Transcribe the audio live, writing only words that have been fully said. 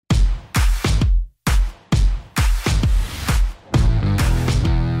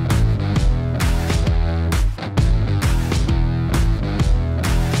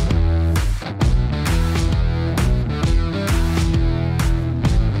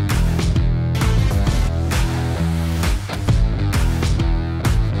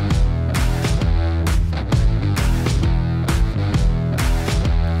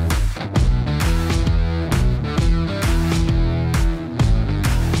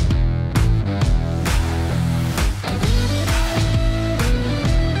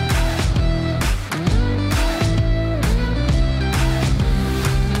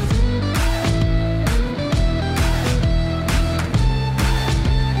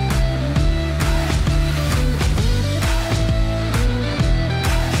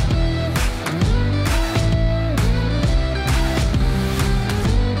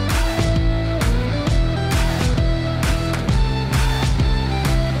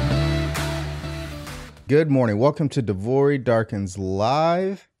Good morning. Welcome to DeVory Darkens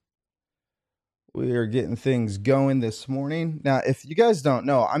Live. We are getting things going this morning. Now, if you guys don't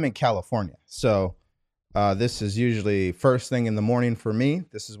know, I'm in California. So this is usually first thing in the morning for me.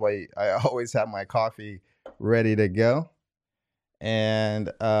 This is why I always have my coffee ready to go. And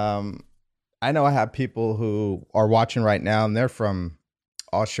I know I have people who are watching right now, and they're from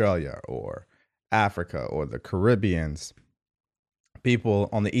Australia or Africa or the Caribbeans, people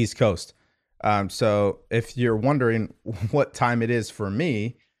on the East Coast. So if you're wondering what time it is for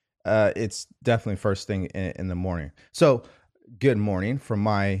me, it's definitely first thing in the morning. So good morning from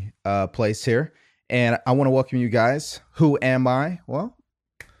my place here. And I want to welcome you guys. Who am I? Well,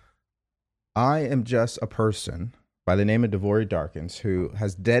 I am just a person by the name of DeVory Darkins who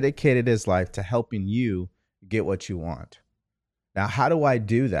has dedicated his life to helping you get what you want. Now, how do I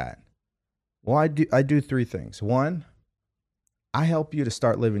do that? Well, I do three things. One, I help you to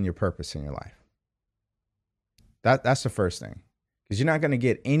start living your purpose in your life. That's the first thing, because you're not going to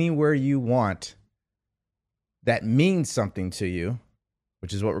get anywhere you want that means something to you,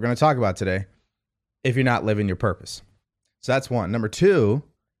 which is what we're going to talk about today, if you're not living your purpose. So that's one. Number two,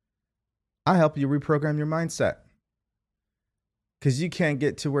 I help you reprogram your mindset, because you can't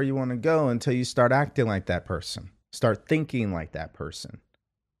get to where you want to go until you start acting like that person, start thinking like that person.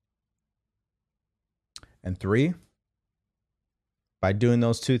 And three, by doing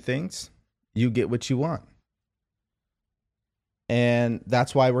those two things, you get what you want. And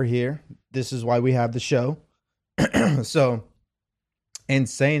that's why we're here. This is why we have the show. So, in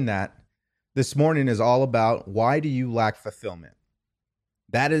saying that, this morning is all about, why do you lack fulfillment?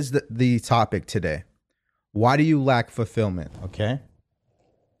 That is the topic today. Why do you lack fulfillment? Okay.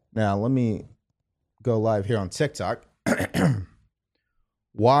 Now, let me go live here on TikTok.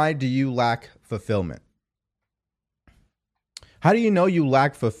 Why do you lack fulfillment? How do you know you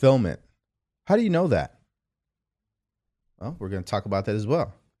lack fulfillment? How do you know that? Well, we're going to talk about that as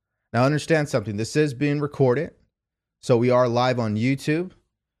well. Now, understand something. This is being recorded. So we are live on YouTube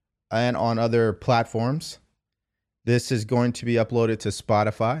and on other platforms. This is going to be uploaded to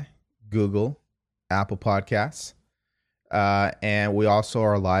Spotify, Google, Apple Podcasts. And we also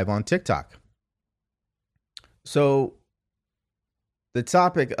are live on TikTok. So the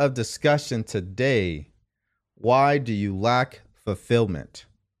topic of discussion today, why do you lack fulfillment?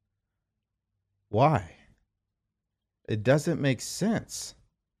 Why? It doesn't make sense.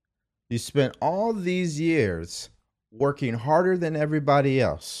 You spent all these years working harder than everybody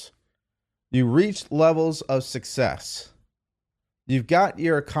else. You reached levels of success. You've got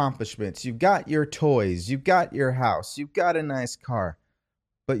your accomplishments. You've got your toys. You've got your house. You've got a nice car.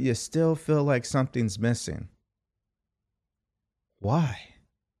 But you still feel like something's missing. Why?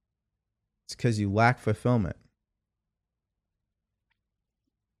 It's because you lack fulfillment.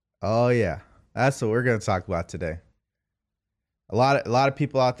 Oh, yeah. That's what we're going to talk about today. A lot of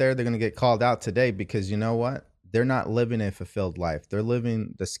people out there, they're going to get called out today because you know what? They're not living a fulfilled life. They're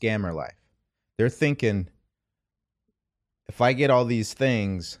living the scammer life. They're thinking, if I get all these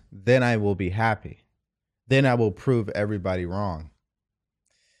things, then I will be happy. Then I will prove everybody wrong.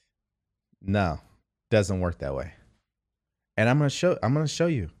 No, doesn't work that way. And I'm going to show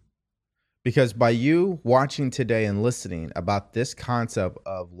you. Because by you watching today and listening about this concept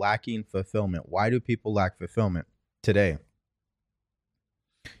of lacking fulfillment, why do people lack fulfillment today?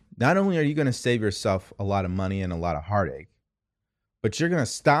 Not only are you going to save yourself a lot of money and a lot of heartache, but you're going to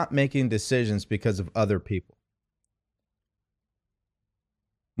stop making decisions because of other people.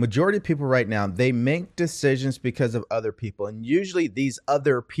 Majority of people right now, they make decisions because of other people. And usually these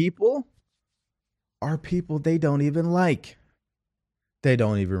other people are people they don't even like. They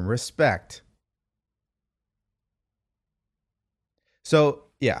don't even respect. So,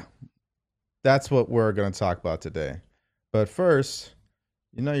 yeah, that's what we're going to talk about today. But first,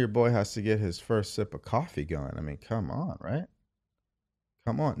 you know your boy has to get his first sip of coffee going. I mean, come on, right?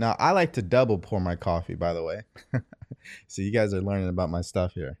 Come on. Now, I like to double pour my coffee, by the way. So you guys are learning about my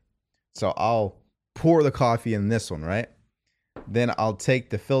stuff here. So I'll pour the coffee in this one, right? Then I'll take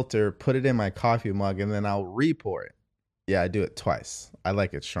the filter, put it in my coffee mug, and then I'll re-pour it. Yeah, I do it twice. I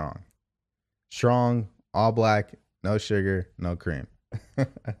like it strong. Strong, all black, no sugar, no cream.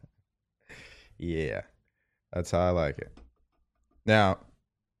 Yeah, that's how I like it. Now,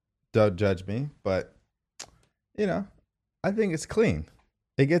 don't judge me, but, you know, I think it's clean.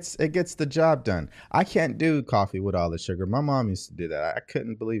 It gets the job done. I can't do coffee with all the sugar. My mom used to do that. I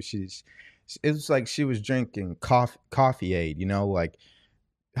couldn't believe it was like she was drinking coffee aid, you know, like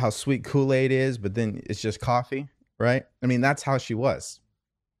how sweet Kool-Aid is, but then it's just coffee, right? I mean, that's how she was.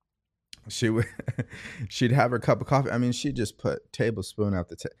 She'd have her cup of coffee. I mean, she'd just put tablespoon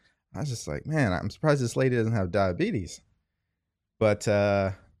after I was just like, man, I'm surprised this lady doesn't have diabetes. But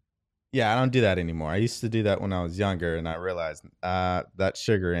yeah, I don't do that anymore. I used to do that when I was younger, and I realized that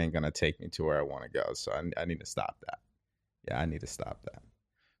sugar ain't gonna take me to where I want to go. So I need to stop that. Yeah, I need to stop that.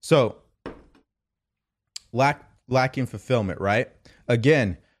 So lacking fulfillment, right?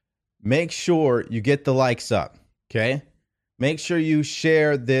 Again, make sure you get the likes up. Okay, make sure you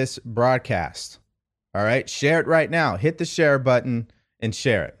share this broadcast. All right, share it right now. Hit the share button and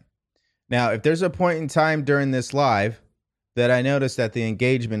share it. Now, if there's a point in time during this live that I notice that the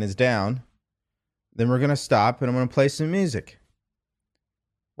engagement is down, then we're going to stop and I'm going to play some music.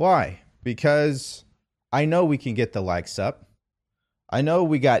 Why? Because I know we can get the likes up. I know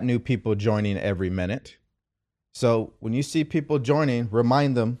we got new people joining every minute. So when you see people joining,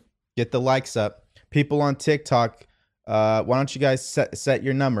 remind them, get the likes up. People on TikTok, why don't you guys set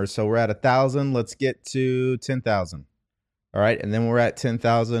your numbers? So we're at 1,000. Let's get to 10,000. All right. And then we're at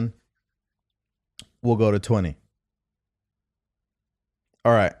 10,000. We'll go to 20.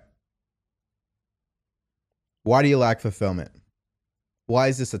 All right. Why do you lack fulfillment? Why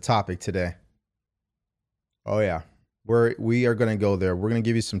is this a topic today? Oh, yeah. We are going to go there. We're going to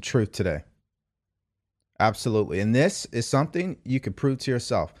give you some truth today. Absolutely. And this is something you can prove to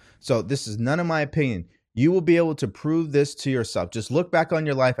yourself. So this is none of my opinion. You will be able to prove this to yourself. Just look back on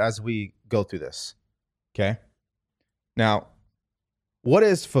your life as we go through this. Okay. Now, what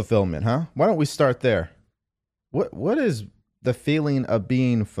is fulfillment, huh? Why don't we start there? What is the feeling of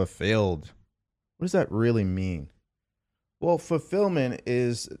being fulfilled? What does that really mean? Well, fulfillment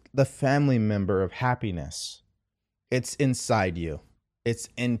is the family member of happiness. It's inside you. It's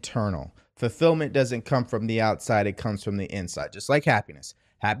internal. Fulfillment doesn't come from the outside. It comes from the inside, just like happiness.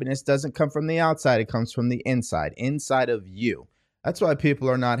 Happiness doesn't come from the outside. It comes from the inside of you. That's why people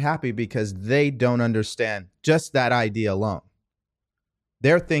are not happy, because they don't understand just that idea alone.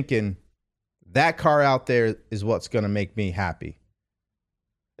 They're thinking that car out there is what's going to make me happy.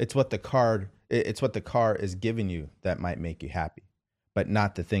 It's what the car is giving you that might make you happy, but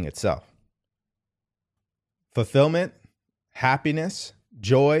not the thing itself. Fulfillment, happiness,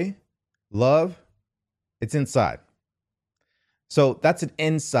 joy, love, it's inside. So that's an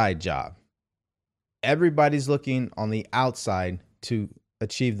inside job. Everybody's looking on the outside to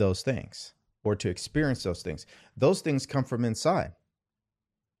achieve those things or to experience those things. Those things come from inside.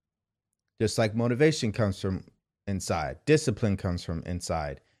 Just like motivation comes from inside, discipline comes from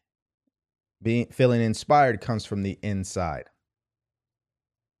inside. Feeling inspired comes from the inside.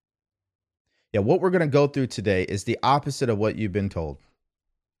 Yeah, what we're going to go through today is the opposite of what you've been told.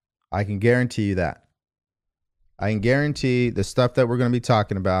 I can guarantee you that. I can guarantee the stuff that we're going to be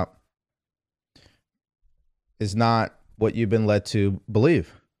talking about is not what you've been led to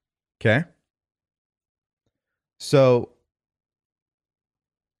believe. Okay? So,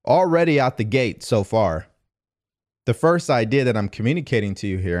 already out the gate so far, the first idea that I'm communicating to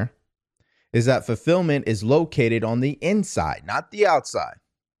you here is that fulfillment is located on the inside, not the outside.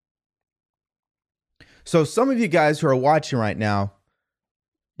 So some of you guys who are watching right now,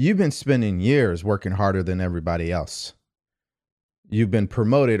 you've been spending years working harder than everybody else. You've been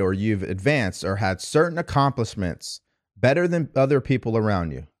promoted, or you've advanced, or had certain accomplishments better than other people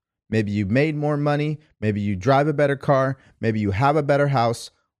around you. Maybe you made more money. Maybe you drive a better car. Maybe you have a better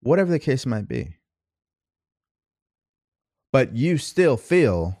house, whatever the case might be. But you still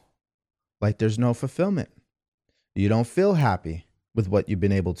feel like there's no fulfillment. You don't feel happy with what you've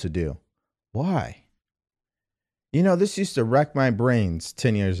been able to do. Why? You know, this used to wreck my brains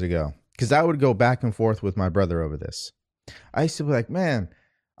 10 years ago, because I would go back and forth with my brother over this. I used to be like, man,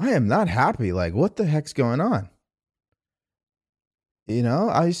 I am not happy. Like, what the heck's going on? You know,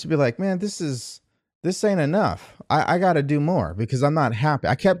 I used to be like, man, this ain't enough. I got to do more because I'm not happy.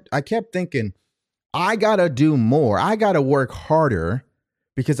 I kept thinking, I got to do more. I got to work harder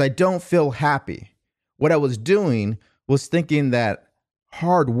because I don't feel happy. What I was doing was thinking that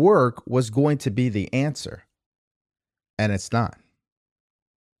hard work was going to be the answer. And it's not.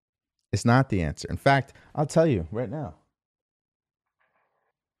 It's not the answer. In fact, I'll tell you right now.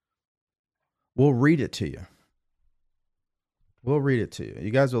 We'll read it to you. We'll read it to you.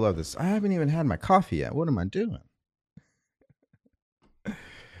 You guys will love this. I haven't even had my coffee yet. What am I doing?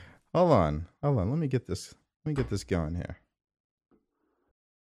 Hold on. Let me get this going here.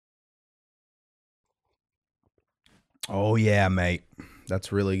 Oh yeah, mate.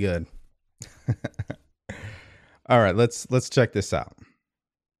 That's really good. All right, let's check this out.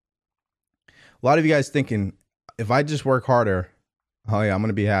 A lot of you guys thinking, if I just work harder, oh yeah, I'm going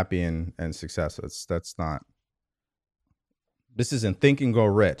to be happy and successful. That's not. This isn't Think and Grow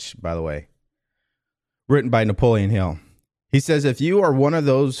Rich, by the way. Written by Napoleon Hill. He says, if you are one of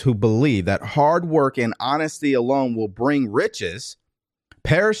those who believe that hard work and honesty alone will bring riches,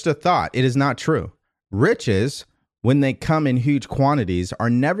 perish the thought. It is not true. Riches, when they come in huge quantities, are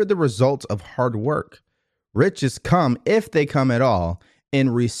never the result of hard work. Riches come, if they come at all, in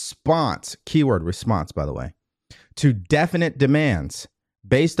response, keyword response, by the way, to definite demands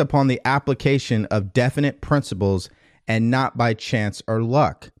based upon the application of definite principles and not by chance or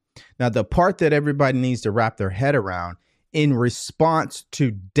luck. Now, the part that everybody needs to wrap their head around, in response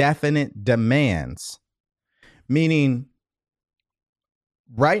to definite demands, meaning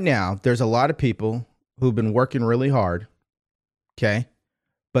right now, there's a lot of people who've been working really hard, okay,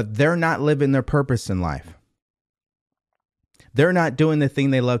 but they're not living their purpose in life. They're not doing the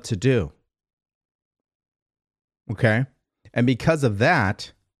thing they love to do, okay? And because of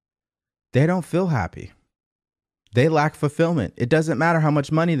that, they don't feel happy. They lack fulfillment. It doesn't matter how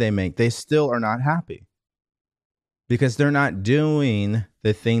much money they make. They still are not happy because they're not doing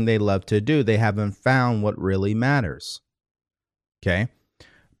the thing they love to do. They haven't found what really matters, okay?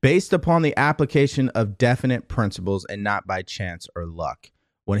 Based upon the application of definite principles and not by chance or luck.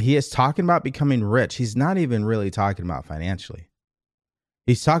 When he is talking about becoming rich, he's not even really talking about financially.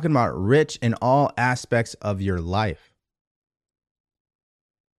 He's talking about rich in all aspects of your life.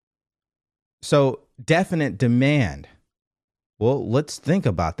 So, definite demand. Well, let's think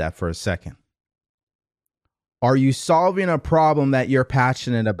about that for a second. Are you solving a problem that you're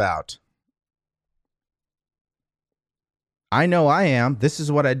passionate about? I know I am. This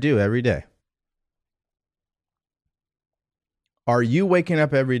is what I do every day. Are you waking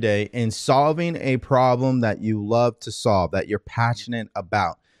up every day and solving a problem that you love to solve, that you're passionate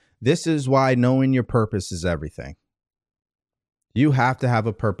about? This is why knowing your purpose is everything. You have to have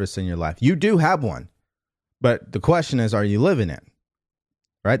a purpose in your life. You do have one, but the question is, are you living it?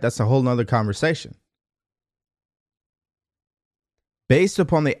 Right? That's a whole nother conversation. Based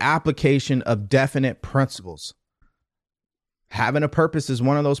upon the application of definite principles. Having a purpose is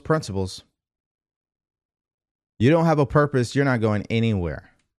one of those principles. You don't have a purpose, you're not going anywhere.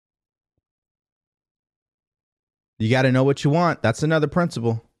 You got to know what you want. That's another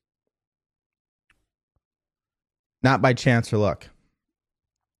principle. Not by chance or luck.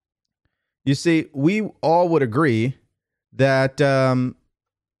 You see, we all would agree that there's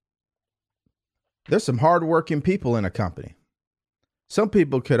some hardworking people in a company. Some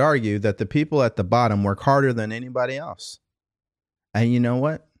people could argue that the people at the bottom work harder than anybody else. And you know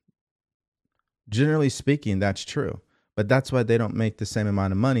what? Generally speaking, that's true. But that's why they don't make the same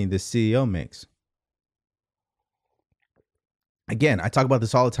amount of money the CEO makes. Again, I talk about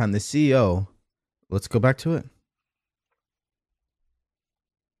this all the time. The CEO, let's go back to it.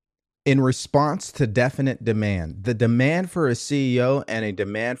 In response to definite demand, the demand for a CEO and a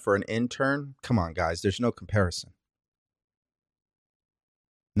demand for an intern, come on, guys, there's no comparison.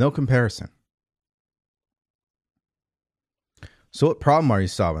 No comparison. So what problem are you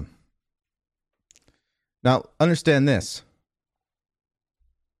solving? Now, understand this.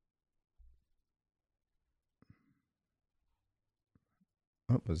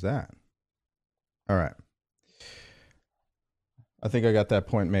 What was that? All right. I think I got that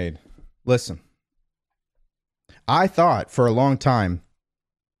point made. Listen, I thought for a long time,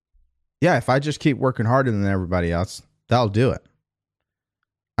 yeah, if I just keep working harder than everybody else, that'll do it.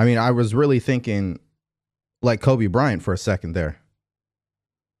 I mean, I was really thinking like Kobe Bryant for a second there.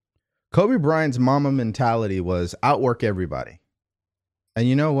 Kobe Bryant's mama mentality was outwork everybody. And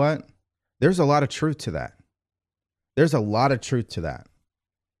you know what? There's a lot of truth to that. There's a lot of truth to that.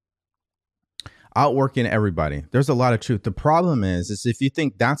 Outworking everybody. There's a lot of truth. The problem is if you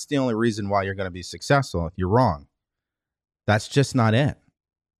think that's the only reason why you're going to be successful, you're wrong. That's just not it.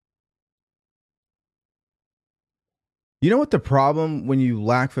 You know what the problem when you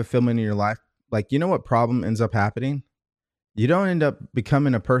lack fulfillment in your life? Like, you know what problem ends up happening? You don't end up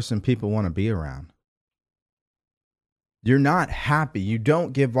becoming a person people want to be around. You're not happy. You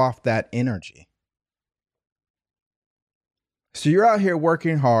don't give off that energy. So you're out here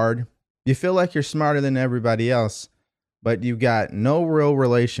working hard. You feel like you're smarter than everybody else, but you've got no real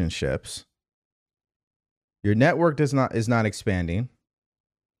relationships. Your network is not expanding.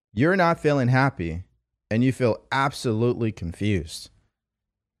 You're not feeling happy, and you feel absolutely confused.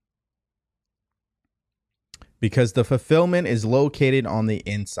 Because the fulfillment is located on the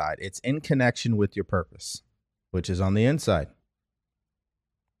inside. It's in connection with your purpose, which is on the inside.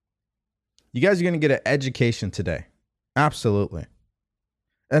 You guys are going to get an education today. Absolutely.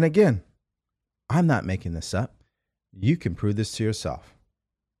 And again, I'm not making this up. You can prove this to yourself.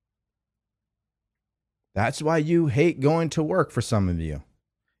 That's why you hate going to work for some of you.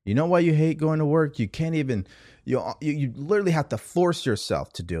 You know why you hate going to work? You can't even, You literally have to force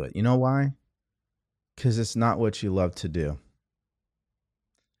yourself to do it. You know why? Because it's not what you love to do.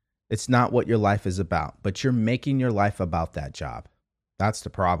 It's not what your life is about, but you're making your life about that job. That's the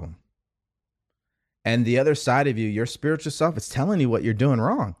problem. And the other side of you, your spiritual self, is telling you what you're doing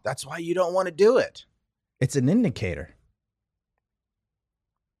wrong. That's why you don't want to do it. It's an indicator.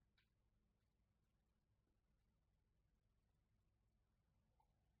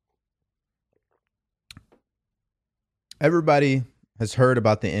 Everybody has heard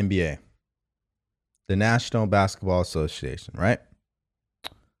about the NBA, the National Basketball Association, right?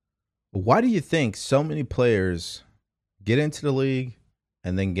 Why do you think so many players get into the league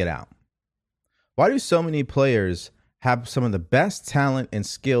and then get out? Why do so many players have some of the best talent and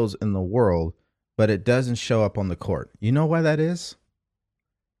skills in the world, but it doesn't show up on the court? You know why that is?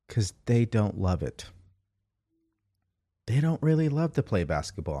 Because they don't love it. They don't really love to play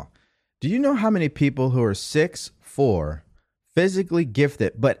basketball. Do you know how many people who are 6'4", physically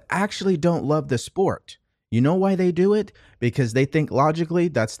gifted, but actually don't love the sport? You know why they do it? Because they think logically,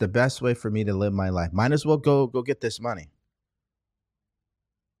 that's the best way for me to live my life. Might as well go get this money.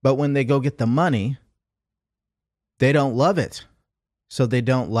 But when they go get the money, they don't love it. So they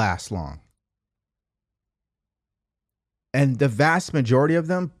don't last long. And the vast majority of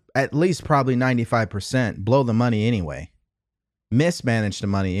them, at least probably 95%, blow the money anyway. Mismanage the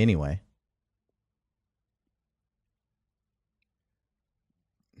money anyway.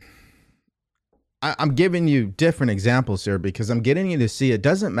 I'm giving you different examples here because I'm getting you to see it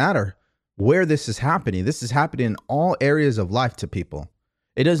doesn't matter where this is happening. This is happening in all areas of life to people.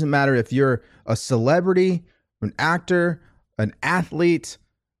 It doesn't matter if you're a celebrity, an actor, an athlete,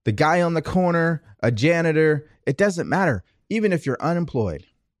 the guy on the corner, a janitor. It doesn't matter. Even if you're unemployed.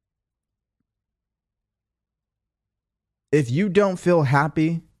 If you don't feel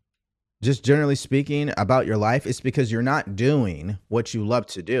happy, just generally speaking, about your life, it's because you're not doing what you love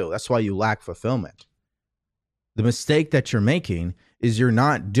to do. That's why you lack fulfillment. The mistake that you're making is you're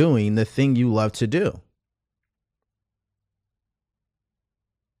not doing the thing you love to do.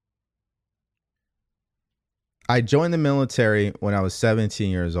 I joined the military when I was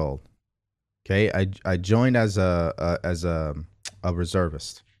 17 years old. Okay, I joined as a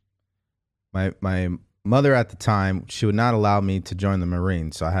reservist. My mother at the time, she would not allow me to join the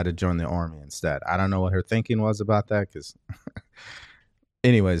Marines, so I had to join the Army instead. I don't know what her thinking was about that, because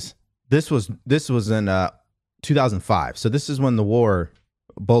anyways, this was in 2005. So this is when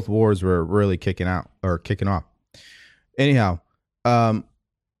both wars were really kicking off. Anyhow,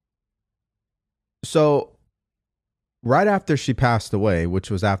 so right after she passed away, which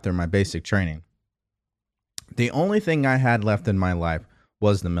was after my basic training, the only thing I had left in my life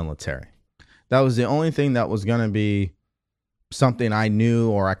was the military. That was the only thing that was going to be something I knew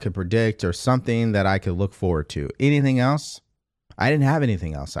or I could predict or something that I could look forward to. Anything else? I didn't have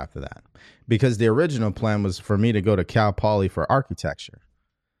anything else after that, because the original plan was for me to go to Cal Poly for architecture.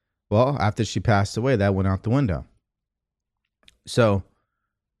 Well, after she passed away, that went out the window. So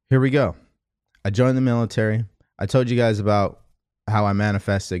here we go. I joined the military. I told you guys about how I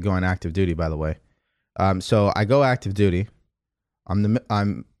manifested going active duty, by the way. So I go active duty.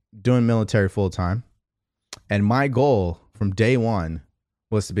 I'm doing military full time. And my goal from day one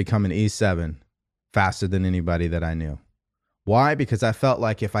was to become an E7 faster than anybody that I knew. Why? Because I felt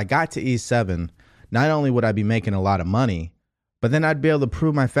like if I got to E7, not only would I be making a lot of money, but then I'd be able to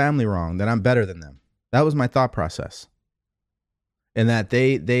prove my family wrong, that I'm better than them. That was my thought process. And that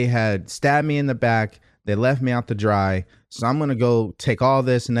they had stabbed me in the back. They left me out to dry. So I'm going to go take all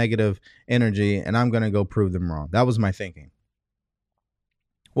this negative energy and I'm going to go prove them wrong. That was my thinking.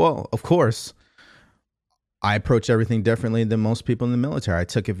 Well, of course, I approach everything differently than most people in the military. I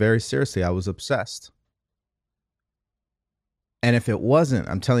took it very seriously. I was obsessed. And if it wasn't,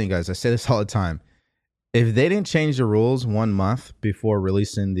 I'm telling you guys, I say this all the time, if they didn't change the rules 1 month before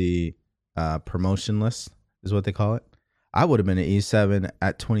releasing the promotion list, is what they call it, I would have been an E7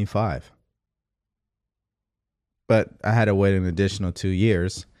 at 25. But I had to wait an additional 2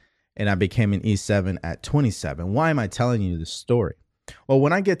 years, and I became an E7 at 27. Why am I telling you this story? Well,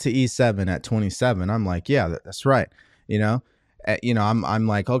 when I get to E7 at 27, I'm like, yeah, that's right. I'm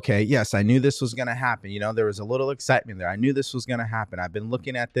like, okay, yes, I knew this was going to happen. There was a little excitement there. I knew this was going to happen. I've been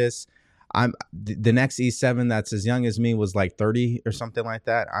looking at this. The next E7 that's as young as me was like 30 or something like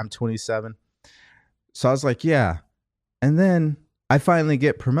that. I'm 27. So I was like, yeah. And then I finally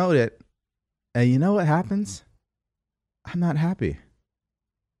get promoted. And you know what happens? I'm not happy.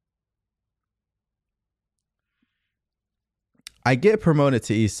 I get promoted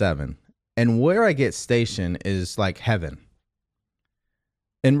to E7, and where I get stationed is like heaven.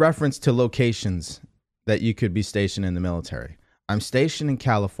 In reference to locations, that you could be stationed in the military. I'm stationed in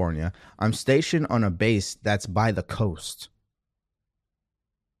California. I'm stationed on a base that's by the coast.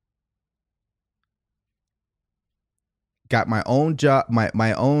 Got my own job,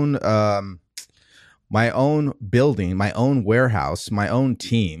 my own building, my own warehouse, my own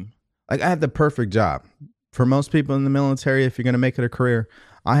team. Like I had the perfect job. For most people in the military, if you're going to make it a career,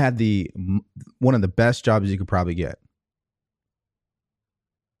 I had one of the best jobs you could probably get.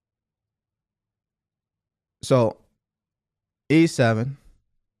 So E7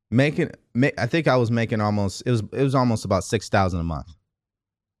 I think I was making almost it was almost about 6,000 a month.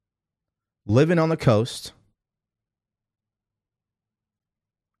 Living on the coast.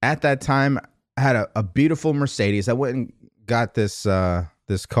 At that time, I had a beautiful Mercedes. I went and got this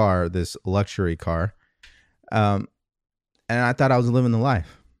car, this luxury car. And I thought I was living the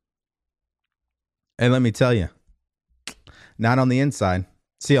life. And let me tell you, not on the inside.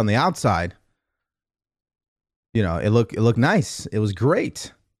 See, on the outside, it looked nice. It was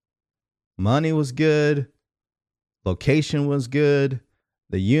great. Money was good. Location was good.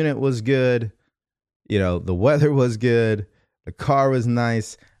 The unit was good. The weather was good. The car was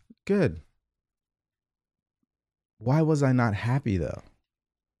nice. Good. Why was I not happy though?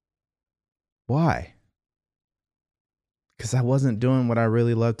 Why? Because I wasn't doing what I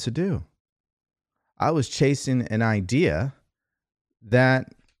really loved to do. I was chasing an idea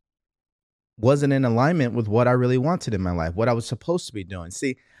that wasn't in alignment with what I really wanted in my life, what I was supposed to be doing.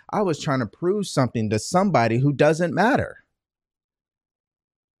 See, I was trying to prove something to somebody who doesn't matter.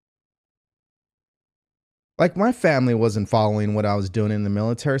 Like my family wasn't following what I was doing in the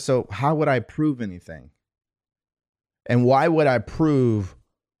military, so how would I prove anything? And why would I prove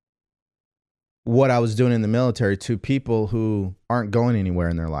what I was doing in the military to people who aren't going anywhere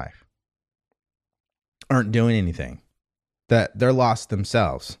in their life? Aren't doing anything. That they're lost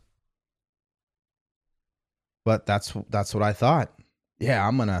themselves. But that's what I thought. Yeah,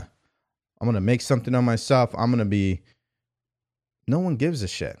 I'm gonna make something of myself. I'm gonna be. No one gives a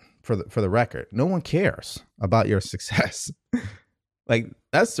shit for the record. No one cares about your success. Like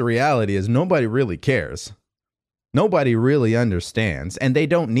that's the reality. Is nobody really cares. Nobody really understands, and they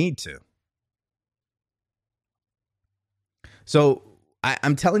don't need to. So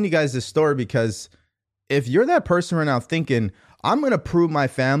I'm telling you guys this story because if you're that person right now thinking, I'm going to prove my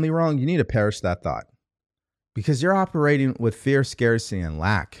family wrong, you need to perish that thought. Because you're operating with fear, scarcity, and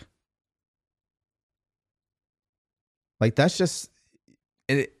lack. Like that's just,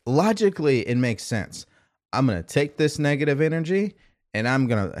 logically, it makes sense. I'm going to take this negative energy and I'm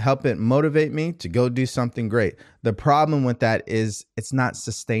going to help it motivate me to go do something great. The problem with that is it's not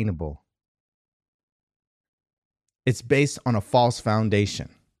sustainable. It's based on a false foundation.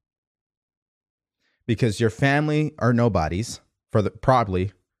 Because your family are nobodies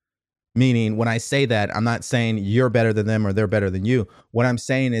probably. Meaning when I say that, I'm not saying you're better than them or they're better than you. What I'm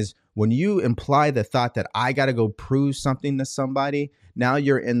saying is when you imply the thought that I got to go prove something to somebody, now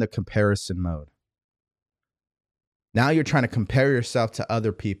you're in the comparison mode. Now you're trying to compare yourself to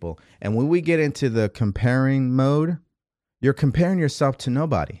other people. And when we get into the comparing mode, you're comparing yourself to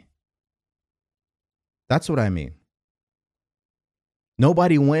nobody. That's what I mean.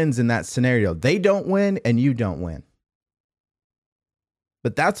 Nobody wins in that scenario. They don't win and you don't win.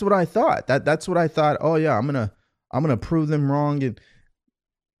 But that's what I thought. That's what I thought. Oh yeah, I'm gonna prove them wrong, and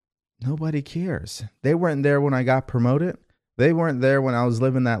nobody cares. They weren't there when I got promoted. They weren't there when I was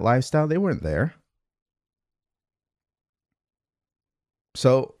living that lifestyle. They weren't there.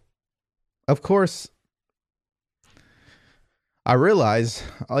 So, of course, I realized,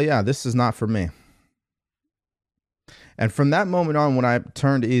 oh yeah, this is not for me. And from that moment on, when I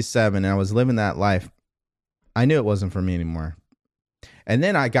turned to E7 and I was living that life, I knew it wasn't for me anymore. And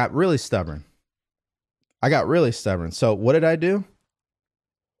then I got really stubborn. So what did I do?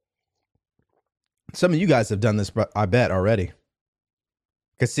 Some of you guys have done this, I bet, already.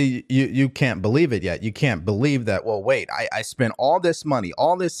 Because see, you can't believe it yet. You can't believe that, well, wait, I spent all this money,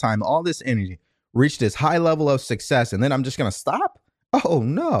 all this time, all this energy, reached this high level of success, and then I'm just going to stop? Oh,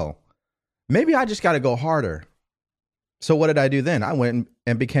 no. Maybe I just got to go harder. So what did I do then? I went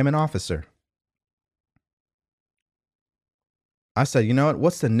and became an officer. I said, you know what?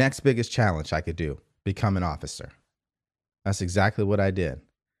 What's the next biggest challenge I could do? Become an officer. That's exactly what I did.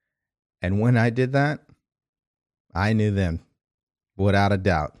 And when I did that, I knew then, without a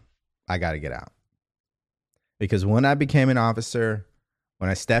doubt, I got to get out. Because when I became an officer, when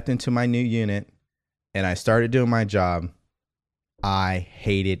I stepped into my new unit and I started doing my job, I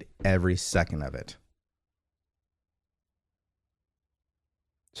hated every second of it.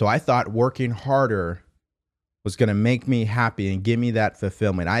 So I thought working harder was going to make me happy and give me that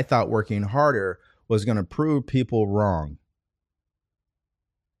fulfillment. I thought working harder was going to prove people wrong.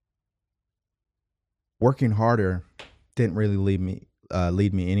 Working harder didn't really lead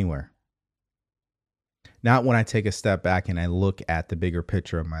me anywhere. Not when I take a step back and I look at the bigger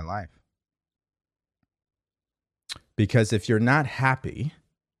picture of my life. Because if you're not happy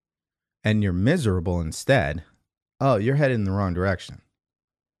and you're miserable instead, oh, you're headed in the wrong direction.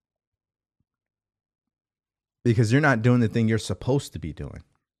 Because you're not doing the thing you're supposed to be doing.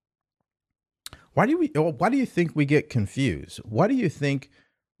 Why do you think we get confused? Why do you think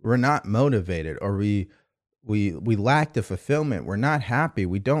we're not motivated, or we lack the fulfillment? We're not happy.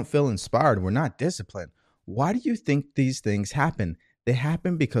 We don't feel inspired. We're not disciplined. Why do you think these things happen? They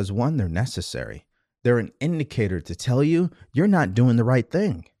happen because, one, they're necessary. They're an indicator to tell you you're not doing the right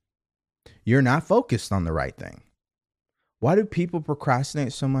thing. You're not focused on the right thing. Why do people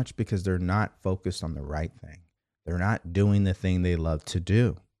procrastinate so much? Because they're not focused on the right thing. They're not doing the thing they love to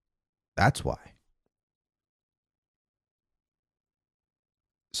do. That's why.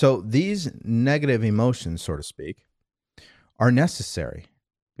 So these negative emotions, so to speak, are necessary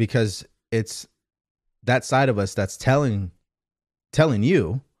because it's that side of us that's telling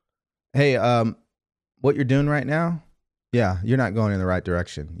you, hey, what you're doing right now, yeah, you're not going in the right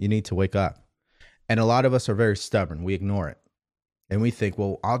direction. You need to wake up. And a lot of us are very stubborn. We ignore it. And we think,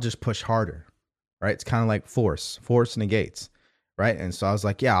 well, I'll just push harder, right? It's kind of like force negates, right? And so I was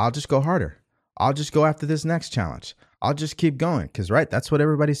like, yeah, I'll just go harder. I'll just go after this next challenge. I'll just keep going because, right, that's what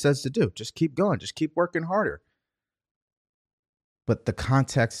everybody says to do. Just keep going. Just keep working harder. But the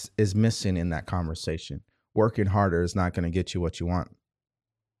context is missing in that conversation. Working harder is not going to get you what you want.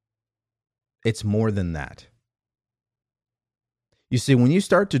 It's more than that. You see, when you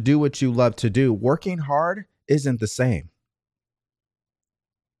start to do what you love to do, working hard isn't the same.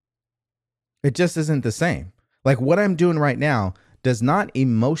 It just isn't the same. Like what I'm doing right now does not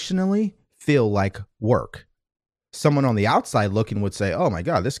emotionally feel like work. Someone on the outside looking would say, oh my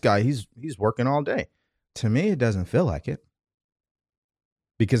God, this guy, he's working all day. To me, it doesn't feel like it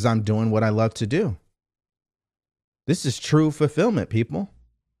because I'm doing what I love to do. This is true fulfillment, people.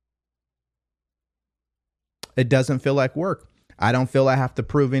 It doesn't feel like work. I don't feel I have to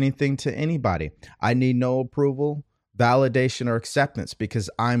prove anything to anybody. I need no approval, validation, or acceptance because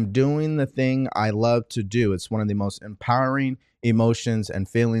I'm doing the thing I love to do. It's one of the most empowering emotions and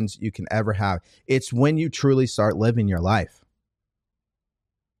feelings you can ever have. It's when you truly start living your life.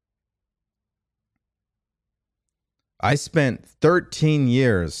 I spent 13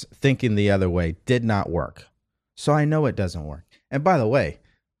 years thinking the other way, did not work. So I know it doesn't work. And by the way,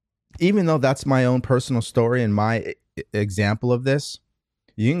 even though that's my own personal story and my example of this,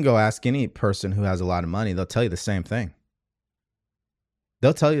 you can go ask any person who has a lot of money. They'll tell you the same thing.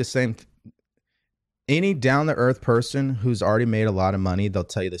 They'll tell you the same. Any down-to-earth person who's already made a lot of money, they'll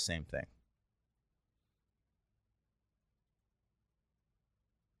tell you the same thing.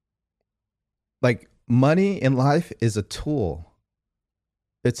 Like money in life is a tool.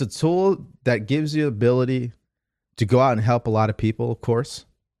 It's a tool that gives you the ability to go out and help a lot of people, of course,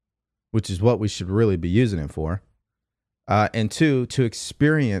 which is what we should really be using it for. And two, to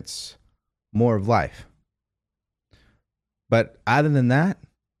experience more of life. But other than that,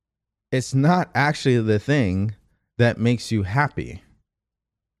 it's not actually the thing that makes you happy.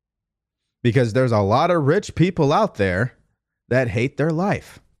 Because there's a lot of rich people out there that hate their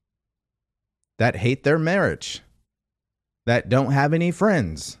life, that hate their marriage, that don't have any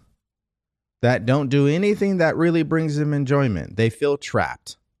friends, that don't do anything that really brings them enjoyment. They feel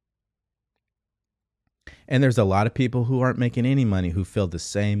trapped. And there's a lot of people who aren't making any money who feel the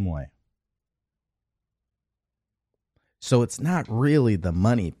same way. So it's not really the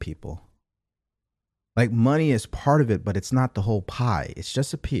money, people. Like money is part of it, but it's not the whole pie. It's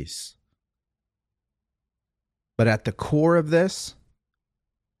just a piece. But at the core of this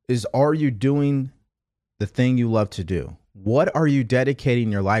is, are you doing the thing you love to do? What are you dedicating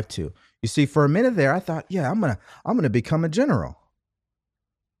your life to? You see, for a minute there, I thought, yeah, I'm gonna become a general.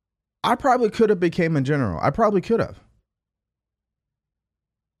 I probably could have became a general. I probably could have.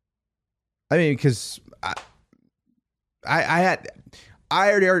 I mean, because I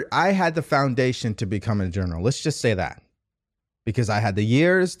had the foundation to become a general. Let's just say that. Because I had the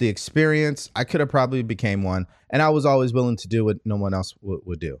years, the experience, I could have probably became one. And I was always willing to do what no one else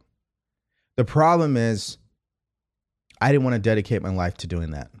would do. The problem is, I didn't want to dedicate my life to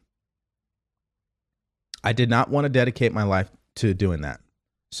doing that. I did not want to dedicate my life to doing that.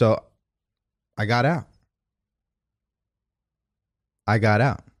 So I got out.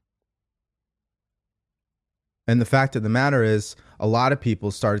 And the fact of the matter is, a lot of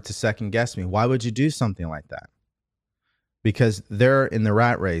people started to second guess me. Why would you do something like that? because they're in the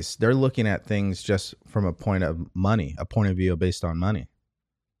rat race. They're looking at things just from a point of money, a point of view based on money.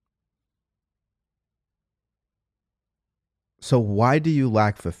 So why do you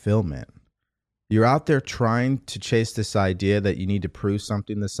lack fulfillment? You're out there trying to chase this idea that you need to prove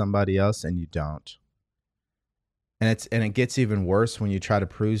something to somebody else, and you don't. And it gets even worse when you try to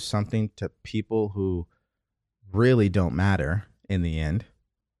prove something to people who really don't matter in the end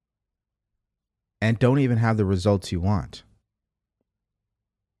and don't even have the results you want.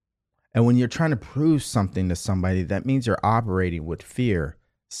 And when you're trying to prove something to somebody, that means you're operating with fear,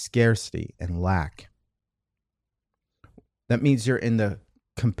 scarcity, and lack. That means you're in the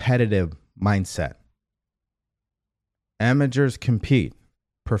competitive mindset. Amateurs compete,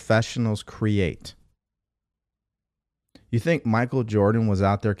 professionals create. You think Michael Jordan was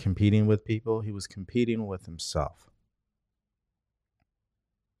out there competing with people? He was competing with himself.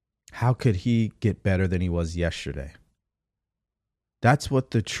 How could he get better than he was yesterday? That's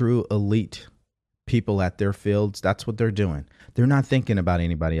what the true elite people at their fields, that's what they're doing. They're not thinking about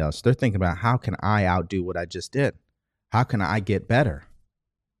anybody else. They're thinking about, how can I outdo what I just did? How can I get better?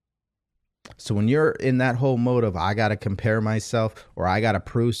 So when you're in that whole mode of, I got to compare myself or I got to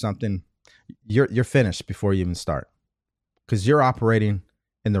prove something, you're finished before you even start. Because you're operating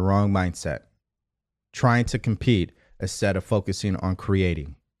in the wrong mindset, trying to compete instead of focusing on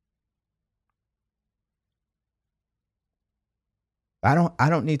creating. I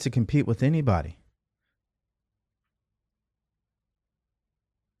don't need to compete with anybody.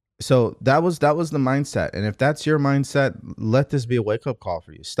 So that was the mindset. And if that's your mindset, let this be a wake-up call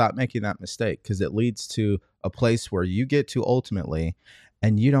for you. Stop making that mistake, because it leads to a place where you get to ultimately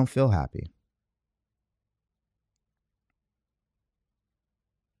and you don't feel happy.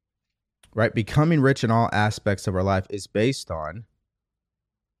 Right? Becoming rich in all aspects of our life is based on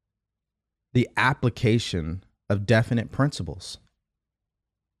the application of definite principles.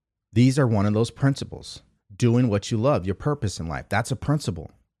 These are one of those principles. Doing what you love, your purpose in life. That's a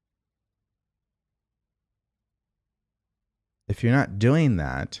principle. If you're not doing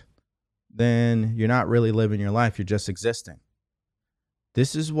that, then you're not really living your life. You're just existing.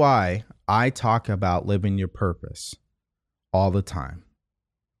 This is why I talk about living your purpose all the time.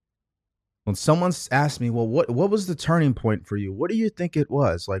 When someone asks me, well, what was the turning point for you? What do you think it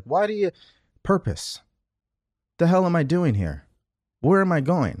was? Like, why do you purpose? The hell am I doing here? Where am I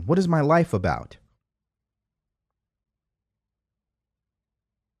going? What is my life about?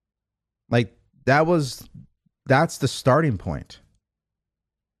 Like, that's the starting point.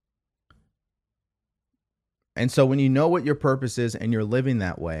 And so when you know what your purpose is and you're living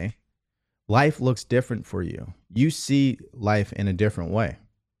that way, life looks different for you. You see life in a different way.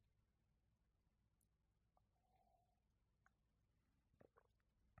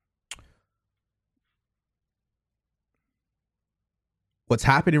 What's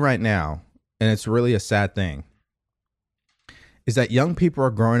happening right now, and it's really a sad thing, is that young people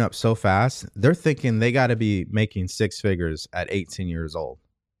are growing up so fast, they're thinking they got to be making six figures at 18 years old.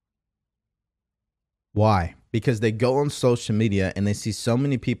 Why? Because they go on social media and they see so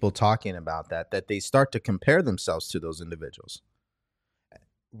many people talking about that they start to compare themselves to those individuals.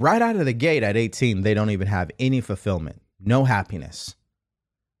 Right out of the gate at 18, they don't even have any fulfillment, no happiness.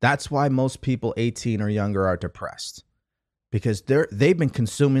 That's why most people 18 or younger are depressed, because they've been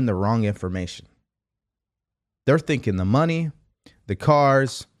consuming the wrong information. They're thinking the money, the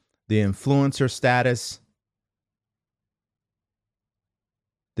cars, the influencer status,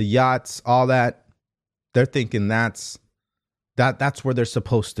 the yachts, all that. They're thinking that's where they're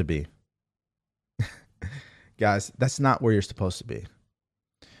supposed to be. Guys, that's not where you're supposed to be.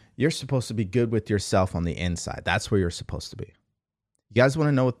 You're supposed to be good with yourself on the inside. That's where you're supposed to be. You guys want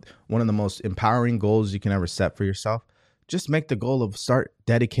to know what one of the most empowering goals you can ever set for yourself? Just make the goal of start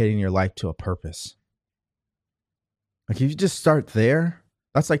dedicating your life to a purpose. Like, if you just start there,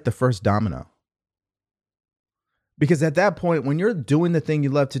 that's like the first domino. Because at that point, when you're doing the thing you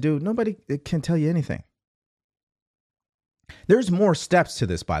love to do, nobody can tell you anything. There's more steps to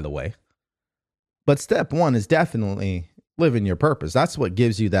this, by the way. But step one is definitely living your purpose. That's what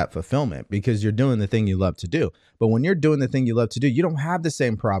gives you that fulfillment, because you're doing the thing you love to do. But when you're doing the thing you love to do, you don't have the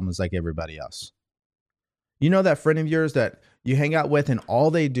same problems like everybody else. You know that friend of yours that you hang out with and all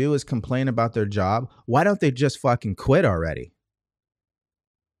they do is complain about their job? Why don't they just fucking quit already?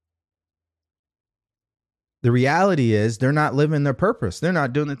 The reality is they're not living their purpose. They're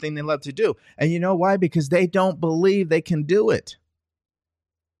not doing the thing they love to do. And you know why? Because they don't believe they can do it.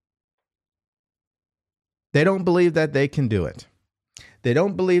 They don't believe that they can do it. They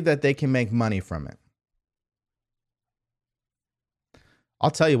don't believe that they can make money from it.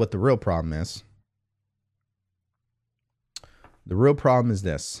 I'll tell you what the real problem is. The real problem is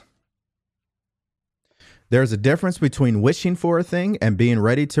this. There's a difference between wishing for a thing and being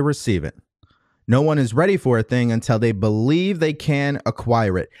ready to receive it. No one is ready for a thing until they believe they can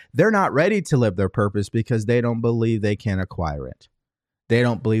acquire it. They're not ready to live their purpose because they don't believe they can acquire it. They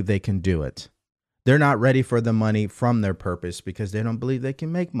don't believe they can do it. They're not ready for the money from their purpose because they don't believe they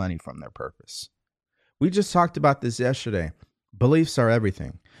can make money from their purpose. We just talked about this yesterday. Beliefs are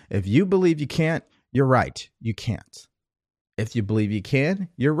everything. If you believe you can't, you're right. You can't. If you believe you can,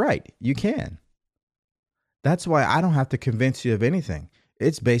 you're right. You can. That's why I don't have to convince you of anything.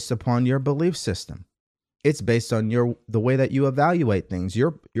 It's based upon your belief system. It's based on the way that you evaluate things,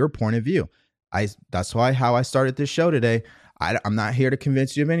 your point of view. That's why how I started this show today. I'm not here to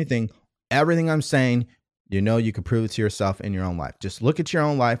convince you of anything. Everything I'm saying, you can prove it to yourself in your own life. Just look at your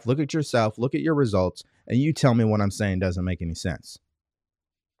own life, look at yourself, look at your results, and you tell me what I'm saying doesn't make any sense.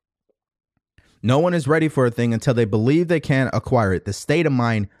 No one is ready for a thing until they believe they can acquire it. The state of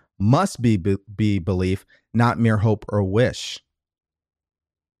mind must be belief, not mere hope or wish.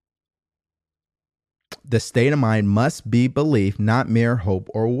 The state of mind must be belief, not mere hope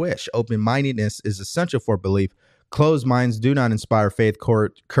or wish. Open-mindedness is essential for belief. Closed minds do not inspire faith,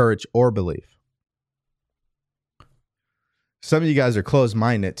 courage, or belief. Some of you guys are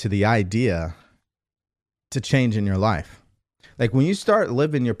closed-minded to the idea to change in your life. Like when you start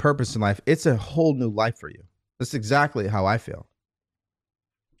living your purpose in life, it's a whole new life for you. That's exactly how I feel.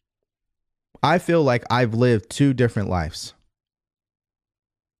 I feel like I've lived 2 different lives.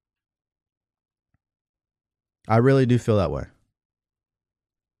 I really do feel that way.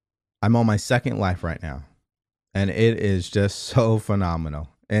 I'm on my 2nd life right now, and it is just so phenomenal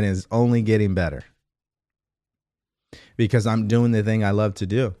and is only getting better because I'm doing the thing I love to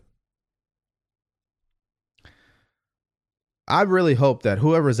do. I really hope that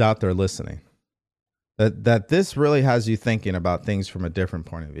whoever's out there listening, that this really has you thinking about things from a different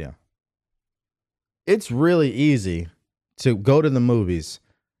point of view. It's really easy to go to the movies,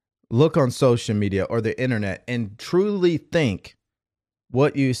 look on social media or the internet, and truly think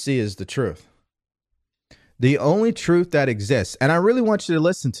what you see is the truth. The only truth that exists, and I really want you to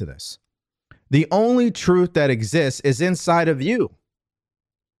listen to this, the only truth that exists is inside of you.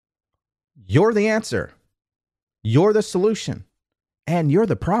 You're the answer. You're the solution. And you're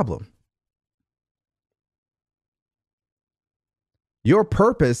the problem. Your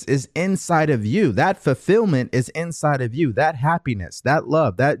purpose is inside of you. That fulfillment is inside of you. That happiness, that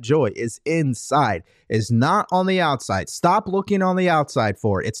love, that joy is inside. It's not on the outside. Stop looking on the outside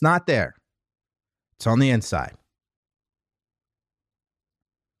for it. It's not there. It's on the inside.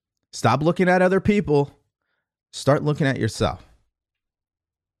 Stop looking at other people. Start looking at yourself.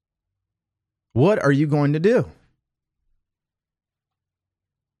 What are you going to do?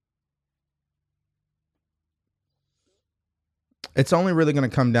 It's only really going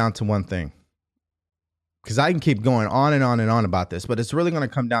to come down to one thing. Because I can keep going on and on and on about this, but it's really going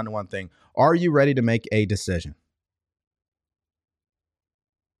to come down to one thing. Are you ready to make a decision?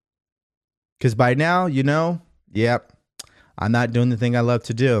 Because by now, yep, I'm not doing the thing I love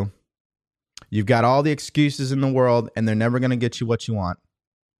to do. You've got all the excuses in the world, and they're never going to get you what you want.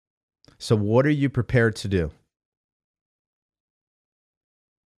 So what are you prepared to do?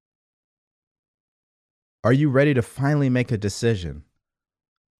 Are you ready to finally make a decision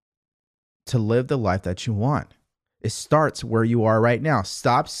to live the life that you want? It starts where you are right now.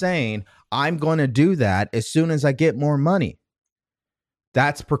 Stop saying, I'm going to do that as soon as I get more money.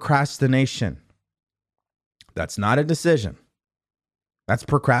 That's procrastination. That's not a decision. That's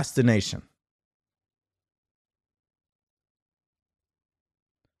procrastination.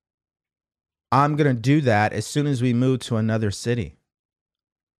 I'm going to do that as soon as we move to another city.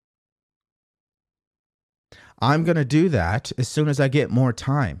 I'm going to do that as soon as I get more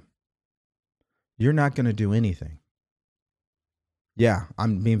time. You're not going to do anything. Yeah,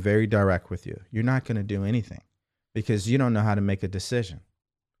 I'm being very direct with you. You're not going to do anything because you don't know how to make a decision.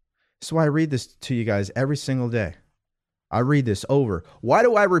 That's why I read this to you guys every single day. I read this over. Why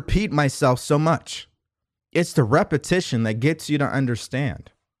do I repeat myself so much? It's the repetition that gets you to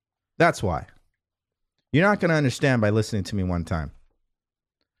understand. That's why. You're not going to understand by listening to me one time.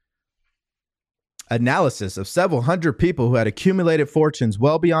 Analysis of several hundred people who had accumulated fortunes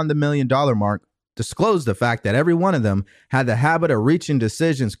well beyond the $1 million mark disclosed the fact that every one of them had the habit of reaching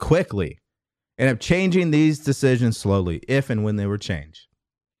decisions quickly and of changing these decisions slowly if and when they were changed.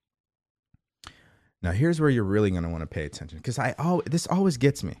 Now, here's where you're really going to want to pay attention because this always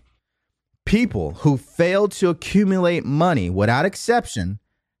gets me. People who failed to accumulate money without exception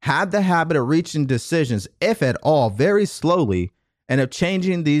had the habit of reaching decisions, if at all, very slowly and of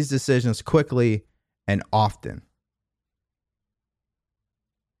changing these decisions quickly and often.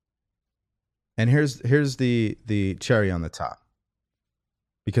 And here's the cherry on the top.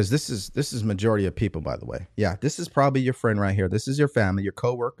 Because this is majority of people, by the way. Yeah, this is probably your friend right here. This is your family, your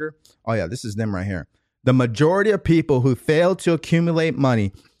coworker. Oh yeah, this is them right here. The majority of people who fail to accumulate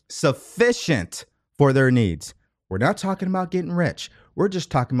money sufficient for their needs. We're not talking about getting rich. We're just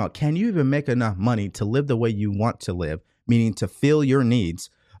talking about, can you even make enough money to live the way you want to live, meaning to fill your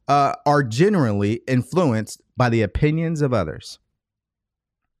needs, are generally influenced by the opinions of others.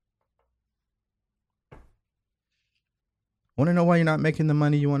 Want to know why you're not making the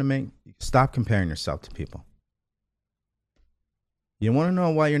money you want to make? Stop comparing yourself to people. You want to know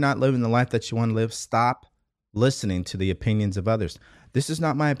why you're not living the life that you want to live? Stop listening to the opinions of others. This is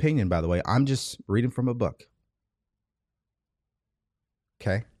not my opinion, by the way. I'm just reading from a book.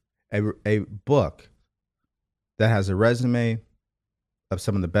 Okay? A book that has a resume of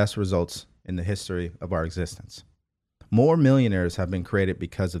some of the best results in the history of our existence. More millionaires have been created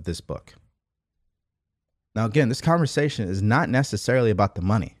because of this book. Now, again, this conversation is not necessarily about the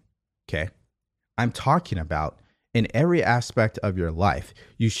money, okay? I'm talking about in every aspect of your life,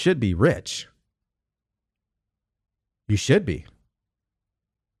 you should be rich. You should be.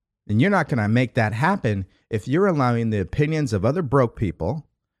 And you're not going to make that happen if you're allowing the opinions of other broke people,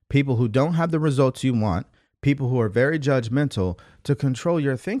 people who don't have the results you want, people who are very judgmental to control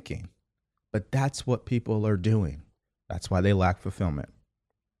your thinking. But that's what people are doing. That's why they lack fulfillment.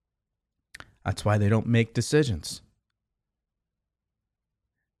 That's why they don't make decisions.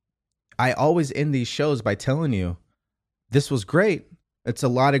 I always end these shows by telling you, this was great. It's a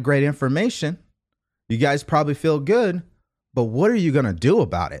lot of great information. You guys probably feel good, but what are you going to do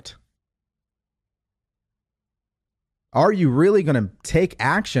about it? Are you really going to take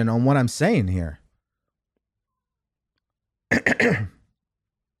action on what I'm saying here?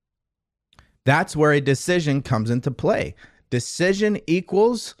 That's where a decision comes into play. Decision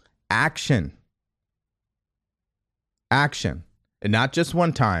equals action. Action. And not just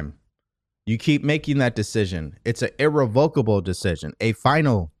one time. You keep making that decision. It's an irrevocable decision, a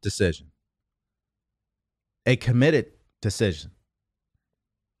final decision, a committed decision.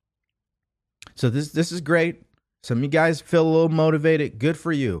 So this is great. Some of you guys feel a little motivated. Good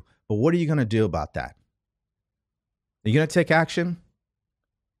for you. But what are you going to do about that? Are you going to take action?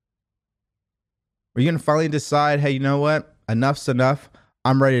 Are you going to finally decide, hey, you know what? Enough's enough.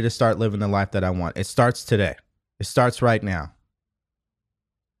 I'm ready to start living the life that I want. It starts today. It starts right now.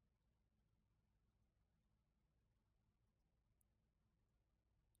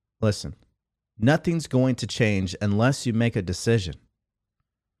 Listen, nothing's going to change unless you make a decision.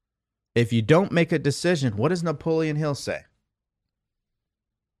 If you don't make a decision, what does Napoleon Hill say?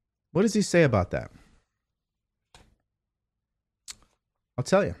 What does he say about that? I'll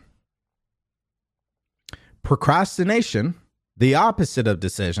tell you. Procrastination, the opposite of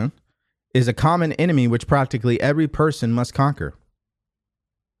decision, is a common enemy which practically every person must conquer.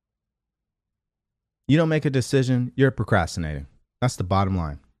 You don't make a decision, you're procrastinating. That's the bottom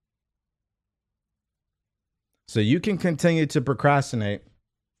line. So you can continue to procrastinate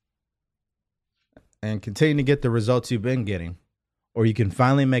and continue to get the results you've been getting, or you can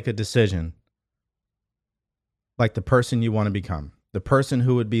finally make a decision like the person you want to become, the person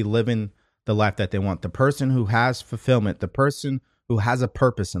who would be living the life that they want, the person who has fulfillment, the person who has a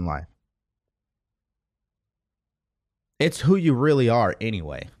purpose in life. It's who you really are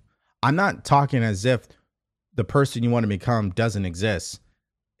anyway. I'm not talking as if the person you want to become doesn't exist.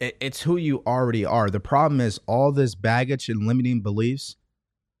 It's who you already are. The problem is all this baggage and limiting beliefs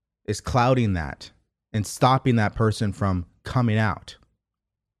is clouding that and stopping that person from coming out.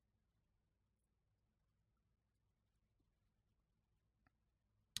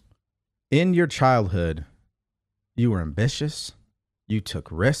 In your childhood, you were ambitious, you took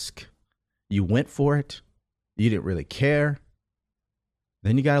risk, you went for it, you didn't really care.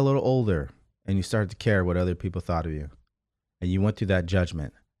 Then you got a little older and you started to care what other people thought of you. And you went through that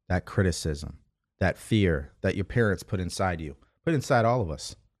judgment, that criticism, that fear that your parents put inside you, put inside all of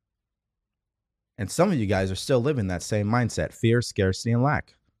us. And some of you guys are still living that same mindset, fear, scarcity, and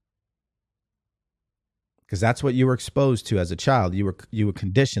lack. Because that's what you were exposed to as a child. You were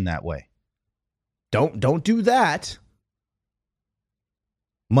conditioned that way. Don't do that.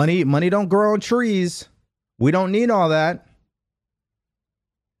 Money don't grow on trees. We don't need all that.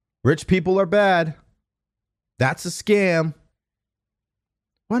 Rich people are bad. That's a scam.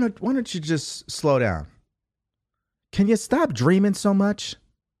 Why don't you just slow down? Can you stop dreaming so much?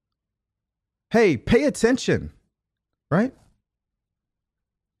 Hey, pay attention, right?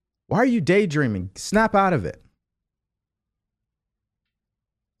 Why are you daydreaming? Snap out of it.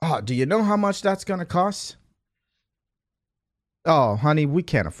 Oh, do you know how much that's going to cost? Oh, honey, we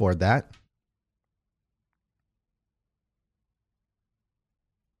can't afford that.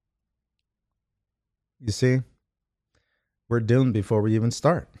 You see, we're doomed before we even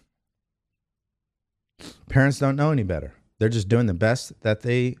start. Parents don't know any better. They're just doing the best that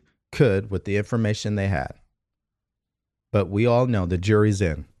they could with the information they had. But we all know the jury's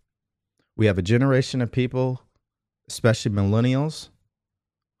in. We have a generation of people, especially millennials,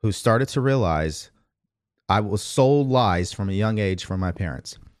 who started to realize I was sold lies from a young age from my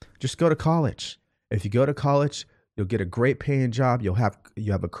parents. Just go to college. If you go to college, you'll get a great paying job. You have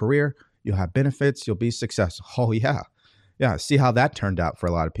a career. You'll have benefits. You'll be successful. Oh, yeah. Yeah. See how that turned out for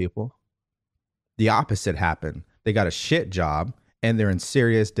a lot of people. The opposite happened. They got a shit job and they're in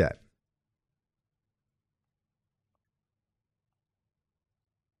serious debt.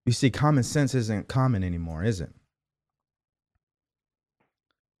 You see, common sense isn't common anymore, is it?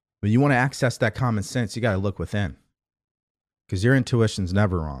 When you want to access that common sense, you got to look within. Because your intuition's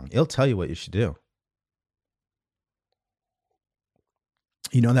never wrong. It'll tell you what you should do.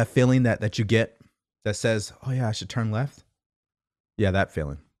 You know that feeling that you get that says, oh yeah, I should turn left? Yeah, that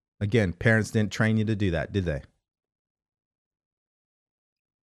feeling. Again, parents didn't train you to do that, did they?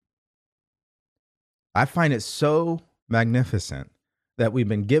 I find it so magnificent that we've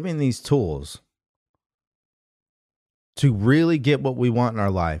been given these tools to really get what we want in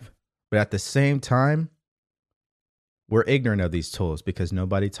our life. But at the same time, we're ignorant of these tools because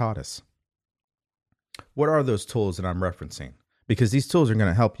nobody taught us. What are those tools that I'm referencing? Because these tools are going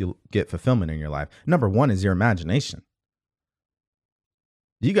to help you get fulfillment in your life. Number one is your imagination.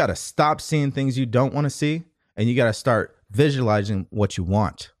 You got to stop seeing things you don't want to see, and you got to start visualizing what you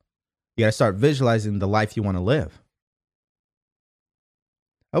want. You got to start visualizing the life you want to live.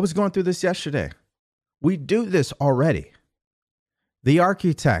 I was going through this yesterday. We do this already. The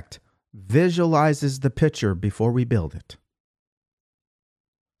architect visualizes the picture before we build it.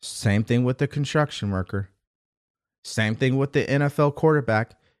 Same thing with the construction worker. Same thing with the NFL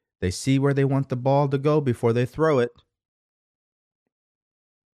quarterback. They see where they want the ball to go before they throw it.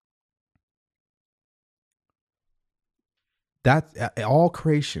 That all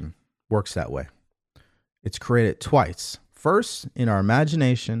creation works that way. It's created twice. First, in our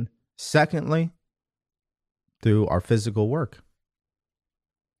imagination. Secondly, through our physical work.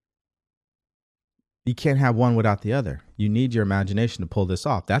 You can't have one without the other. You need your imagination to pull this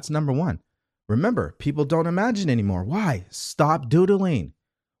off. That's number one. Remember, people don't imagine anymore. Why? Stop doodling.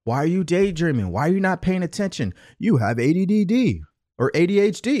 Why are you daydreaming? Why are you not paying attention? You have ADD or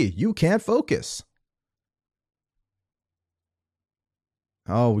ADHD. You can't focus.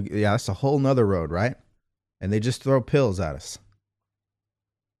 Oh, yeah, that's a whole nother road, right? And they just throw pills at us.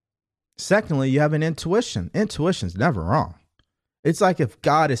 Secondly, you have an intuition. Intuition's never wrong. It's like if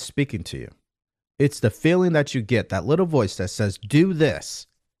God is speaking to you. It's the feeling that you get, that little voice that says, do this.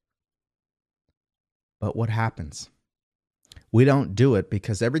 But what happens? We don't do it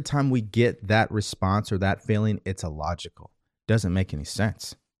because every time we get that response or that feeling, it's illogical. It doesn't make any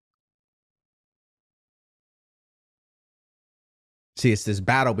sense. See, it's this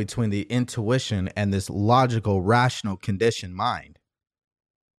battle between the intuition and this logical, rational, conditioned mind.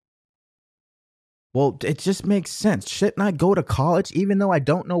 Well, it just makes sense. Shouldn't I go to college even though I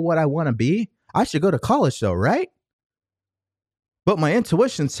don't know what I want to be? I should go to college though, right? But my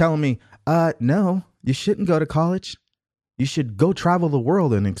intuition's telling me, no, you shouldn't go to college. You should go travel the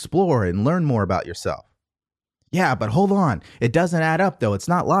world and explore and learn more about yourself. Yeah, but hold on. It doesn't add up though. It's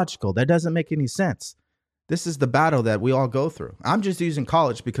not logical. That doesn't make any sense. This is the battle that we all go through. I'm just using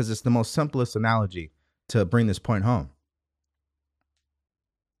college because it's the most simplest analogy to bring this point home.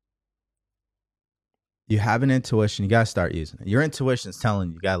 You have an intuition. You got to start using it. Your intuition is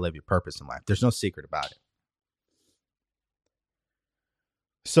telling you got to live your purpose in life. There's no secret about it.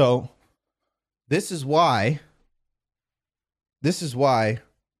 So this is why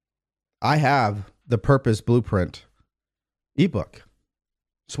I have the Purpose Blueprint ebook.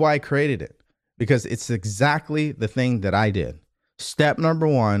 That's why I created it, because it's exactly the thing that I did. Step number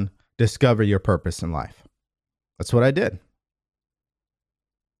one, discover your purpose in life. That's what I did.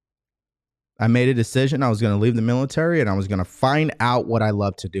 I made a decision. I was going to leave the military and I was going to find out what I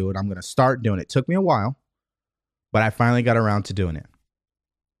love to do. And I'm going to start doing it. It took me a while, but I finally got around to doing it.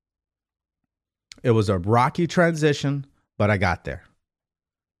 It was a rocky transition, but I got there.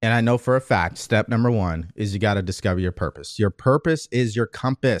 And I know for a fact, step number one is you got to discover your purpose. Your purpose is your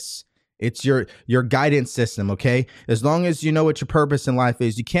compass. It's your guidance system, okay? As long as you know what your purpose in life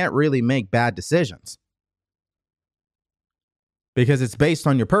is, you can't really make bad decisions because it's based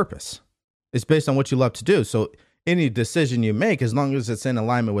on your purpose. It's based on what you love to do. So any decision you make, as long as it's in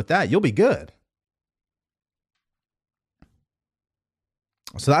alignment with that, you'll be good.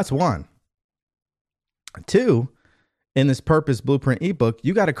 So that's one. Two, in this Purpose Blueprint ebook,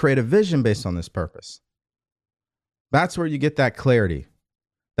 you got to create a vision based on this purpose. That's where you get that clarity.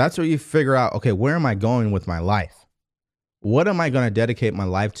 That's where you figure out, okay, where am I going with my life? What am I going to dedicate my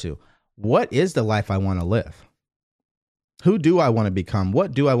life to? What is the life I want to live? Who do I want to become?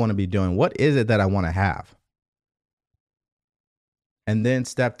 What do I want to be doing? What is it that I want to have? And then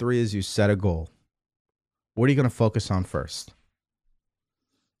step 3 is you set a goal. What are you going to focus on first?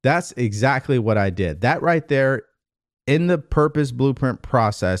 That's exactly what I did. That right there in the purpose blueprint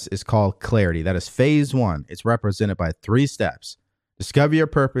process is called clarity. That is phase 1. It's represented by 3 steps. Discover your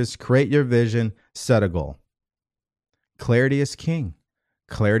purpose, create your vision, set a goal. Clarity is king.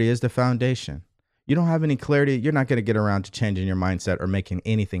 Clarity is the foundation. You don't have any clarity, you're not going to get around to changing your mindset or making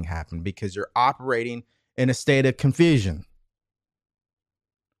anything happen because you're operating in a state of confusion,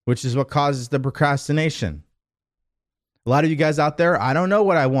 which is what causes the procrastination. A lot of you guys out there, I don't know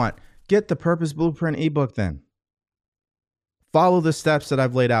what I want. Get the Purpose Blueprint ebook then. Follow the steps that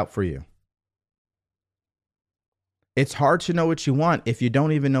I've laid out for you. It's hard to know what you want if you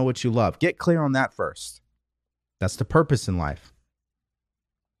don't even know what you love. Get clear on that first. That's the purpose in life.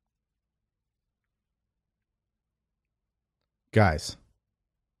 Guys,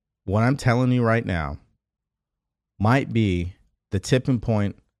 what I'm telling you right now might be the tipping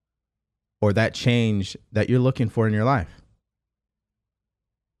point or that change that you're looking for in your life.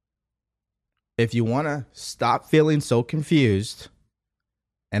 If you want to stop feeling so confused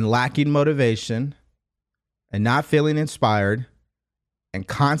and lacking motivation and not feeling inspired and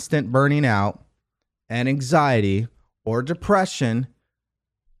constant burning out and anxiety or depression,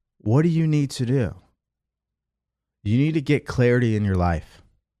 what do you need to do? You need to get clarity in your life.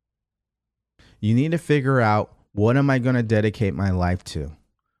 You need to figure out, what am I going to dedicate my life to?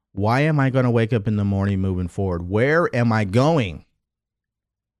 Why am I going to wake up in the morning moving forward? Where am I going?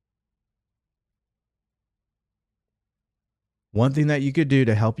 One thing that you could do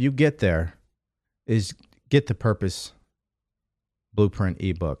to help you get there is get the Purpose Blueprint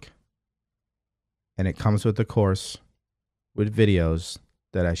ebook. And it comes with a course with videos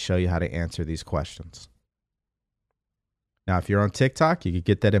that I show you how to answer these questions. Now, if you're on TikTok, you can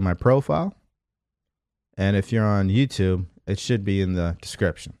get that in my profile. And if you're on YouTube, it should be in the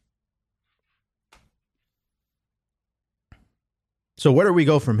description. So where do we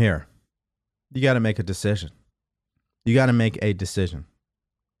go from here? You got to make a decision. You got to make a decision.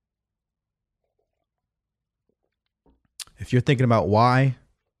 If you're thinking about why,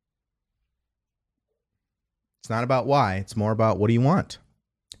 it's not about why. It's more about, what do you want?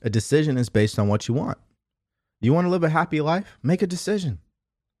 A decision is based on what you want. You want to live a happy life? Make a decision.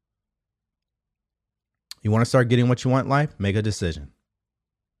 You want to start getting what you want in life? Make a decision.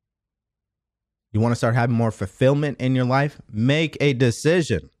 You want to start having more fulfillment in your life? Make a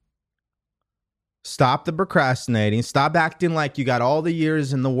decision. Stop the procrastinating. Stop acting like you got all the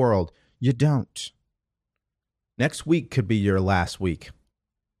years in the world. You don't. Next week could be your last week.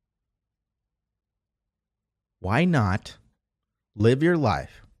 Why not live your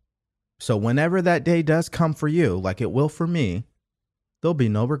life so whenever that day does come for you, like it will for me, there'll be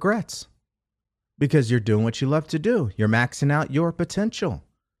no regrets because you're doing what you love to do. You're maxing out your potential.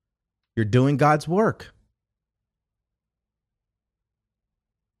 You're doing God's work.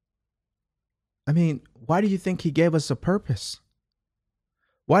 I mean, why do you think he gave us a purpose?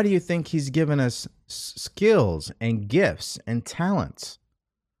 Why do you think he's given us skills and gifts and talents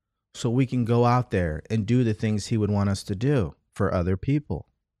so we can go out there and do the things he would want us to do for other people?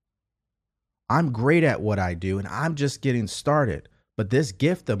 I'm great at what I do and I'm just getting started, but this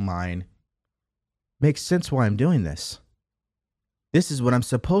gift of mine makes sense why I'm doing this. This is what I'm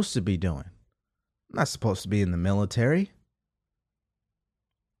supposed to be doing. I'm not supposed to be in the military.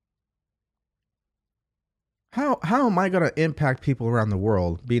 How am I going to impact people around the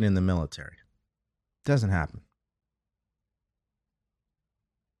world being in the military? It doesn't happen.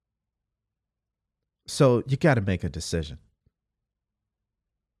 So you got to make a decision.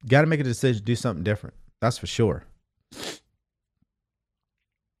 You got to make a decision to do something different. That's for sure.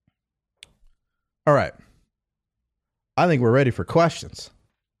 All right. I think we're ready for questions.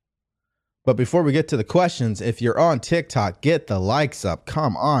 But before we get to the questions, if you're on TikTok, get the likes up.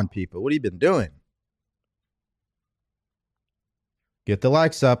 Come on, people. What have you been doing? Get the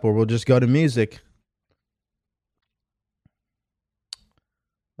likes up or we'll just go to music.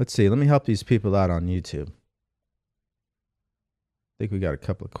 Let's see. Let me help these people out on YouTube. I think we got a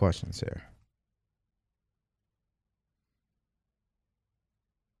couple of questions here.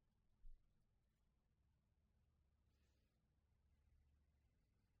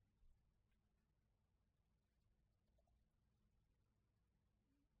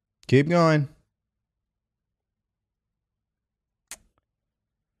 Keep going.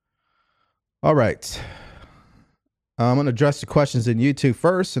 All right. I'm going to address the questions in YouTube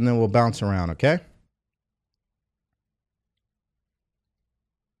first, and then we'll bounce around, okay?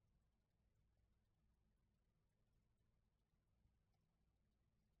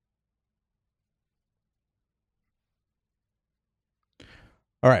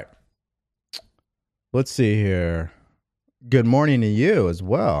 All right. Let's see here. Good morning to you as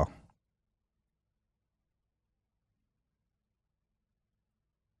well.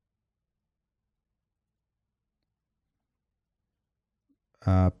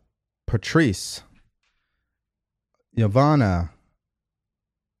 Patrice, Yvonne.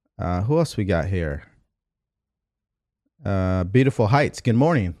 Who else we got here? Beautiful Heights. Good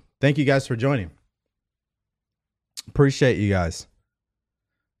morning. Thank you guys for joining. Appreciate you guys.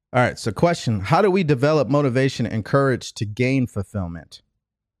 All right. So question, how do we develop motivation and courage to gain fulfillment?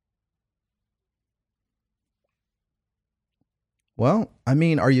 Well, I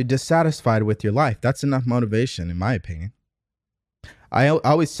mean, are you dissatisfied with your life? That's enough motivation, in my opinion. I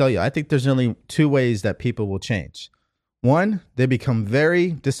always tell you, I think there's only two ways that people will change. One, they become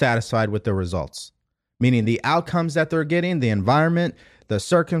very dissatisfied with the results, meaning the outcomes that they're getting, the environment, the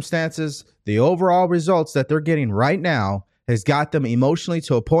circumstances, the overall results that they're getting right now has got them emotionally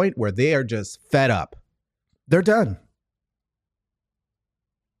to a point where they are just fed up. They're done.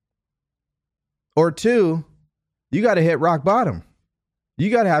 Or two, you got to hit rock bottom. You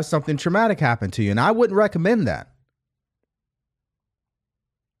got to have something traumatic happen to you, and I wouldn't recommend that.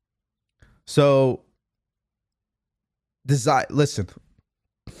 So, listen,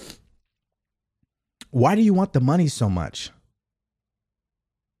 why do you want the money so much?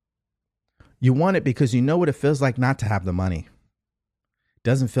 You want it because you know what it feels like not to have the money. It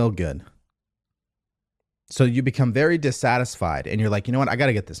doesn't feel good. So you become very dissatisfied, and you're like, you know what? I got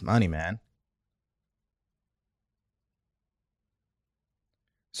to get this money, man.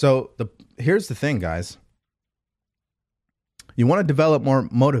 So here's the thing, guys. You want to develop more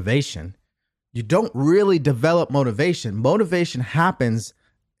motivation. You don't really develop motivation. Motivation happens.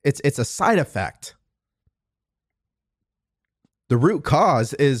 It's a side effect. The root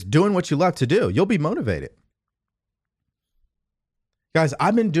cause is doing what you love to do. You'll be motivated. Guys,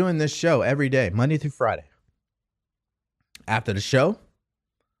 I've been doing this show every day, Monday through Friday. After the show,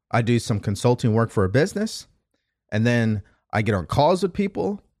 I do some consulting work for a business, and then I get on calls with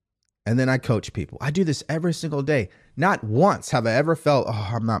people, and then I coach people. I do this every single day. Not once have I ever felt,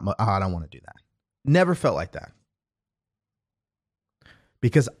 I don't want to do that. Never felt like that.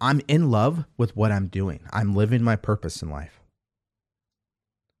 Because I'm in love with what I'm doing. I'm living my purpose in life.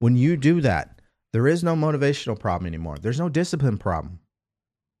 When you do that, there is no motivational problem anymore. There's no discipline problem.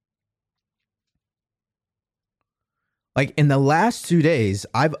 Like in the last 2 days,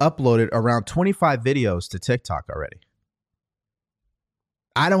 I've uploaded around 25 videos to TikTok already.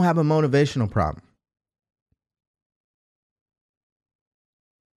 I don't have a motivational problem.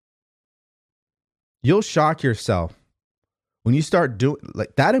 You'll shock yourself when you start doing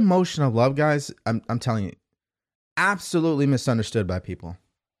like that. Emotion of love, guys, I'm telling you, absolutely misunderstood by people.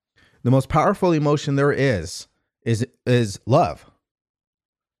 The most powerful emotion there is love.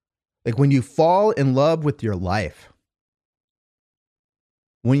 Like when you fall in love with your life,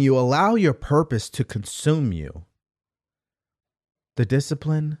 when you allow your purpose to consume you, the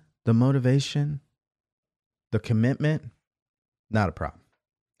discipline, the motivation, the commitment, not a problem.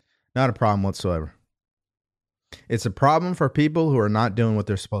 Not a problem whatsoever. It's a problem for people who are not doing what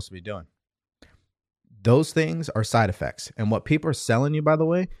they're supposed to be doing. Those things are side effects. And what people are selling you, by the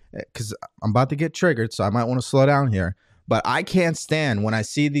way, because I'm about to get triggered, so I might want to slow down here, but I can't stand when I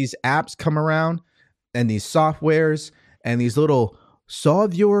see these apps come around and these softwares and these little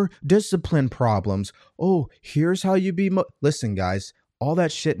solve your discipline problems. Oh, here's how you be. Listen, guys, all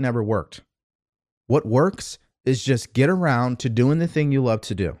that shit never worked. What works is just get around to doing the thing you love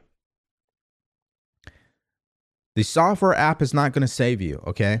to do. The software app is not going to save you,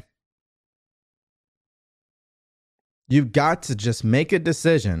 okay? You've got to just make a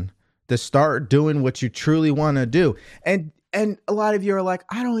decision to start doing what you truly want to do. And a lot of you are like,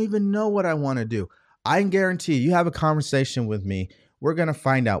 I don't even know what I want to do. I can guarantee you have a conversation with me. We're going to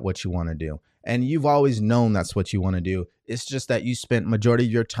find out what you want to do. And you've always known that's what you want to do. It's just that you spent majority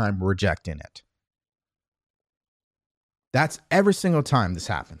of your time rejecting it. That's every single time this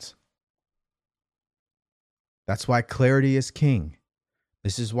happens. That's why clarity is king.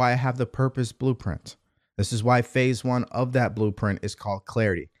 This is why I have the purpose blueprint. This is why phase 1 of that blueprint is called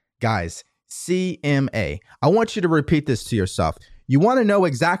clarity. Guys, CMA. I want you to repeat this to yourself. You want to know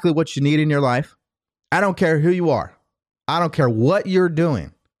exactly what you need in your life? I don't care who you are. I don't care what you're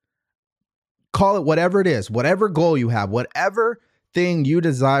doing. Call it whatever it is, whatever goal you have, whatever thing you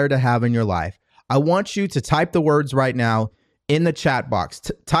desire to have in your life. I want you to type the words right now in the chat box.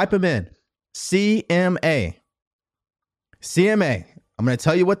 Type them in. CMA. CMA. I'm going to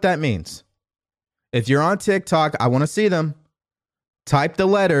tell you what that means. If you're on TikTok, I want to see them. Type the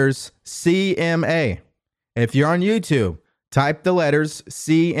letters CMA. If you're on YouTube, type the letters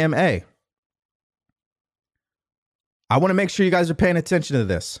CMA. I want to make sure you guys are paying attention to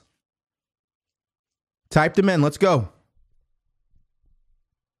this. Type them in. Let's go.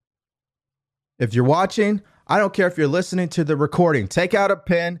 If you're watching, I don't care if you're listening to the recording. Take out a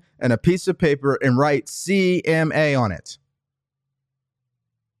pen and a piece of paper and write CMA on it.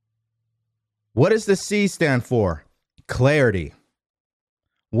 What does the C stand for? Clarity.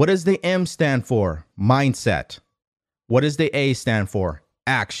 What does the M stand for? Mindset. What does the A stand for?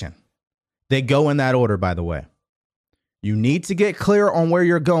 Action. They go in that order, by the way. You need to get clear on where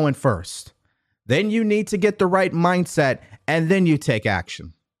you're going first. Then you need to get the right mindset, and then you take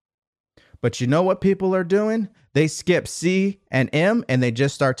action. But you know what people are doing? They skip C and M, and they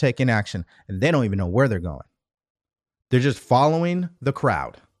just start taking action, and they don't even know where they're going. They're just following the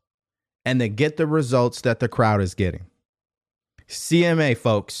crowd, and they get the results that the crowd is getting. CMA,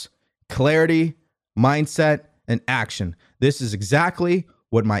 folks, clarity, mindset, and action. This is exactly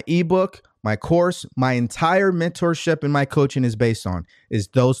what my ebook, my course, my entire mentorship, and my coaching is based on, is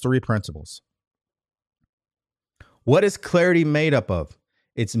those three principles. What is clarity made up of?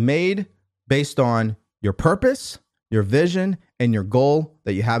 It's made based on your purpose, your vision, and your goal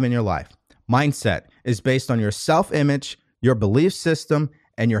that you have in your life. Mindset is based on your self-image, your belief system,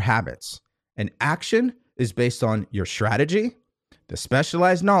 and your habits. And action is based on your strategy, the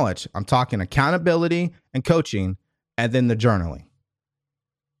specialized knowledge. I'm talking accountability and coaching, and then the journaling.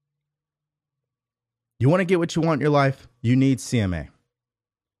 You want to get what you want in your life? You need CMA.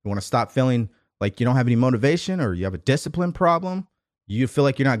 You want to stop feeling like you don't have any motivation, or you have a discipline problem, you feel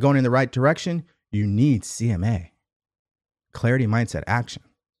like you're not going in the right direction? You need CMA. Clarity, mindset, action.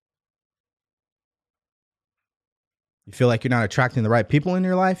 You feel like you're not attracting the right people in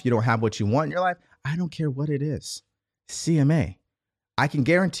your life? You don't have what you want in your life? I don't care what it is. CMA. I can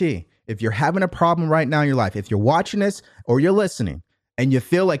guarantee if you're having a problem right now in your life, if you're watching this or you're listening and you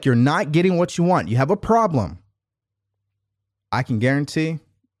feel like you're not getting what you want, you have a problem, I can guarantee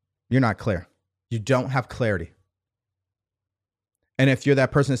you're not clear. You don't have clarity. And if you're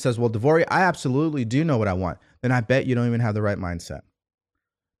that person that says, well, DeVory, I absolutely do know what I want, then I bet you don't even have the right mindset.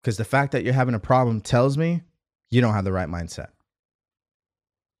 Because the fact that you're having a problem tells me you don't have the right mindset.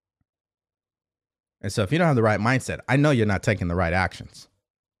 And so if you don't have the right mindset, I know you're not taking the right actions.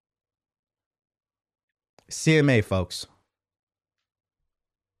 CMA, folks.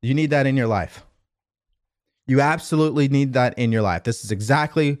 You need that in your life. You absolutely need that in your life. This is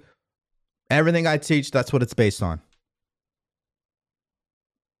exactly everything I teach. That's what it's based on.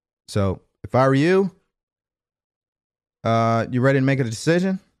 So if I were you, you ready to make a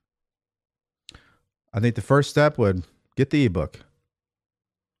decision? I think the first step would get the ebook.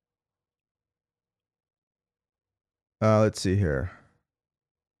 Let's see here.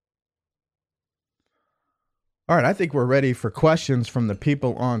 All right, I think we're ready for questions from the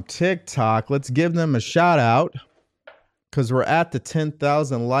people on TikTok. Let's give them a shout out because we're at the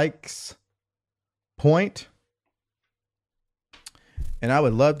 10,000 likes point. And I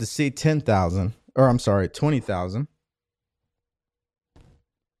would love to see 20,000. All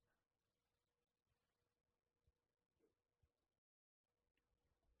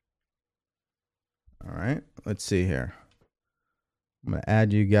right, let's see here. I'm going to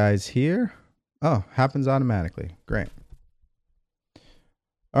add you guys here. Oh, happens automatically. Great.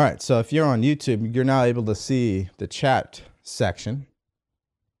 All right, so if you're on YouTube, you're now able to see the chat section.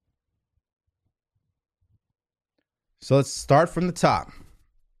 So let's start from the top.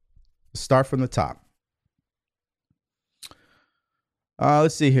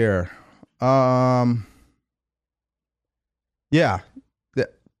 Let's see here. Yeah,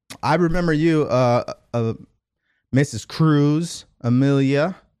 I remember you, Mrs. Cruz,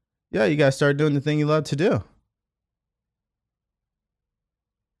 Amelia. Yeah, you guys started doing the thing you love to do.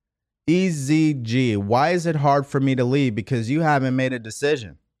 EZG, why is it hard for me to leave? Because you haven't made a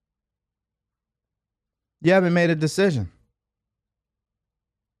decision. You haven't made a decision.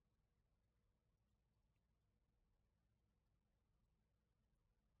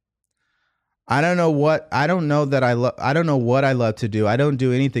 I don't know what I love to do. I don't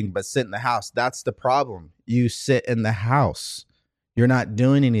do anything but sit in the house. That's the problem. You sit in the house. You're not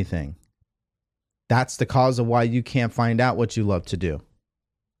doing anything. That's the cause of why you can't find out what you love to do.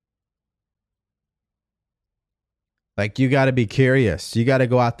 Like, you got to be curious. You got to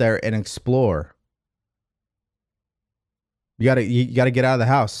go out there and explore. You got to get out of the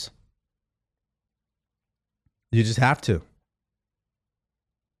house. You just have to.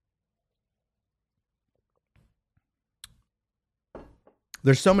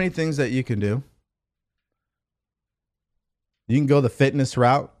 There's so many things that you can do. You can go the fitness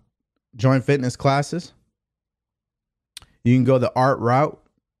route, join fitness classes. You can go the art route,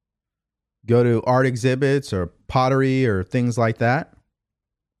 go to art exhibits or pottery or things like that.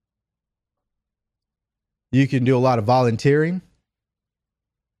 You can do a lot of volunteering.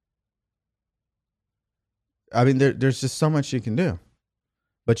 I mean, there's just so much you can do,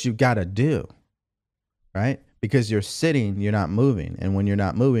 but you got to do, right? Because you're sitting, you're not moving. And when you're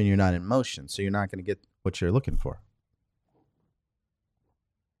not moving, you're not in motion. So you're not going to get what you're looking for.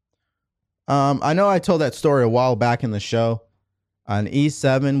 I know I told that story a while back in the show. An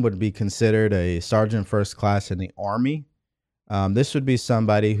E7 would be considered a sergeant first class in the Army. This would be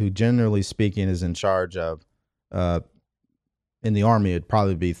somebody who, generally speaking, is in charge of, in the Army, it'd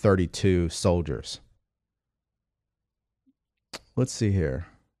probably be 32 soldiers. Let's see here.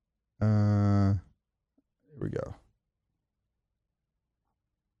 Here we go.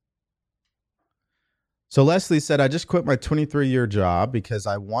 So Leslie said, I just quit my 23-year job because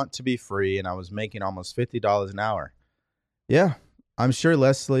I want to be free, and I was making almost $50 an hour. Yeah, I'm sure,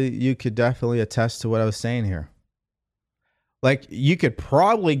 Leslie, you could definitely attest to what I was saying here. Like, you could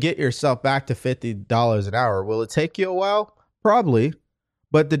probably get yourself back to $50 an hour. Will it take you a while? Probably.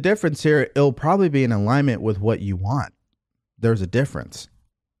 But the difference here, it'll probably be in alignment with what you want. There's a difference.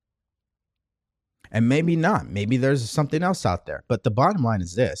 And maybe not. Maybe there's something else out there. But the bottom line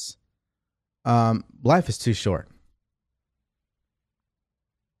is this. Life is too short.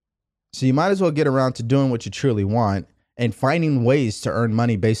 So you might as well get around to doing what you truly want and finding ways to earn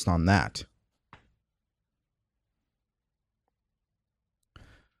money based on that.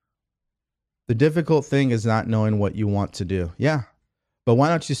 The difficult thing is not knowing what you want to do. Yeah. But why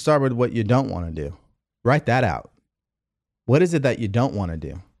don't you start with what you don't want to do? Write that out. What is it that you don't want to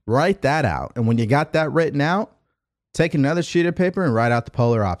do? Write that out. And when you got that written out, take another sheet of paper and write out the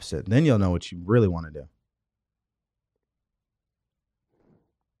polar opposite. Then you'll know what you really want to do.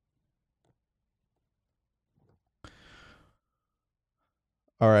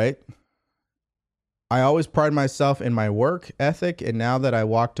 All right. I always pride myself in my work ethic, and now that I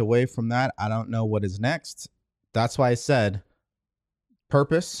walked away from that, I don't know what is next. That's why I said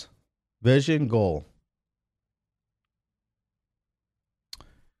purpose, vision, goal.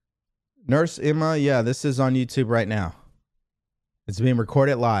 Nurse Emma, yeah, this is on YouTube right now. It's being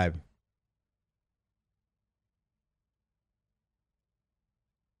recorded live.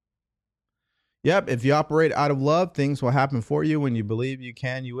 Yep, if you operate out of love, things will happen for you. When you believe you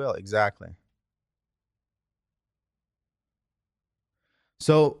can, you will. Exactly.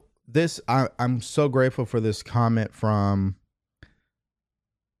 So I'm so grateful for this comment from,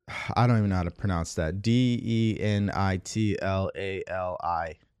 I don't even know how to pronounce that, DENITLALI.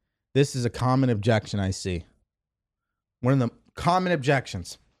 This is a common objection I see. One of the common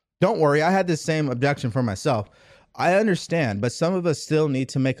objections. Don't worry, I had the same objection for myself. I understand, but some of us still need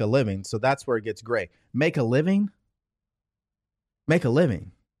to make a living, so that's where it gets gray. Make a living? Make a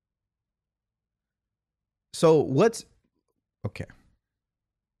living. So what's... Okay.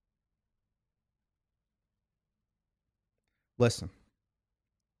 Listen.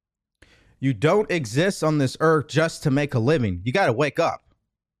 You don't exist on this earth just to make a living. You got to wake up.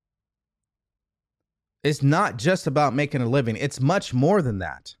 It's not just about making a living. It's much more than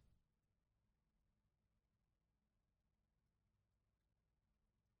that.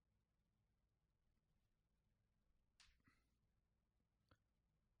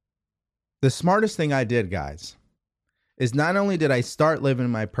 The smartest thing I did, guys, is not only did I start living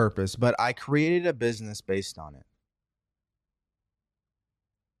my purpose, but I created a business based on it.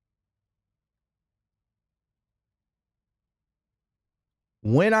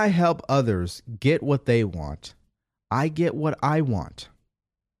 When I help others get what they want, I get what I want.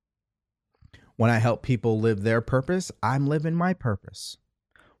 When I help people live their purpose, I'm living my purpose.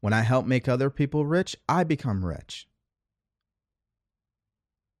 When I help make other people rich, I become rich.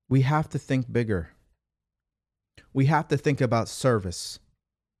 We have to think bigger. We have to think about service.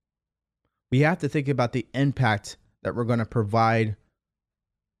 We have to think about the impact that we're going to provide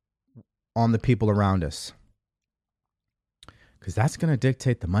on the people around us. Because that's going to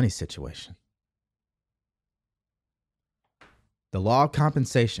dictate the money situation. The law of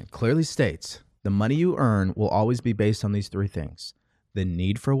compensation clearly states the money you earn will always be based on these three things. The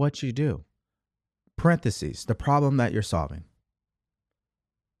need for what you do. Parentheses, the problem that you're solving.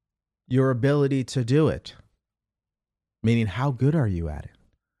 Your ability to do it. Meaning, how good are you at it?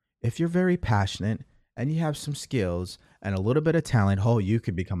 If you're very passionate and you have some skills and a little bit of talent, you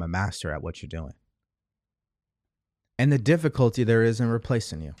could become a master at what you're doing. and the difficulty there is in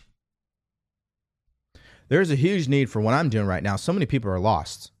replacing you. There's a huge need for what I'm doing right now. So many people are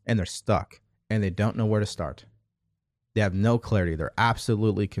lost and they're stuck and they don't know where to start. They have no clarity. They're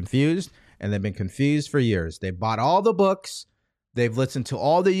absolutely confused, and they've been confused for years. They bought all the books. They've listened to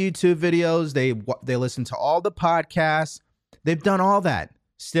all the YouTube videos. They listen to all the podcasts. They've done all that,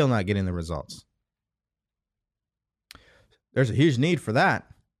 still not getting the results. There's a huge need for that.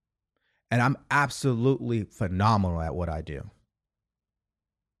 And I'm absolutely phenomenal at what I do.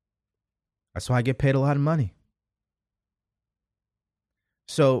 That's why I get paid a lot of money.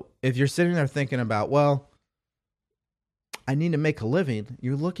 So if you're sitting there thinking about, well, I need to make a living,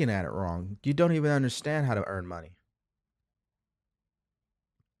 you're looking at it wrong. You don't even understand how to earn money.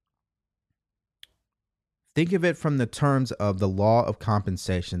 Think of it from the terms of the law of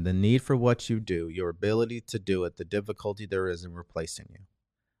compensation, the need for what you do, your ability to do it, the difficulty there is in replacing you.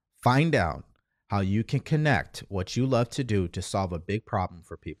 Find out how you can connect what you love to do to solve a big problem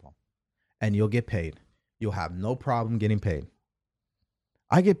for people, and you'll get paid. You'll have no problem getting paid.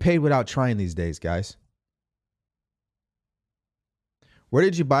 I get paid without trying these days, guys. Where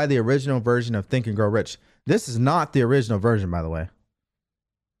did you buy the original version of Think and Grow Rich? This is not the original version, by the way.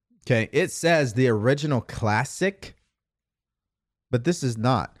 Okay, it says the original classic, but this is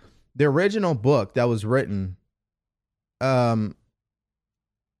not. The original book that was written, they're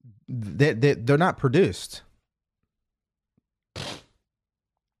not produced.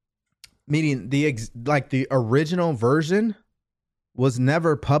 Meaning the original version was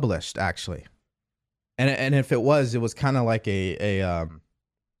never published, actually. And if it was kind of like a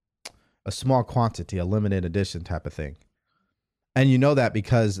small quantity, a limited edition type of thing. And you know that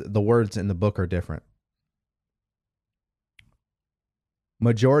because the words in the book are different.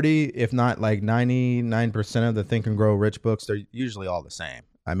 Majority, if not like 99% of the Think and Grow Rich books, they're usually all the same.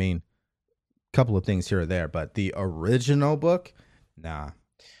 I mean, a couple of things here or there, but the original book, nah.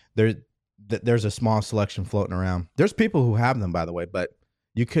 There's a small selection floating around. There's people who have them, by the way, but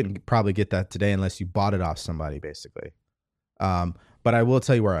you couldn't probably get that today unless you bought it off somebody, basically. But I will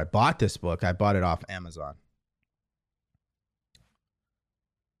tell you where I bought this book. I bought it off Amazon.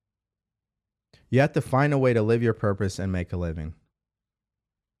 You have to find a way to live your purpose and make a living.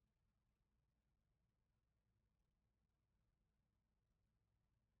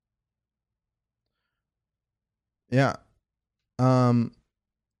 Yeah.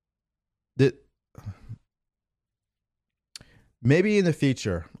 Maybe in the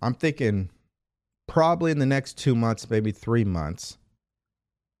future, I'm thinking probably in the next 2 months, maybe 3 months.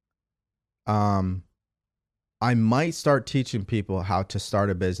 I might start teaching people how to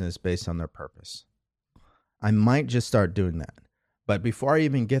start a business based on their purpose. I might just start doing that. But before I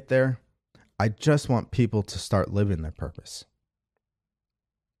even get there, I just want people to start living their purpose.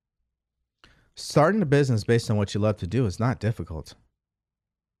 Starting a business based on what you love to do is not difficult.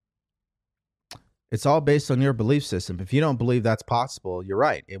 It's all based on your belief system. If you don't believe that's possible, you're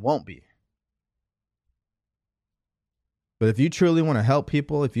right. It won't be. But if you truly want to help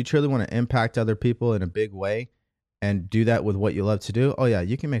people, if you truly want to impact other people in a big way and do that with what you love to do, oh yeah,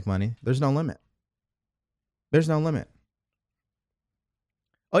 you can make money. There's no limit. There's no limit.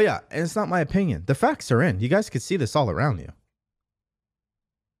 Oh yeah, and it's not my opinion. The facts are in. You guys can see this all around you.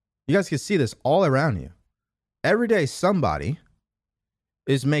 You guys can see this all around you. Every day somebody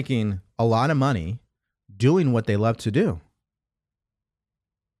is making a lot of money doing what they love to do.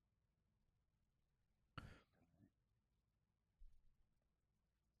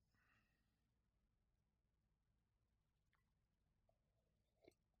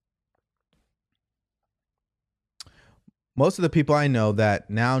 Most of the people I know that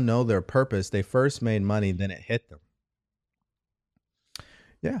now know their purpose, they first made money, then it hit them.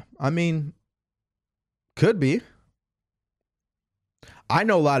 Yeah, I mean, could be. I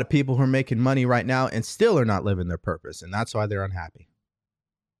know a lot of people who are making money right now and still are not living their purpose, and that's why they're unhappy.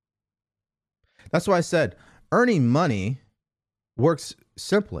 That's why I said earning money works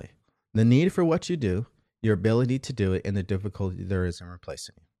simply. The need for what you do, your ability to do it, and the difficulty there is in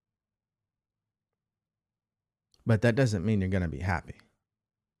replacing you. But that doesn't mean you're going to be happy.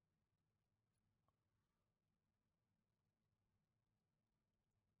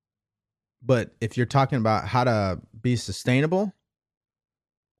 But if you're talking about how to be sustainable,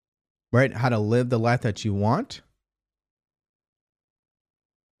 right? How to live the life that you want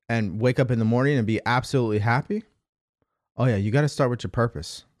and wake up in the morning and be absolutely happy. Oh yeah, you got to start with your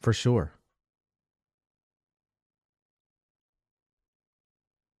purpose for sure.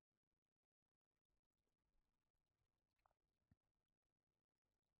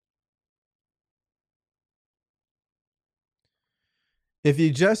 If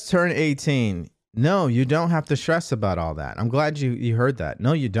you just turn 18, No, you don't have to stress about all that. I'm glad you heard that.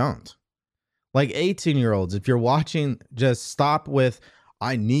 No, you don't. Like 18-year-olds, if you're watching, just stop with,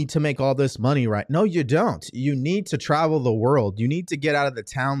 I need to make all this money right. No, you don't. You need to travel the world. You need to get out of the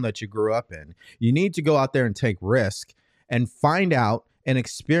town that you grew up in. You need to go out there and take risk and find out and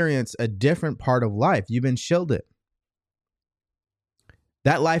experience a different part of life. You've been shielded.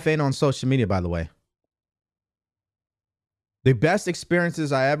 That life ain't on social media, by the way. The best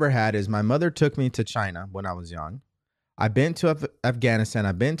experiences I ever had is my mother took me to China when I was young. I've been to Afghanistan.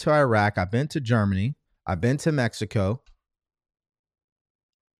 I've been to Iraq. I've been to Germany. I've been to Mexico.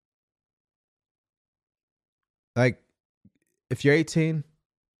 Like, if you're 18,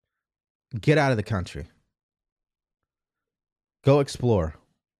 get out of the country. Go explore.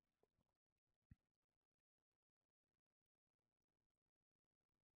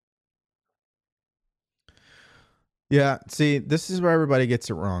 Yeah, see, this is where everybody gets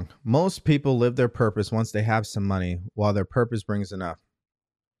it wrong. Most people live their purpose once they have some money, while their purpose brings enough.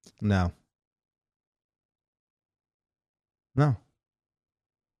 No, no.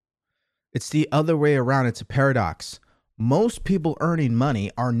 It's the other way around. It's a paradox. Most people earning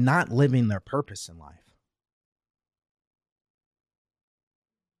money are not living their purpose in life.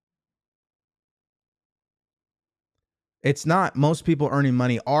 It's not most people earning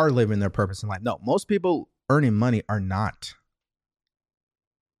money are living their purpose in life. No, most people earning money are not.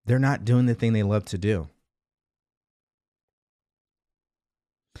 They're not doing the thing they love to do.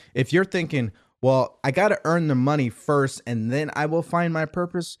 If you're thinking, well, I got to earn the money first and then I will find my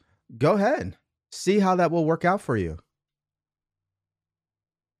purpose, go ahead. See how that will work out for you.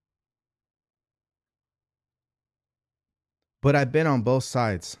 But I've been on both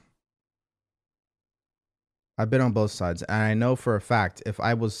sides. I've been on both sides. And I know for a fact, if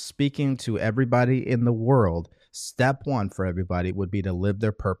I was speaking to everybody in the world, step one for everybody would be to live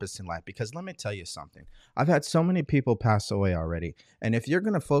their purpose in life. Because let me tell you something. I've had so many people pass away already. And if you're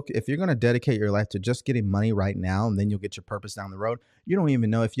going to focus, if you're going to dedicate your life to just getting money right now, and then you'll get your purpose down the road, you don't even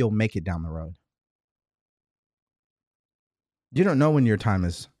know if you'll make it down the road. You don't know when your time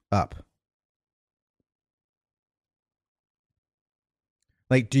is up.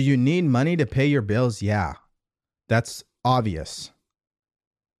 Like, do you need money to pay your bills? Yeah, that's obvious.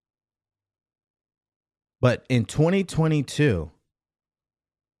 But in 2022,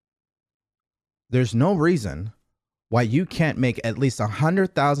 there's no reason why you can't make at least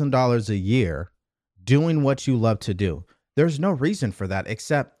 $100,000 a year doing what you love to do. There's no reason for that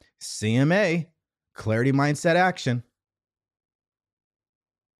except CMA, Clarity Mindset Action.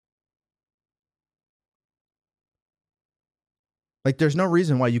 Like, there's no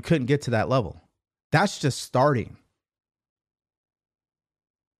reason why you couldn't get to that level. That's just starting.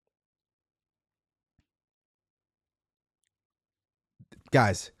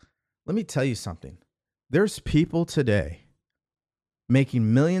 Guys, let me tell you something. There's people today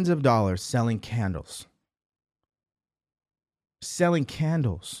making millions of dollars selling candles. Selling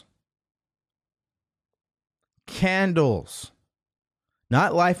candles. Candles.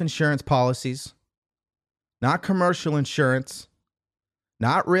 Not life insurance policies, not commercial insurance,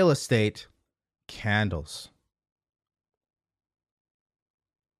 not real estate, candles.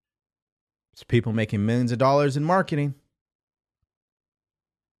 It's people making millions of dollars in marketing.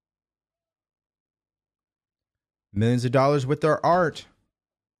 Millions of dollars with their art.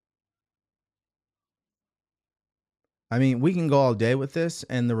 I mean, we can go all day with this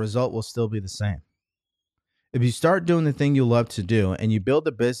and the result will still be the same. If you start doing the thing you love to do and you build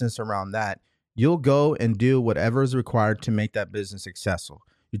a business around that, you'll go and do whatever is required to make that business successful.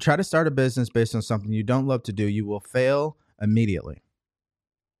 You try to start a business based on something you don't love to do, you will fail immediately.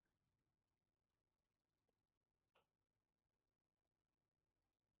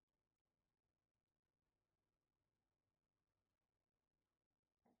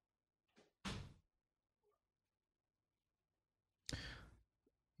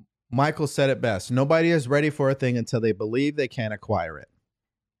 Michael said it best. Nobody is ready for a thing until they believe they can acquire it.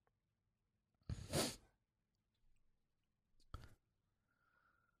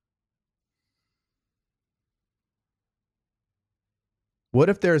 What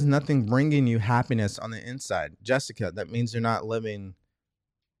if there's nothing bringing you happiness on the inside? Jessica, that means you're not living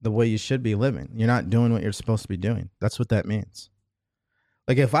the way you should be living. You're not doing what you're supposed to be doing. That's what that means.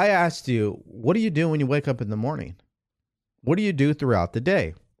 Like if I asked you, what do you do when you wake up in the morning? What do you do throughout the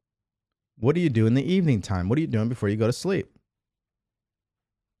day? What do you do in the evening time? What are you doing before you go to sleep?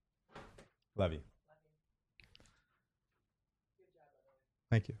 Love you.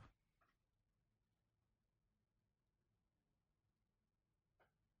 Thank you.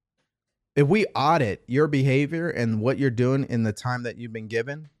 If we audit your behavior and what you're doing in the time that you've been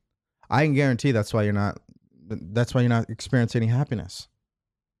given, I can guarantee that's why you're not experiencing any happiness.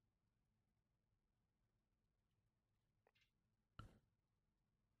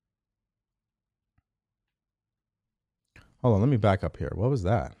 Hold on, let me back up here. What was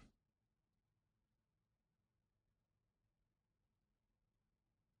that?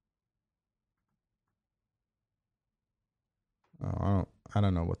 Oh, I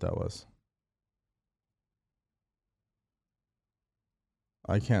don't know what that was.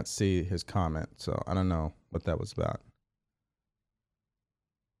 I can't see his comment, so I don't know what that was about.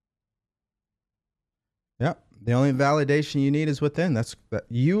 Yeah, the only validation you need is within. That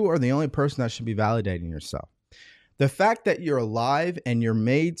you are the only person that should be validating yourself. The fact that you're alive and you're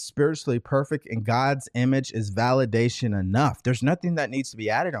made spiritually perfect in God's image is validation enough. There's nothing that needs to be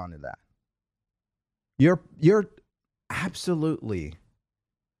added onto that. You're absolutely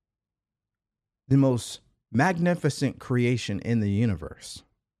the most magnificent creation in the universe.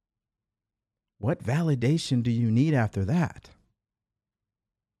 What validation do you need after that?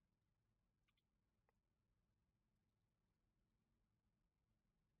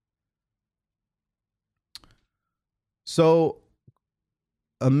 So,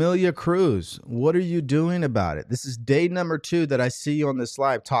 Amelia Cruz, what are you doing about it? This is day number 2 that I see you on this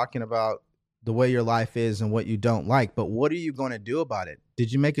live talking about the way your life is and what you don't like. But what are you going to do about it?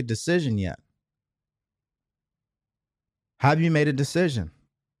 Did you make a decision yet? Have you made a decision?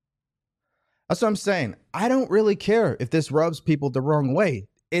 That's what I'm saying. I don't really care if this rubs people the wrong way.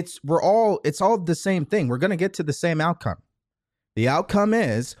 It's all the same thing. We're going to get to the same outcome. The outcome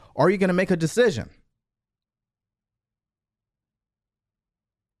is, are you going to make a decision?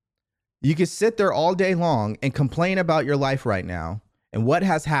 You can sit there all day long and complain about your life right now and what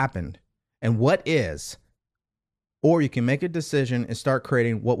has happened and what is, or you can make a decision and start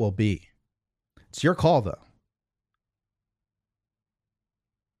creating what will be. It's your call, though.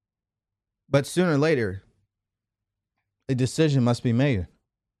 But sooner or later, a decision must be made.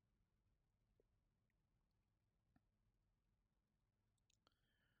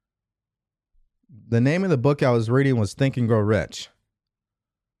 The name of the book I was reading was Think and Grow Rich.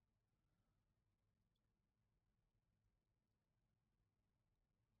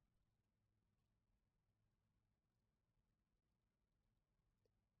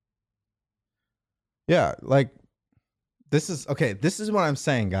 Yeah, like this is what I'm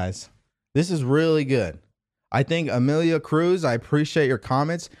saying, guys. This is really good. I think Amelia Cruz, I appreciate your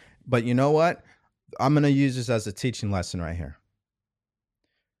comments, but you know what? I'm going to use this as a teaching lesson right here.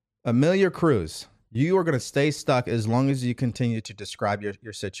 Amelia Cruz, you are going to stay stuck as long as you continue to describe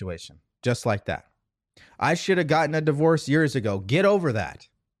your situation. Just like that. I should have gotten a divorce years ago. Get over that.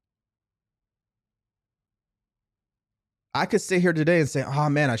 I could sit here today and say, oh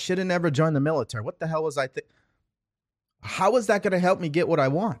man, I should have never joined the military. What the hell was I thinking? How is that going to help me get what I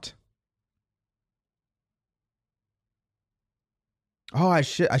want? Oh, I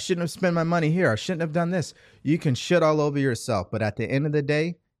shouldn't have spent my money here. I shouldn't have done this. You can shit all over yourself, but at the end of the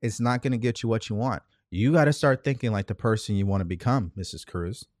day, it's not going to get you what you want. You got to start thinking like the person you want to become, Mrs.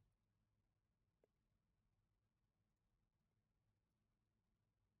 Cruz.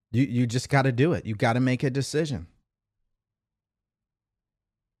 You just got to do it. You got to make a decision.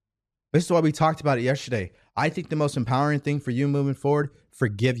 This is why we talked about it yesterday. I think the most empowering thing for you moving forward,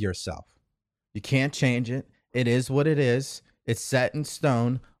 forgive yourself. You can't change it. It is what it is. It's set in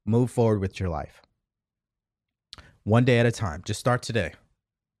stone. Move forward with your life. One day at a time. Just start today.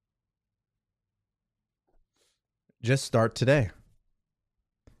 Just start today.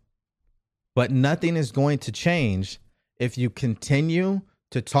 But nothing is going to change if you continue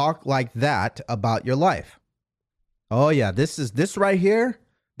to talk like that about your life. Oh yeah, this right here,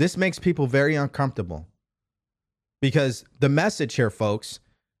 this makes people very uncomfortable. Because the message here, folks,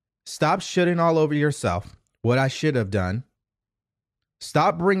 stop shitting all over yourself, what I should have done.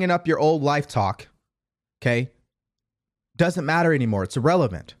 Stop bringing up your old life talk, okay? Doesn't matter anymore. It's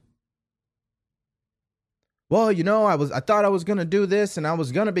irrelevant. Well, you know, I thought I was going to do this and I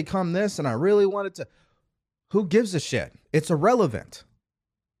was going to become this and I really wanted to. Who gives a shit? It's irrelevant.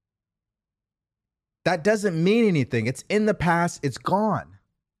 That doesn't mean anything. It's in the past. It's gone.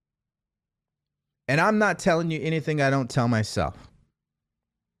 And I'm not telling you anything I don't tell myself.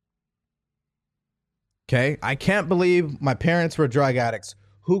 Okay? I can't believe my parents were drug addicts.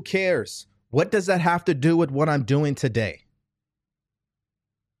 Who cares? What does that have to do with what I'm doing today?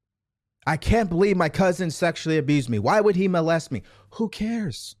 I can't believe my cousin sexually abused me. Why would he molest me? Who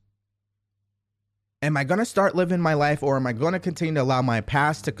cares? Am I going to start living my life or am I going to continue to allow my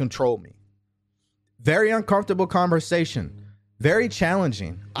past to control me? Very uncomfortable conversation. Very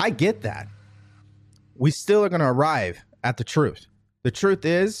challenging. I get that. We still are going to arrive at the truth. The truth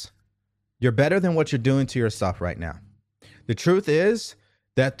is, You're better than what you're doing to yourself right now. The truth is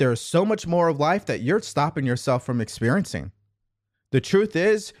that there's so much more of life that you're stopping yourself from experiencing. The truth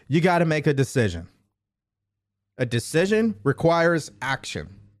is, you got to make a decision. A decision requires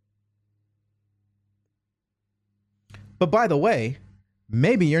action. But by the way,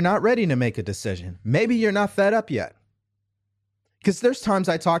 maybe you're not ready to make a decision. Maybe you're not fed up yet. Because there's times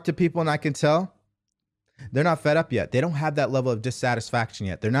I talk to people and I can tell they're not fed up yet. They don't have that level of dissatisfaction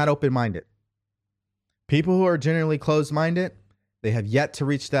yet. They're not open-minded. People who are generally closed-minded, they have yet to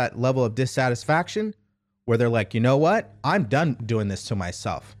reach that level of dissatisfaction where they're like, you know what? I'm done doing this to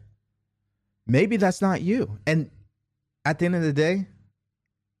myself. Maybe that's not you. And at the end of the day,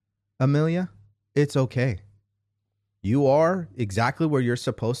 Amelia, it's okay. You are exactly where you're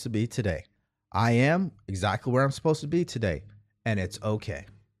supposed to be today. I am exactly where I'm supposed to be today. And it's okay.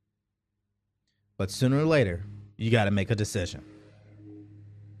 But sooner or later, you got to make a decision.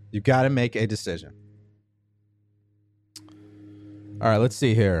 You got to make a decision. All right, let's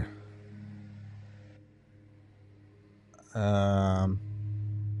see here.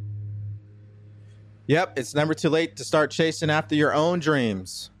 Yep, it's never too late to start chasing after your own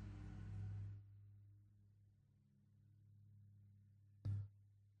dreams.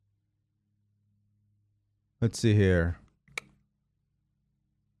 Let's see here.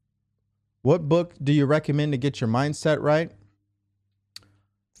 What book do you recommend to get your mindset right?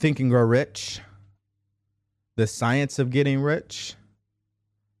 Think and Grow Rich. The Science of Getting Rich.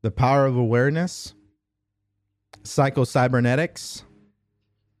 The Power of Awareness. Psycho-Cybernetics.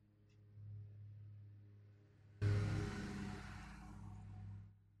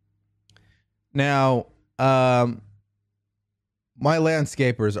 Now, my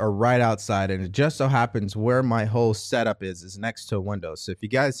landscapers are right outside, and it just so happens where my whole setup is next to a window. So if you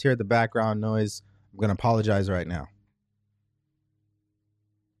guys hear the background noise, I'm going to apologize right now.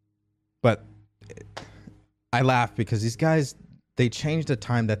 But I laugh because these guys, they change the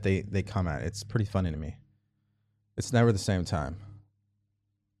time that they come at. It's pretty funny to me. It's never the same time.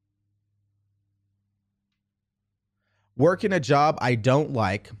 Working a job I don't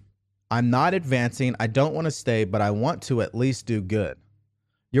like. I'm not advancing. I don't want to stay, but I want to at least do good.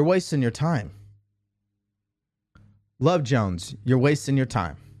 You're wasting your time. Love Jones, you're wasting your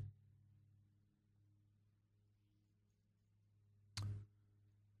time.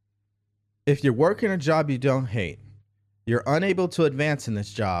 If you're working a job you don't hate, you're unable to advance in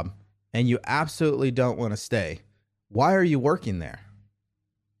this job, and you absolutely don't want to stay, why are you working there?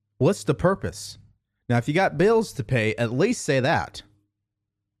 What's the purpose? Now, if you got bills to pay, at least say that.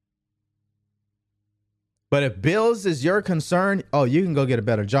 But if bills is your concern, oh, you can go get a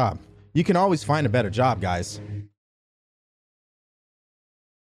better job. You can always find a better job, guys.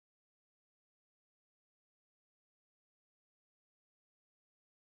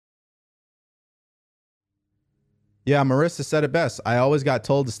 Yeah, Marissa said it best. I always got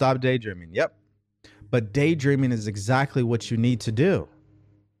told to stop daydreaming. Yep. But daydreaming is exactly what you need to do.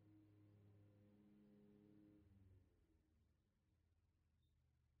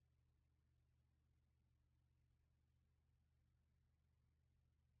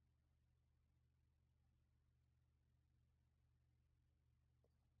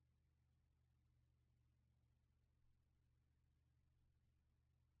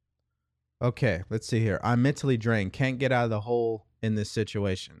 Okay, let's see here. I'm mentally drained. Can't get out of the hole in this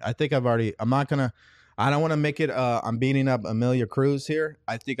situation. I think I don't want to make it, I'm beating up Amelia Cruz here.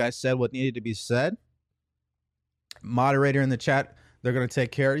 I think I said what needed to be said. Moderator in the chat, they're going to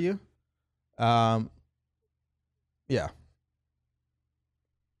take care of you. Yeah.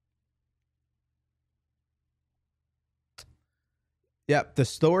 Yeah, the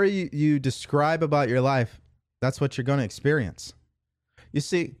story you describe about your life, that's what you're going to experience. You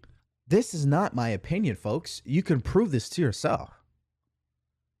see, this is not my opinion, folks. You can prove this to yourself.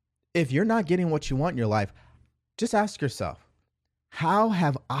 If you're not getting what you want in your life, just ask yourself, how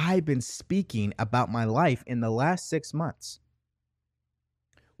have I been speaking about my life in the last 6 months?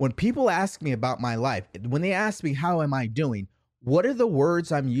 When people ask me about my life, when they ask me how am I doing, what are the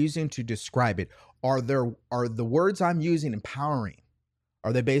words I'm using to describe it? Are the words I'm using empowering?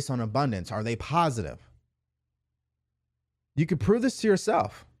 Are they based on abundance? Are they positive? You can prove this to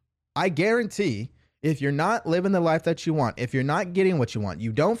yourself. I guarantee if you're not living the life that you want, if you're not getting what you want,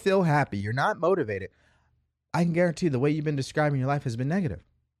 you don't feel happy, you're not motivated, I can guarantee the way you've been describing your life has been negative.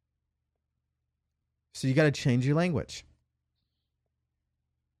 So you got to change your language.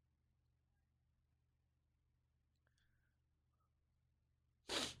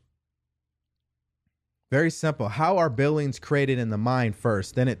 Very simple. How are buildings created in the mind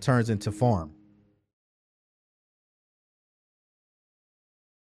first, then it turns into form?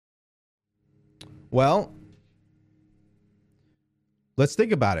 Well, let's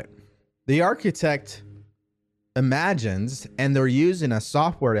think about it. The architect imagines, and they're using a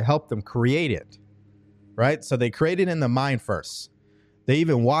software to help them create it, right? So they create it in the mind first. They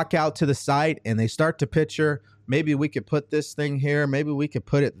even walk out to the site and they start to picture, maybe we could put this thing here, maybe we could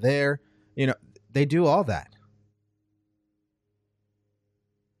put it there. You know, they do all that.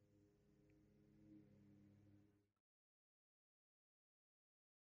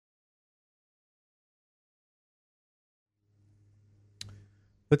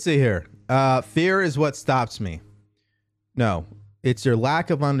 Let's see here. Fear is what stops me. No, it's your lack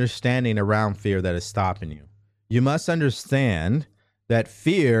of understanding around fear that is stopping you. You must understand that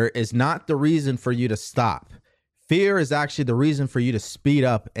fear is not the reason for you to stop. Fear is actually the reason for you to speed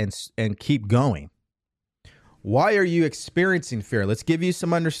up and keep going. Why are you experiencing fear? Let's give you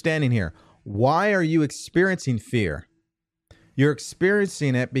some understanding here. Why are you experiencing fear? You're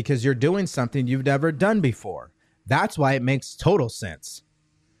experiencing it because you're doing something you've never done before. That's why it makes total sense.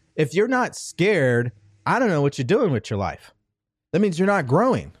 If you're not scared, I don't know what you're doing with your life. That means you're not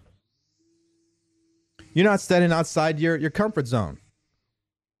growing. You're not stepping outside your comfort zone.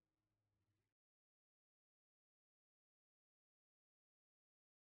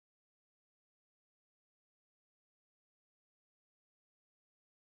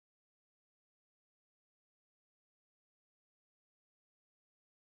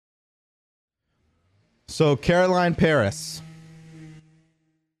 So, Caroline Paris.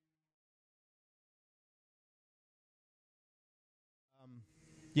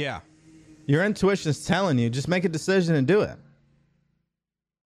 Yeah. Your intuition is telling you, just make a decision and do it.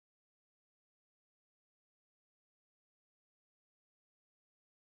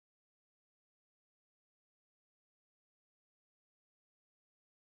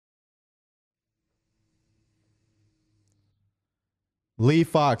 Lee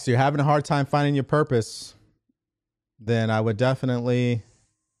Fox, you're having a hard time finding your purpose, then I would definitely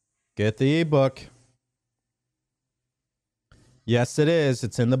get the ebook. Yes, it is.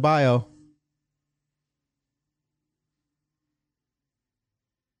 It's in the bio.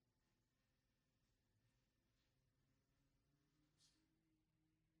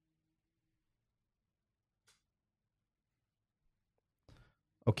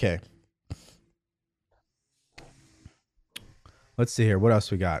 Okay. Let's see here. What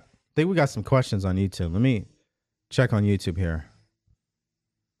else we got? I think we got some questions on YouTube. Let me check on YouTube here.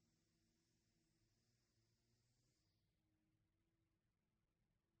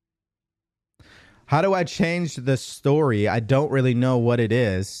 How do I change the story? I don't really know what it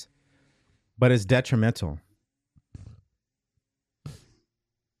is, but it's detrimental.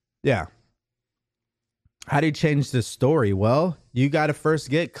 Yeah. How do you change the story? Well, you got to first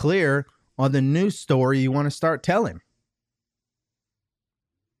get clear on the new story you want to start telling.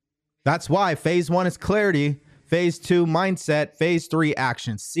 That's why phase 1 is clarity, phase 2 mindset, phase 3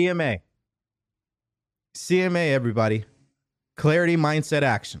 action. CMA. CMA, everybody. Clarity, mindset,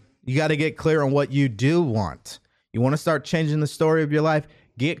 action. You got to get clear on what you do want. You want to start changing the story of your life?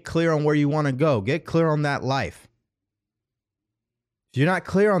 Get clear on where you want to go. Get clear on that life. If you're not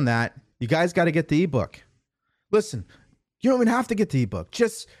clear on that, you guys got to get the ebook. Listen, you don't even have to get the ebook.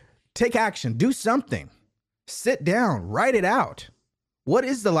 Just take action. Do something. Sit down. Write it out. What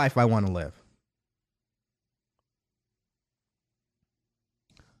is the life I want to live?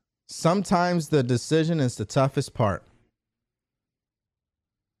 Sometimes the decision is the toughest part.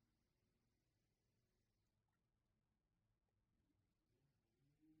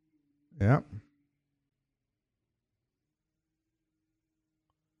 Yeah.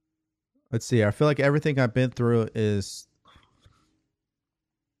 Let's see. I feel like everything I've been through is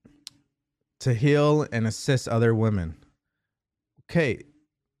to heal and assist other women. Okay.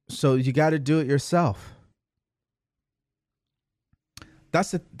 So you got to do it yourself.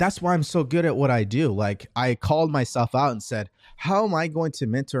 That's why I'm so good at what I do. Like, I called myself out and said, how am I going to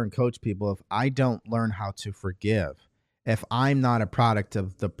mentor and coach people if I don't learn how to forgive? If I'm not a product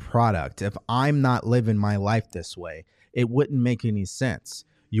of the product, if I'm not living my life this way, it wouldn't make any sense.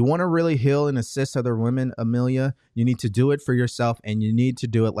 You want to really heal and assist other women, Amelia, you need to do it for yourself, and you need to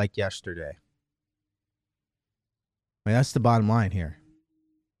do it like yesterday. I mean, that's the bottom line here.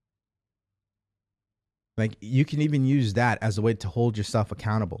 Like, you can even use that as a way to hold yourself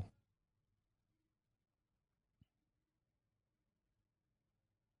accountable.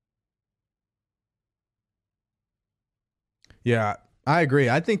 Yeah, I agree.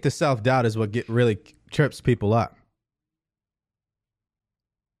 I think the self-doubt is what really trips people up.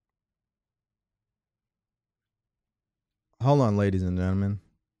 Hold on, ladies and gentlemen.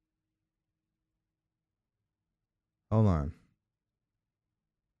 Hold on.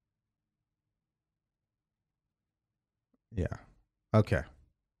 Yeah. Okay.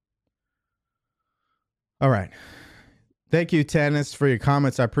 All right. Thank you, Tanis, for your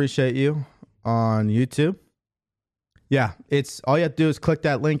comments. I appreciate you on YouTube. Yeah, it's all you have to do is click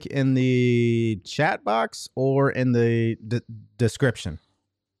that link in the chat box or in the description.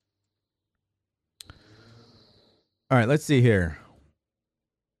 All right, let's see here.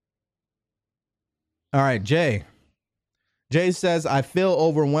 All right, Jay. Jay says, I feel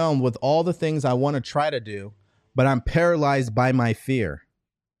overwhelmed with all the things I want to try to do, but I'm paralyzed by my fear.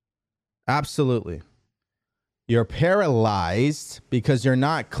 Absolutely. You're paralyzed because you're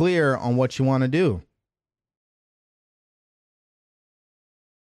not clear on what you want to do.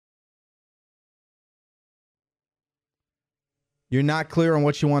 You're not clear on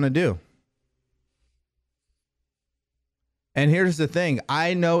what you want to do. And here's the thing.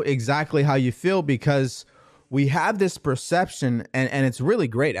 I know exactly how you feel because we have this perception, and it's really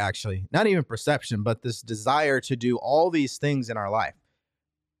great, actually. Not even perception, but this desire to do all these things in our life.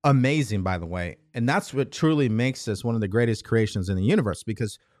 Amazing, by the way. And that's what truly makes us one of the greatest creations in the universe,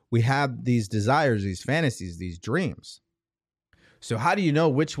 because we have these desires, these fantasies, these dreams. So how do you know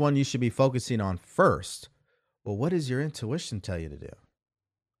which one you should be focusing on first? Well, what does your intuition tell you to do?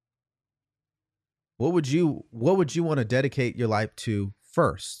 What would you want to dedicate your life to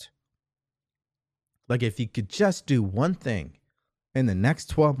first? Like, if you could just do one thing in the next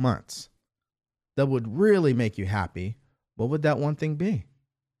 12 months that would really make you happy, what would that one thing be?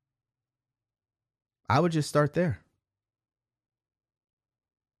 I would just start there.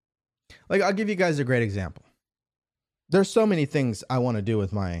 Like, I'll give you guys a great example. There's so many things I want to do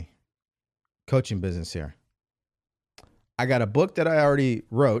with my coaching business here. I got a book that I already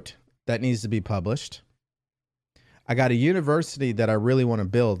wrote that needs to be published. I got a university that I really want to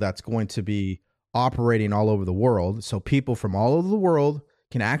build that's going to be operating all over the world, so people from all over the world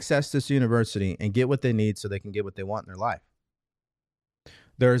can access this university and get what they need so they can get what they want in their life.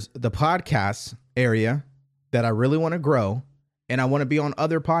 There's the podcast area that I really want to grow, and I want to be on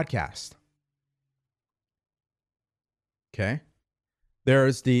other podcasts. Okay.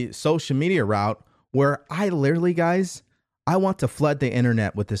 There's the social media route where I literally, guys, I want to flood the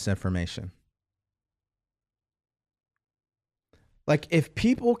internet with this information. Like, if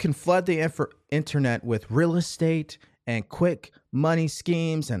people can flood the internet with real estate and quick money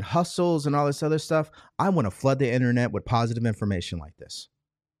schemes and hustles and all this other stuff, I want to flood the internet with positive information like this.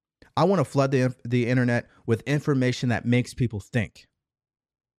 I want to flood the internet with information that makes people think.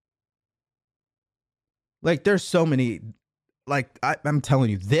 Like, there's so many, like, I'm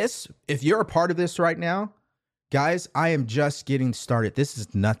telling you this, if you're a part of this right now, guys, I am just getting started. This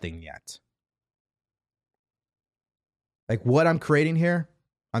is nothing yet. Like, what I'm creating here,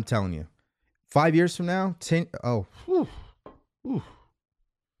 I'm telling you, 5 years from now, 10, oh, whew, whew.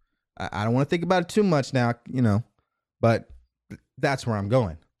 I don't want to think about it too much now, but that's where I'm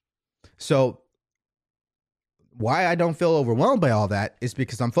going. So why I don't feel overwhelmed by all that is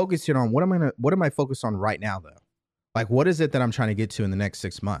because I'm focusing on what am I focused on right now, though? Like, what is it that I'm trying to get to in the next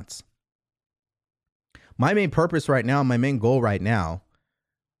 6 months? My main purpose right now, my main goal right now,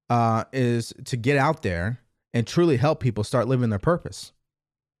 is to get out there and truly help people start living their purpose.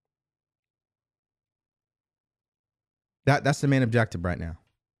 That's the main objective right now.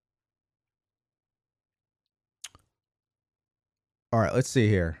 All right, let's see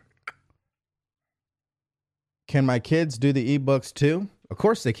here. Can my kids do the ebooks too? Of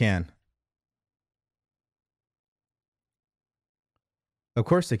course they can. Of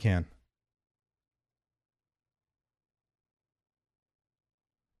course they can.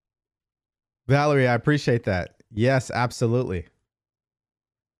 Valerie, I appreciate that. Yes, absolutely.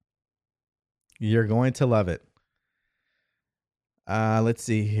 You're going to love it. Let's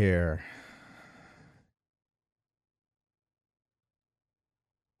see here.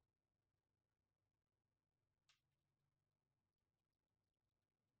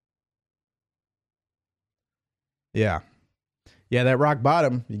 Yeah. Yeah, that rock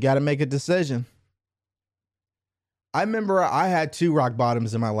bottom, you got to make a decision. I remember I had 2 rock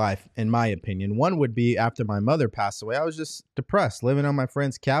bottoms in my life, in my opinion. One would be after my mother passed away. I was just depressed, living on my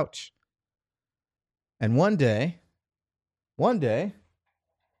friend's couch. And one day, one day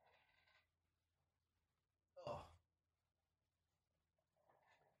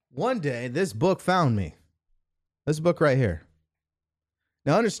this book found me. This book right here.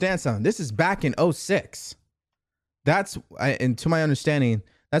 Now understand something. This is back in 2006. And to my understanding,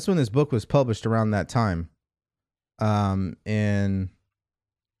 that's when this book was published, around that time. And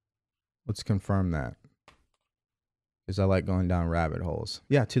let's confirm that, because I like going down rabbit holes.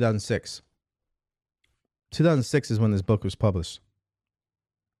 Yeah, 2006. 2006 is when this book was published.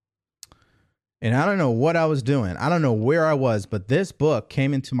 And I don't know what I was doing. I don't know where I was, but this book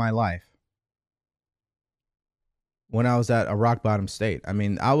came into my life when I was at a rock bottom state. I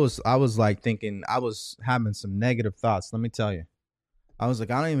mean, I was like thinking, I was having some negative thoughts. Let me tell you, I was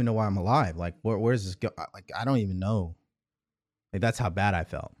like, I don't even know why I'm alive. Like, where's this go? Like, I don't even know. Like, that's how bad I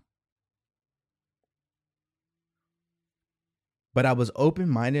felt. But I was open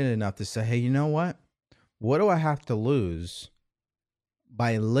minded enough to say, hey, you know what? What do I have to lose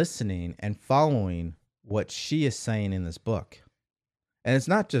by listening and following what she is saying in this book? And it's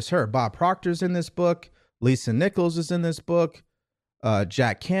not just her. Bob Proctor's in this book. Lisa Nichols is in this book.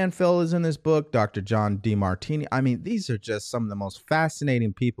 Jack Canfield is in this book. Dr. John DeMartini. I mean, these are just some of the most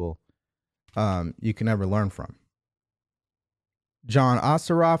fascinating people you can ever learn from. John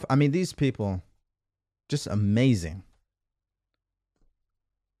Osseroff. I mean, these people, just amazing.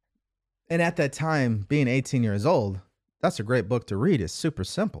 And at that time, being 18 years old, that's a great book to read. It's super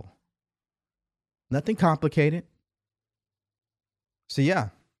simple. Nothing complicated. So yeah.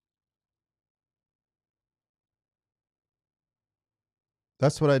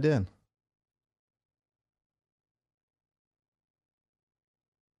 That's what I did.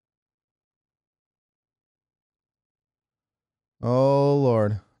 Oh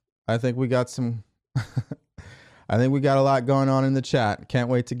Lord. I think we got some I think we got a lot going on in the chat. Can't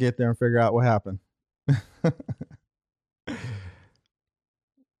wait to get there and figure out what happened. All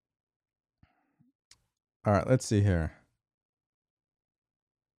right, let's see here.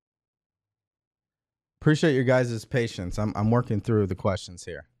 Appreciate your guys' patience. I'm working through the questions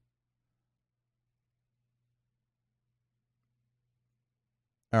here.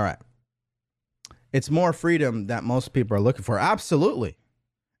 All right. It's more freedom that most people are looking for. Absolutely.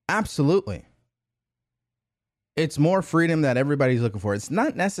 Absolutely. It's more freedom that everybody's looking for. It's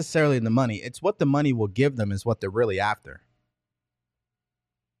not necessarily the money. It's what the money will give them is what they're really after.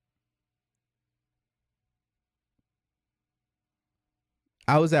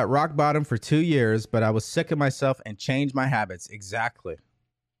 I was at rock bottom for 2 years, but I was sick of myself and changed my habits. Exactly.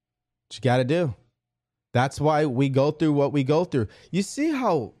 What you got to do. That's why we go through what we go through. You see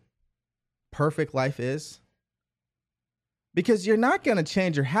how perfect life is? Because you're not going to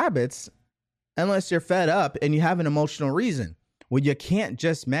change your habits unless you're fed up and you have an emotional reason. Well, you can't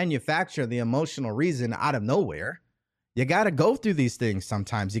just manufacture the emotional reason out of nowhere. You got to go through these things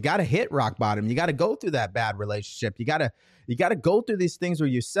sometimes. You got to hit rock bottom. You got to go through that bad relationship. You got to go through these things where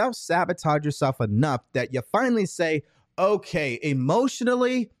you self-sabotage yourself enough that you finally say, okay,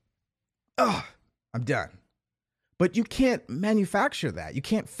 emotionally, I'm done. But you can't manufacture that. You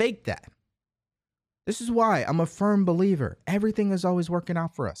can't fake that. This is why I'm a firm believer. Everything is always working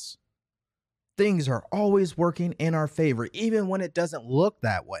out for us. Things are always working in our favor, even when it doesn't look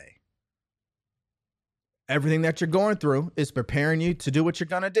that way. Everything that you're going through is preparing you to do what you're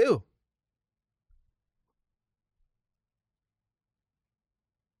going to do.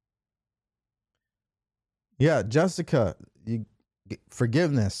 Yeah, Jessica,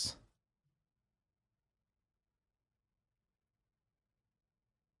 forgiveness.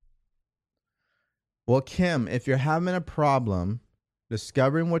 Well, Kim, if you're having a problem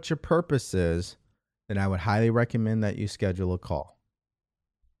discovering what your purpose is, then I would highly recommend that you schedule a call.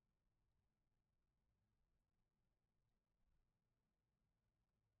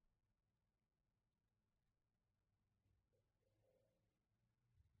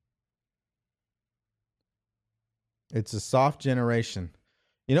 It's a soft generation.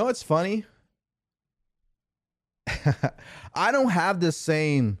 You know what's funny? I don't have the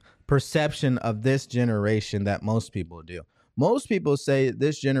same perception of this generation that most people do. Most people say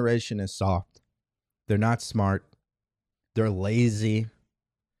this generation is soft. They're not smart. They're lazy.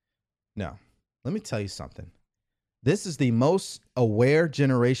 No, let me tell you something. This is the most aware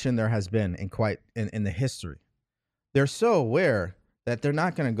generation there has been in the history. They're so aware that they're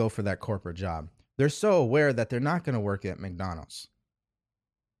not going to go for that corporate job. They're so aware that they're not going to work at McDonald's.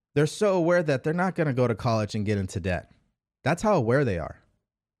 They're so aware that they're not going to go to college and get into debt. That's how aware they are.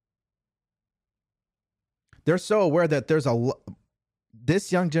 They're so aware that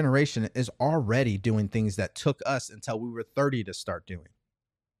this young generation is already doing things that took us until we were 30 to start doing.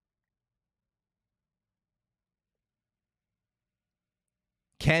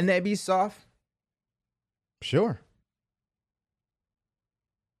 Can they be soft? Sure.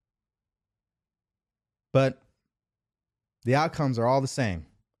 But the outcomes are all the same.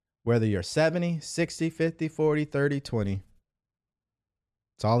 Whether you're 70, 60, 50, 40, 30, 20,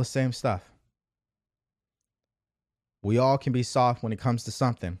 it's all the same stuff. We all can be soft when it comes to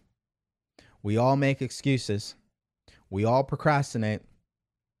something. We all make excuses. We all procrastinate.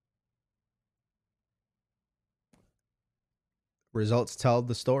 Results tell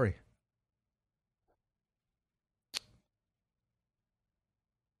the story.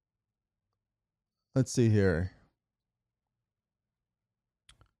 Let's see here.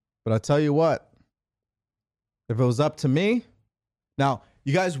 But I'll tell you what, if it was up to me, now,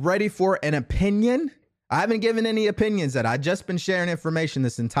 you guys ready for an opinion? I haven't given any opinions yet. I've just been sharing information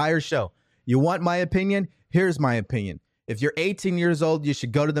this entire show. You want my opinion? Here's my opinion. If you're 18 years old, you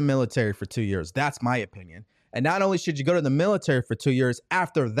should go to the military for 2 years. That's my opinion. And not only should you go to the military for 2 years,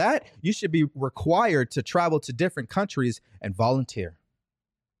 after that, you should be required to travel to different countries and volunteer.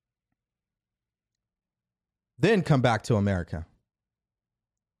 Then come back to America.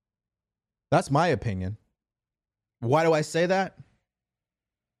 That's my opinion. Why do I say that?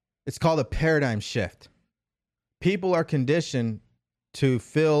 It's called a paradigm shift. People are conditioned to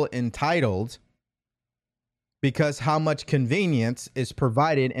feel entitled because how much convenience is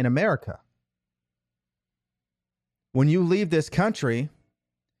provided in America. When you leave this country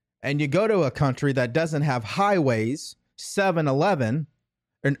and you go to a country that doesn't have highways, 7-Eleven,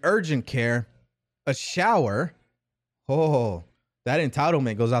 an urgent care, a shower, that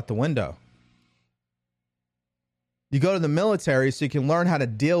entitlement goes out the window. You go to the military so you can learn how to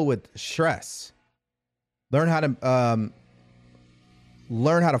deal with stress. Learn how to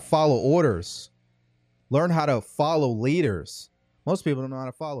follow orders. Learn how to follow leaders. Most people don't know how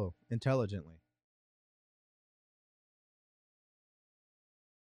to follow intelligently.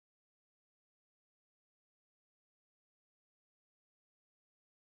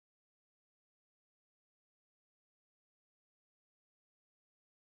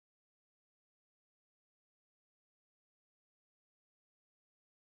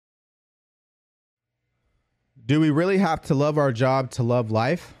 Do we really have to love our job to love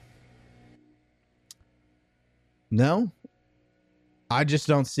life? No. I just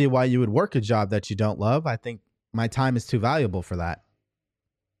don't see why you would work a job that you don't love. I think my time is too valuable for that.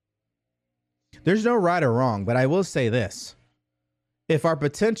 There's no right or wrong, but I will say this. If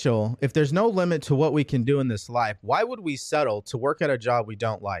there's no limit to what we can do in this life, why would we settle to work at a job we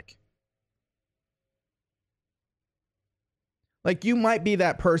don't like? Like, you might be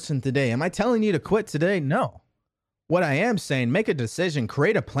that person today. Am I telling you to quit today? No. What I am saying, make a decision,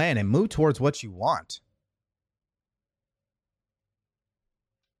 create a plan, and move towards what you want.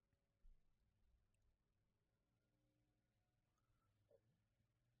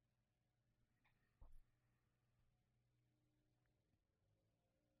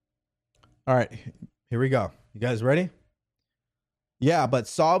 All right, here we go. You guys ready? Yeah, but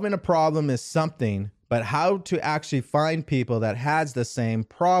solving a problem is something, but how to actually find people that has the same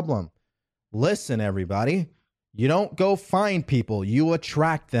problem. Listen, everybody. You don't go find people, you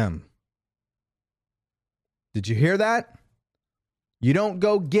attract them. Did you hear that? You don't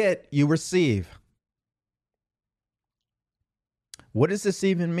go get, you receive. What does this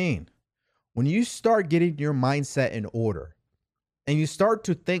even mean? When you start getting your mindset in order and you start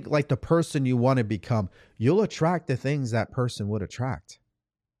to think like the person you want to become, you'll attract the things that person would attract.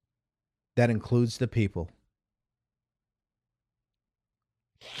 That includes the people.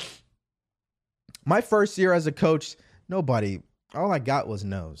 My first year as a coach, all I got was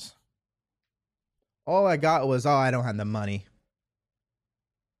no's. All I got was, I don't have the money.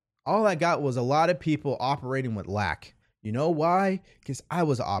 All I got was a lot of people operating with lack. You know why? Because I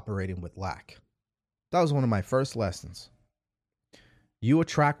was operating with lack. That was one of my first lessons. You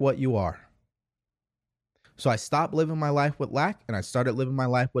attract what you are. So I stopped living my life with lack and I started living my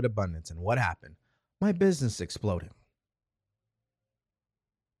life with abundance. And what happened? My business exploded.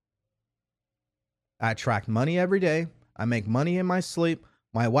 I attract money every day. I make money in my sleep.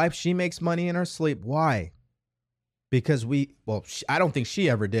 My wife, she makes money in her sleep. Why? Because I don't think she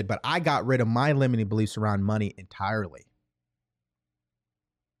ever did, but I got rid of my limiting beliefs around money entirely.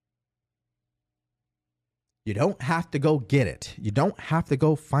 You don't have to go get it. You don't have to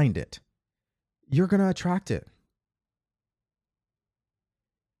go find it. You're going to attract it.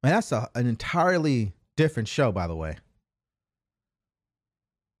 And that's an entirely different show, by the way.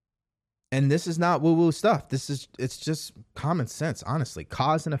 And this is not woo-woo stuff. It's just common sense, honestly.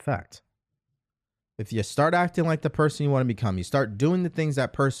 Cause and effect. If you start acting like the person you want to become, you start doing the things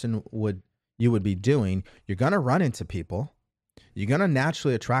that person you would be doing, you're going to run into people. You're going to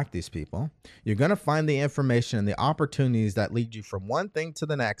naturally attract these people. You're going to find the information and the opportunities that lead you from one thing to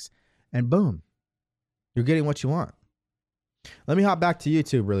the next, and boom, you're getting what you want. Let me hop back to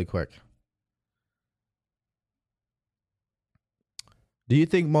YouTube really quick. Do you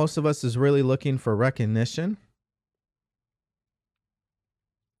think most of us is really looking for recognition?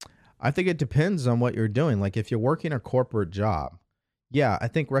 I think it depends on what you're doing. Like if you're working a corporate job, yeah, I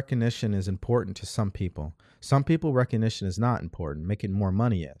think recognition is important to some people. Some people, recognition is not important. Making more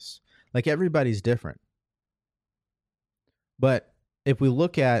money is. Like everybody's different. But if we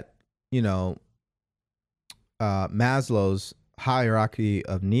look at, Maslow's hierarchy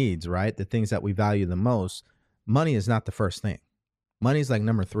of needs, right? The things that we value the most, money is not the first thing. Money is like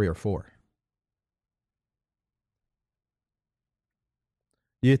number 3 or 4.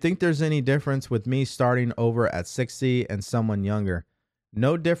 Do you think there's any difference with me starting over at 60 and someone younger?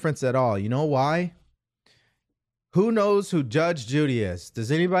 No difference at all. You know why? Who knows who Judge Judy is?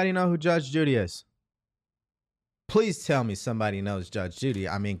 Does anybody know who Judge Judy is? Please tell me somebody knows Judge Judy.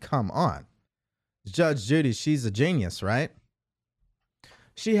 I mean, come on. Judge Judy, she's a genius, right?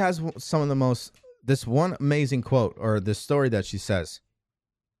 She has some of the most, this one amazing quote or this story that she says.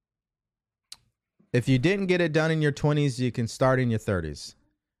 If you didn't get it done in your 20s, you can start in your 30s.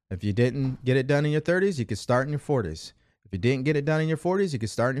 If you didn't get it done in your 30s, you can start in your 40s. If you didn't get it done in your 40s, you can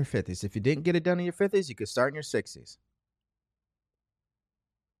start in your 50s. If you didn't get it done in your 50s, you can start in your 60s.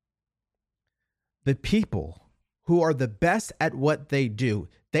 The people who are the best at what they do,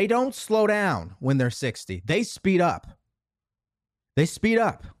 they don't slow down when they're 60. They speed up. They speed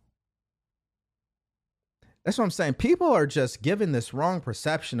up. That's what I'm saying. People are just given this wrong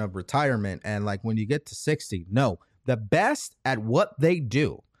perception of retirement and like when you get to 60. No, the best at what they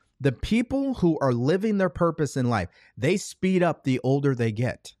do, the people who are living their purpose in life, they speed up the older they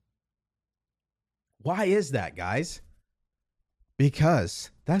get. Why is that, guys?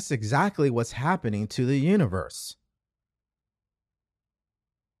 Because that's exactly what's happening to the universe.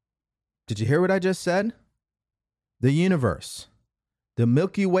 Did you hear what I just said? The universe, the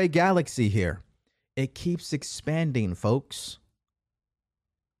Milky Way galaxy here, it keeps expanding, folks.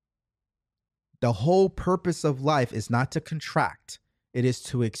 The whole purpose of life is not to contract. It is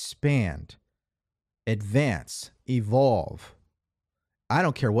to expand, advance, evolve. I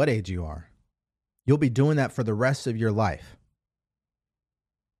don't care what age you are. You'll be doing that for the rest of your life.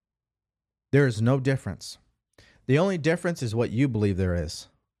 There is no difference. The only difference is what you believe there is.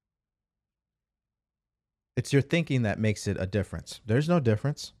 It's your thinking that makes it a difference. There's no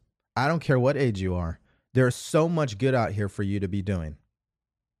difference. I don't care what age you are. There's so much good out here for you to be doing.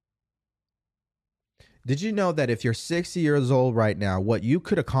 Did you know that if you're 60 years old right now, what you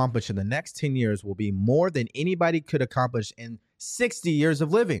could accomplish in the next 10 years will be more than anybody could accomplish in 60 years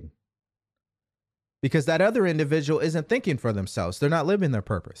of living? Because that other individual isn't thinking for themselves. They're not living their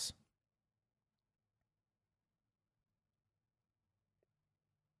purpose.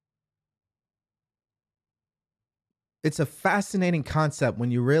 It's a fascinating concept when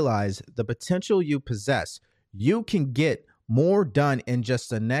you realize the potential you possess. You can get more done in just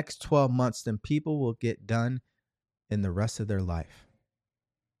the next 12 months than people will get done in the rest of their life.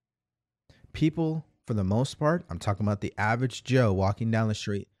 People, for the most part, I'm talking about the average Joe walking down the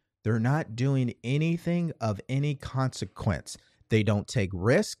street, they're not doing anything of any consequence. They don't take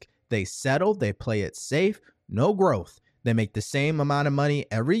risk. They settle. They play it safe. No growth. They make the same amount of money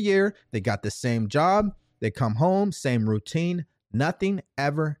every year. They got the same job. They come home, same routine. Nothing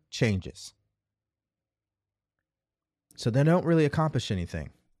ever changes. So they don't really accomplish anything.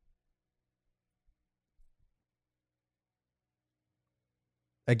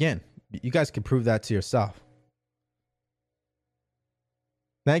 Again, you guys can prove that to yourself.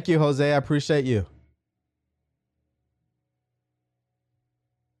 Thank you, Jose. I appreciate you.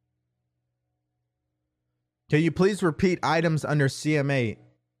 Can you please repeat items under CMA?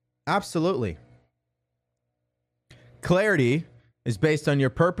 Absolutely. Clarity is based on your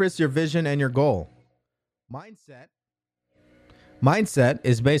purpose, your vision, and your goal. Mindset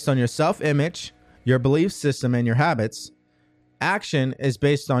is based on your self-image, your belief system, and your habits. Action is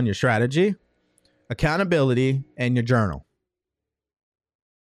based on your strategy, accountability, and your journal.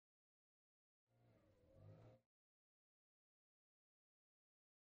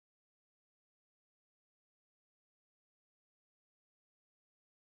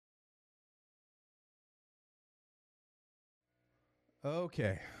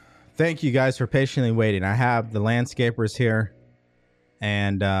 Okay. Thank you guys for patiently waiting. I have the landscapers here,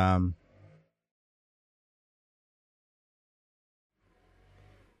 and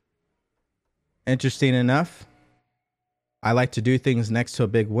interesting enough, I like to do things next to a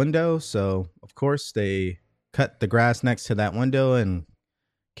big window, so of course they cut the grass next to that window and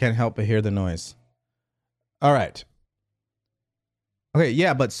can't help but hear the noise. All right. Okay,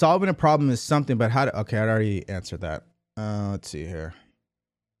 yeah, but solving a problem is something, but how to... Okay, I already answered that. Let's see here.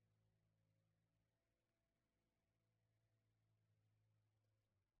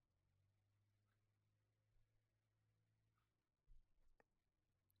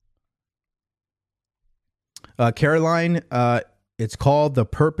 Caroline, it's called the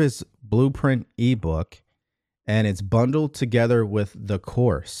Purpose Blueprint ebook, and it's bundled together with the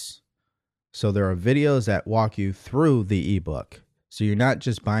course. So there are videos that walk you through the ebook. So you're not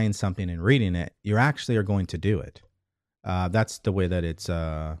just buying something and reading it. You actually are going to do it. That's the way that it's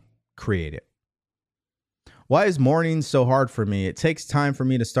created. Why is morning so hard for me? It takes time for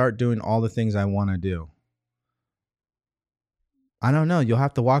me to start doing all the things I want to do. I don't know. You'll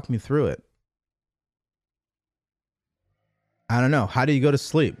have to walk me through it. I don't know. How do you go to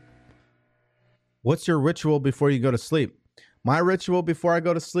sleep? What's your ritual before you go to sleep? My ritual before I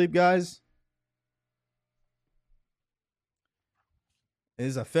go to sleep, guys,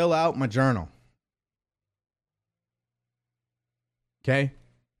 is I fill out my journal. Okay?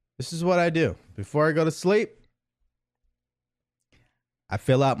 This is what I do. Before I go to sleep, I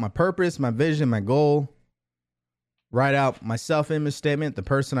fill out my purpose, my vision, my goal. Write out my self-image statement, the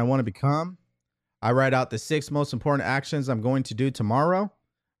person I want to become. I write out the 6 most important actions I'm going to do tomorrow.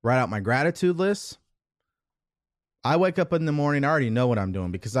 Write out my gratitude list. I wake up in the morning, I already know what I'm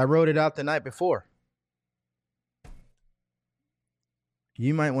doing because I wrote it out the night before.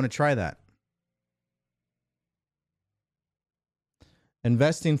 You might want to try that.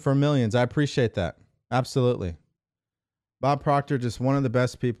 Investing for millions. I appreciate that. Absolutely. Bob Proctor, just one of the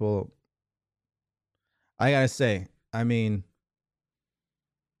best people. I got to say, I mean,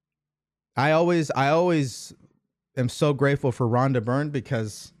 I always am so grateful for Rhonda Byrne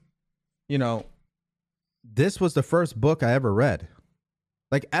because, you know, this was the first book I ever read.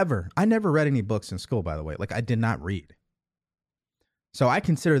 Like ever. I never read any books in school, by the way. Like I did not read. So I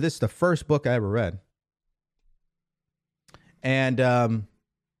consider this the first book I ever read. And I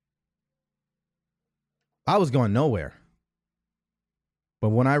was going nowhere. But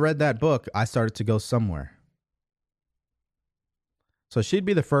when I read that book, I started to go somewhere. So she'd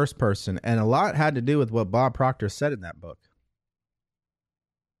be the first person. And a lot had to do with what Bob Proctor said in that book.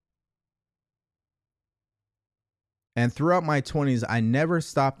 And throughout my 20s, I never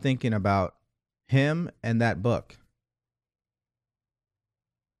stopped thinking about him and that book.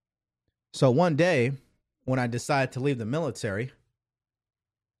 So one day, when I decided to leave the military,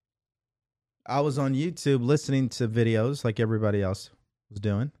 I was on YouTube listening to videos like everybody else was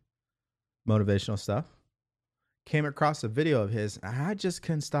doing, motivational stuff. Came across a video of his, and I just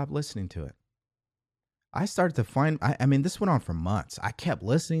couldn't stop listening to it. I started to find, I mean, this went on for months. I kept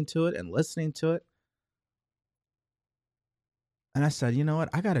listening to it and listening to it. And I said, you know what?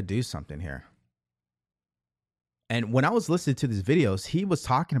 I got to do something here. And when I was listening to these videos, he was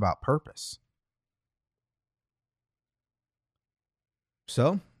talking about purpose.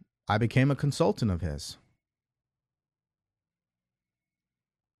 So I became a consultant of his.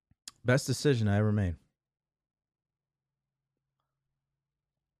 Best decision I ever made.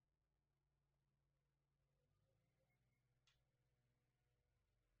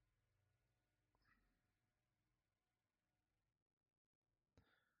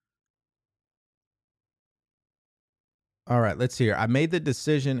 All right, let's see here. I made the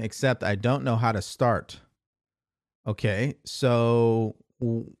decision, except I don't know how to start. Okay, so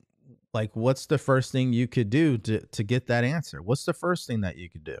like, what's the first thing you could do to get that answer? What's the first thing that you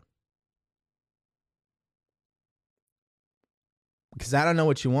could do? Because I don't know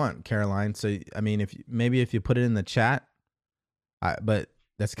what you want, Caroline. So, I mean, if you put it in the chat, but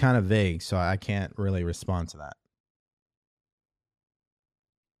that's kind of vague, so I can't really respond to that.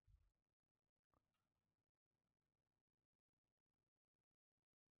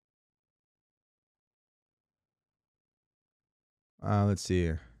 Let's see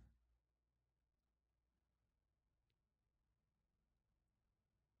here.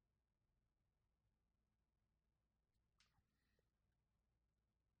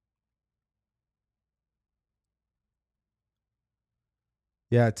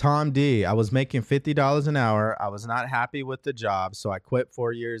 Yeah, Tom D. I was making $50 an hour. I was not happy with the job, so I quit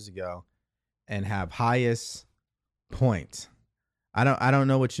 4 years ago and have highest point. I don't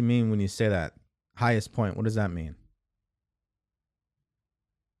know what you mean when you say that. Highest point. What does that mean?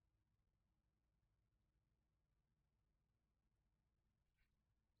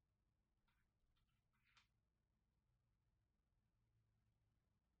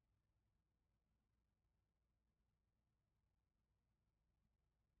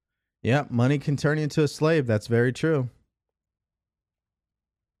 Yeah, money can turn you into a slave. That's very true.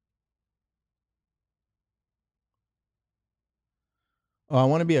 Oh, I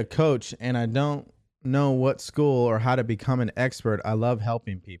want to be a coach, and I don't know what school or how to become an expert. I love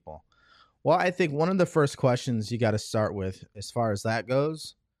helping people. Well, I think one of the first questions you got to start with, as far as that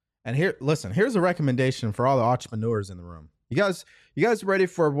goes, and here, listen, here's a recommendation for all the entrepreneurs in the room. You guys ready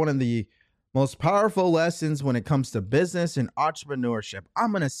for one of the most powerful lessons when it comes to business and entrepreneurship?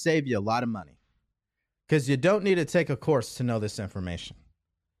 I'm going to save you a lot of money because you don't need to take a course to know this information.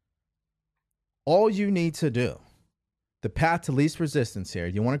 All you need to do The path to least resistance here.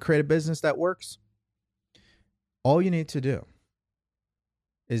 You want to create a business that works? All you need to do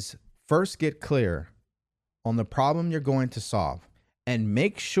is first get clear on the problem you're going to solve and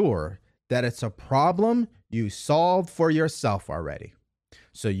make sure that it's a problem you solved for yourself already.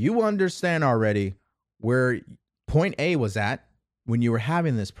 So you understand already where point A was at when you were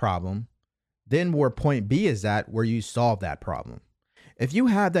having this problem, then where point B is at where you solve that problem. If you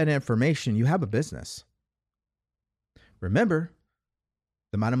have that information, you have a business. Remember,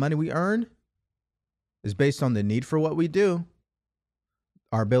 the amount of money we earn is based on the need for what we do,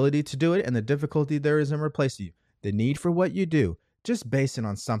 our ability to do it, and the difficulty there is in replacing you. The need for what you do, just base it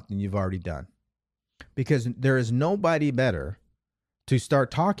on something you've already done. Because there is nobody better to start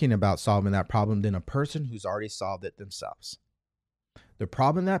talking about solving that problem than a person who's already solved it themselves. The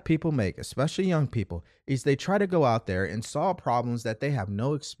problem that people make, especially young people, is they try to go out there and solve problems that they have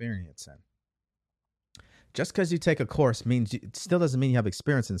no experience in. Just because you take a course means it still doesn't mean you have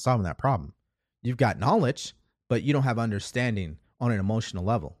experience in solving that problem. You've got knowledge, but you don't have understanding on an emotional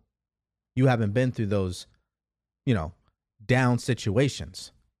level. You haven't been through those, down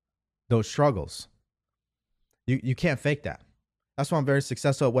situations, those struggles. You can't fake that. That's why I'm very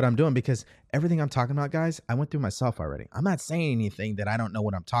successful at what I'm doing, because everything I'm talking about, guys, I went through myself already. I'm not saying anything that I don't know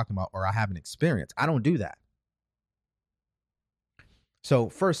what I'm talking about or I haven't experienced. I don't do that. So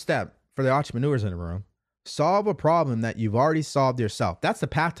first step for the entrepreneurs in the room, solve a problem that you've already solved yourself. That's the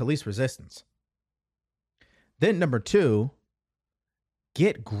path to least resistance. Then number 2,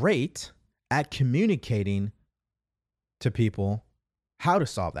 get great at communicating to people how to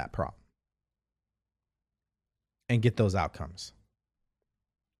solve that problem and get those outcomes.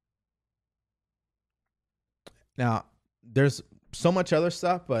 Now, there's so much other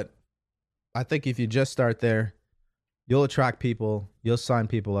stuff, but I think if you just start there, you'll attract people, you'll sign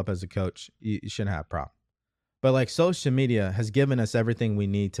people up as a coach. You shouldn't have a problem. But like, social media has given us everything we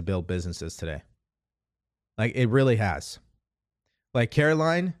need to build businesses today. Like, it really has. Like,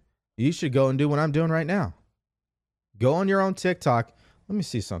 Caroline, you should go and do what I'm doing right now. Go on your own TikTok. Let me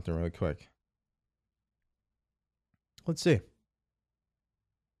see something really quick. Let's see.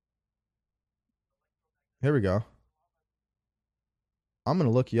 Here we go. I'm going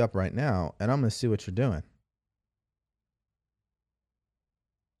to look you up right now, and I'm going to see what you're doing.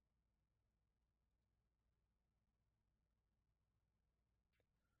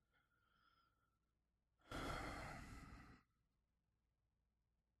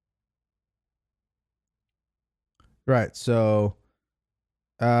 Right. So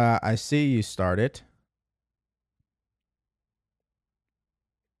I see you started.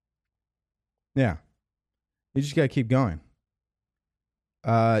 Yeah. You just got to keep going.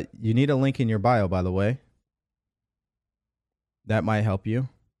 You need a link in your bio, by the way. That might help you.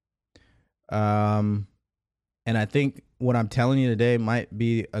 And I think what I'm telling you today might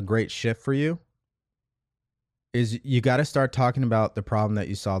be a great shift for you. Is you got to start talking about the problem that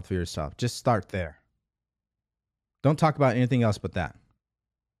you solved for yourself. Just start there. Don't talk about anything else but that.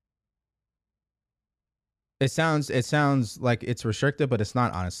 It sounds like it's restrictive, but it's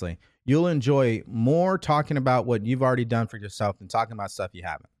not, honestly. You'll enjoy more talking about what you've already done for yourself than talking about stuff you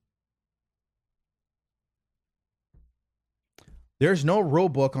haven't. There's no rule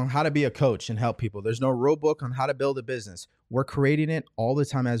book on how to be a coach and help people. There's no rule book on how to build a business. We're creating it all the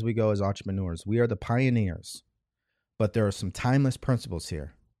time as we go as entrepreneurs. We are the pioneers. But there are some timeless principles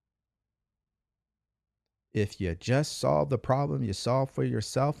here. If you just solve the problem you solve for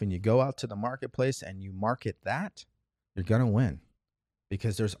yourself and you go out to the marketplace and you market that, you're going to win.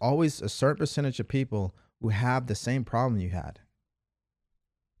 Because there's always a certain percentage of people who have the same problem you had.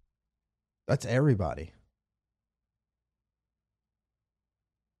 That's everybody.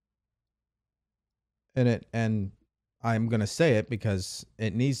 And I'm going to say it because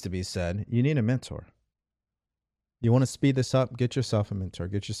it needs to be said. You need a mentor. You want to speed this up? Get yourself a mentor.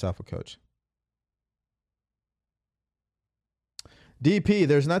 Get yourself a coach. DP,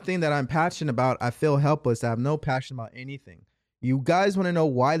 there's nothing that I'm passionate about. I feel helpless. I have no passion about anything. You guys want to know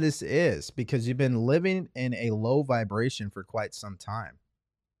why this is, because you've been living in a low vibration for quite some time.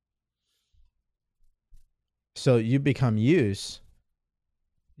 So you become used,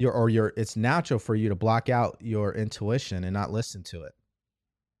 it's natural for you to block out your intuition and not listen to it.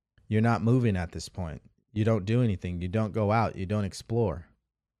 You're not moving at this point. You don't do anything. You don't go out. You don't explore.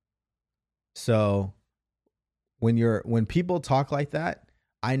 So when people talk like that,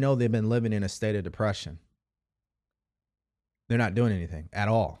 I know they've been living in a state of depression. They're not doing anything at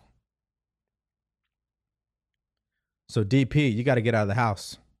all. So DP, you got to get out of the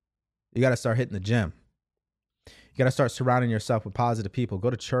house. You got to start hitting the gym. You got to start surrounding yourself with positive people.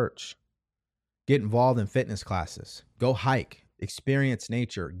 Go to church. Get involved in fitness classes. Go hike. Experience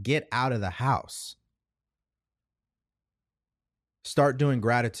nature. Get out of the house. Start doing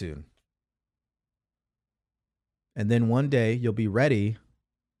gratitude. And then one day you'll be ready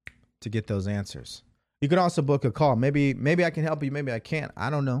to get those answers. You can also book a call. Maybe I can help you. Maybe I can't. I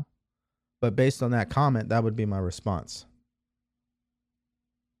don't know. But based on that comment, that would be my response.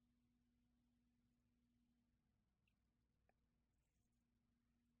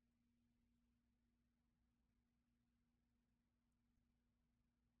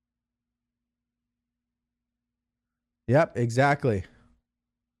 Yep, exactly.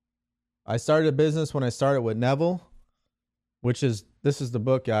 I started a business when I started with Neville, this is the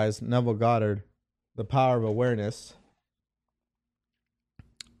book, guys, Neville Goddard, The Power of Awareness.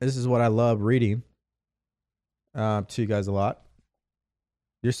 This is what I love reading to you guys a lot.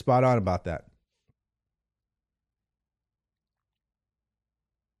 You're spot on about that.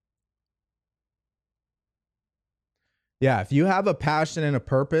 Yeah, if you have a passion and a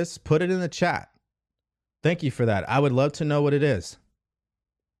purpose, put it in the chat. Thank you for that. I would love to know what it is.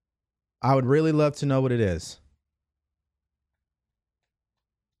 I would really love to know what it is.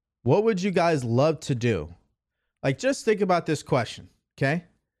 What would you guys love to do? Like, just think about this question, okay?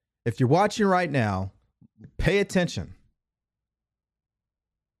 If you're watching right now, pay attention.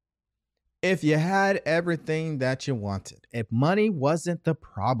 If you had everything that you wanted, if money wasn't the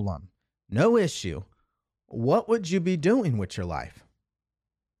problem, no issue, what would you be doing with your life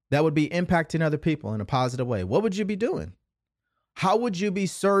that would be impacting other people in a positive way? What would you be doing? How would you be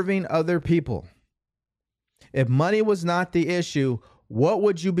serving other people? If money was not the issue, what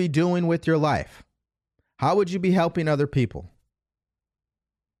would you be doing with your life? How would you be helping other people?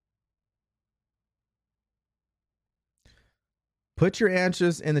 Put your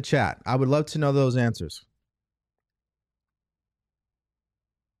answers in the chat. I would love to know those answers.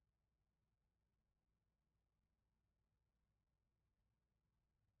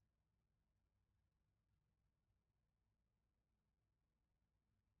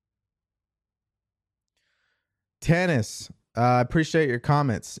 Tennis. I appreciate your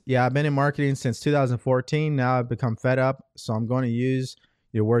comments. Yeah, I've been in marketing since 2014. Now I've become fed up, so I'm going to use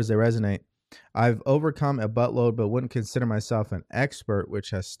your words that resonate. I've overcome a buttload, but wouldn't consider myself an expert, which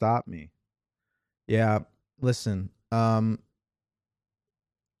has stopped me. Yeah, listen. I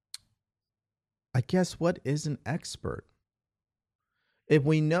guess what is an expert? If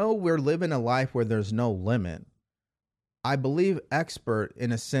we know we're living a life where there's no limit, I believe expert,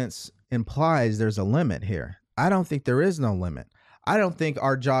 in a sense, implies there's a limit here. I don't think there is no limit. I don't think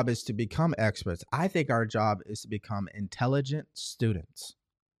our job is to become experts. I think our job is to become intelligent students.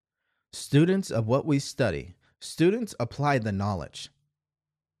 Students of what we study. Students apply the knowledge.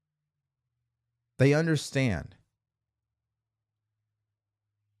 They understand.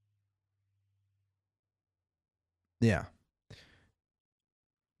 Yeah.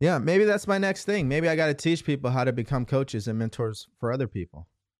 Yeah, maybe that's my next thing. Maybe I got to teach people how to become coaches and mentors for other people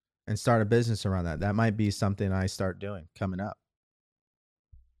and start a business around that. That might be something I start doing coming up.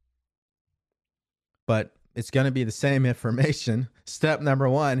 But it's going to be the same information. Step number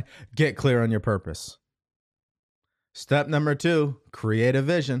 1, get clear on your purpose. Step number 2, create a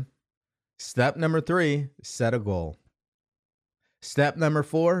vision. Step number 3, set a goal. Step number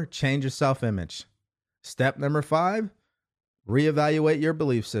 4, change your self-image. Step number 5, reevaluate your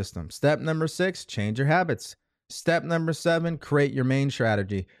belief system. Step number 6, change your habits. Step number 7, create your main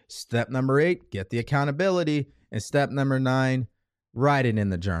strategy. Step number 8, get the accountability. And step number 9, write it in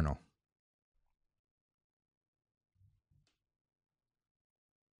the journal.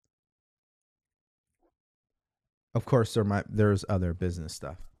 Of course, there's other business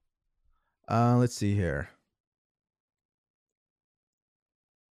stuff. Let's see here.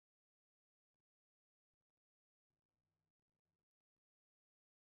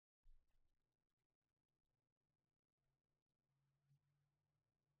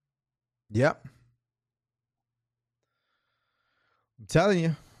 Yep. I'm telling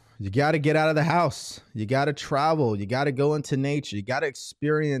you, you got to get out of the house. You got to travel. You got to go into nature. You got to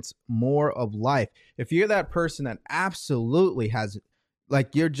experience more of life. If you're that person that absolutely has,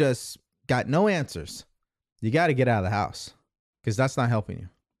 like, you're just got no answers, you got to get out of the house because that's not helping you.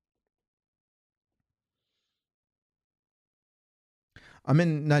 I'm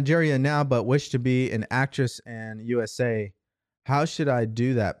in Nigeria now, but wish to be an actress in USA. How should I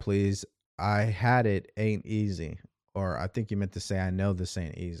do that, please? I had it ain't easy. Or I think you meant to say, I know this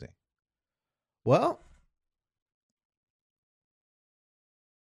ain't easy. Well,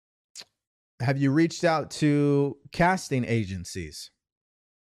 have you reached out to casting agencies?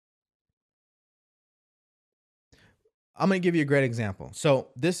 I'm going to give you a great example. So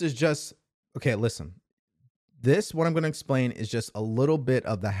this is just Okay, listen. This, what I'm going to explain, is just a little bit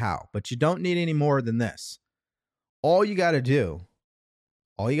of the how, but you don't need any more than this. All you got to do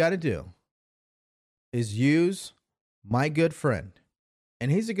is use my good friend,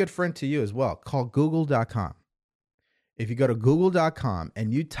 and he's a good friend to you as well, called Google.com. If you go to Google.com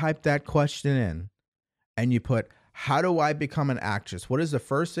and you type that question in and you put, how do I become an actress? What is the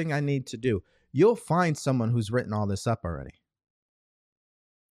first thing I need to do? You'll find someone who's written all this up already.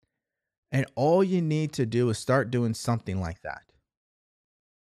 And all you need to do is start doing something like that.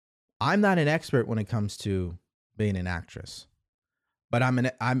 I'm not an expert when it comes to being an actress, but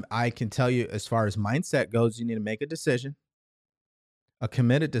I can tell you, as far as mindset goes, you need to make a decision, a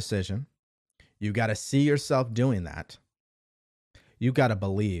committed decision. You got to see yourself doing that. You got to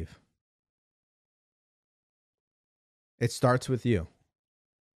believe. It starts with you.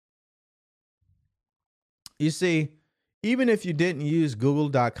 You see, even if you didn't use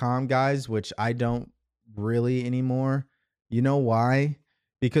Google.com, guys, which I don't really anymore, you know why?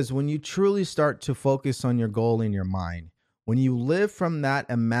 Because when you truly start to focus on your goal in your mind, when you live from that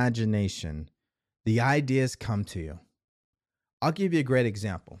imagination, the ideas come to you. I'll give you a great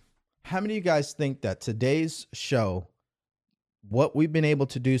example. How many of you guys think that today's show, what we've been able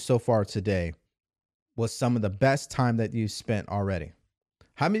to do so far today, was some of the best time that you spent already?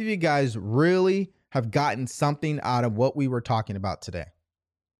 How many of you guys really have gotten something out of what we were talking about today?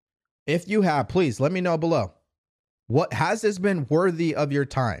 If you have, please let me know below. What has this been worthy of your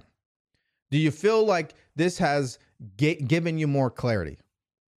time? Do you feel like this has given you more clarity?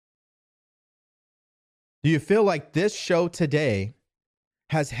 Do you feel like this show today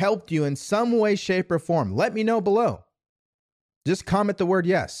has helped you in some way, shape, or form? Let me know below. Just comment the word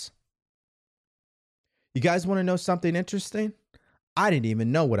yes. You guys want to know something interesting? I didn't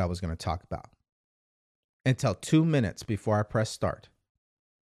even know what I was going to talk about until 2 minutes before I press start.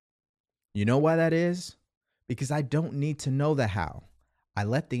 You know why that is? Because I don't need to know the how. I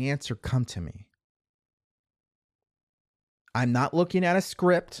let the answer come to me. I'm not looking at a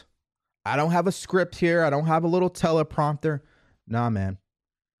script. I don't have a script here. I don't have a little teleprompter. Nah, man.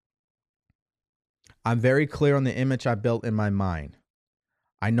 I'm very clear on the image I built in my mind.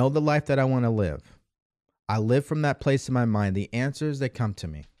 I know the life that I want to live. I live from that place in my mind. The answers, they come to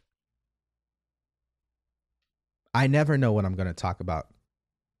me. I never know what I'm going to talk about.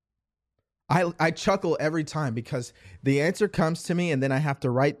 I chuckle every time because the answer comes to me and then I have to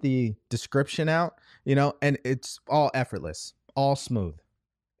write the description out, and it's all effortless, all smooth.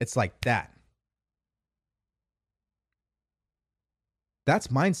 It's like that. That's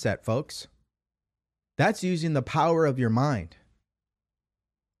mindset, folks. That's using the power of your mind.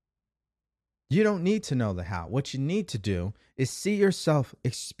 You don't need to know the how. What you need to do is see yourself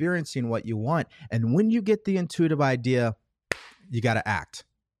experiencing what you want. And when you get the intuitive idea, you got to act.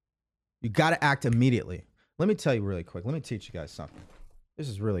 You got to act immediately. Let me tell you really quick. Let me teach you guys something. This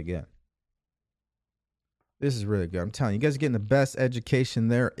is really good. This is really good. I'm telling you, you guys are getting the best education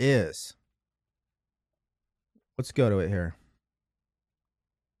there is. Let's go to it here.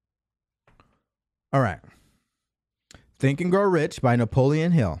 All right. Think and Grow Rich by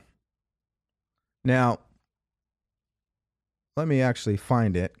Napoleon Hill. Now, let me actually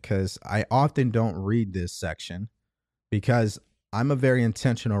find it because I often don't read this section because I'm a very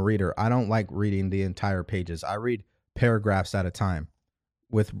intentional reader. I don't like reading the entire pages. I read paragraphs at a time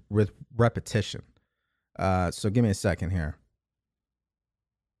with repetition. So give me a second here.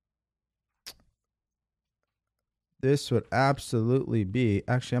 This would absolutely be,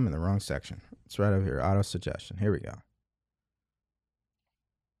 actually, I'm in the wrong section. It's right over here, auto suggestion. Here we go.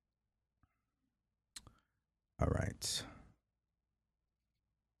 All right.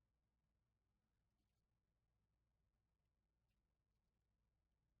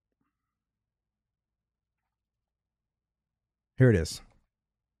 Here it is.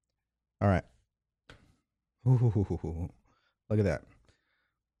 All right. Ooh, look at that.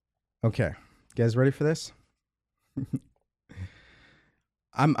 Okay. You guys ready for this?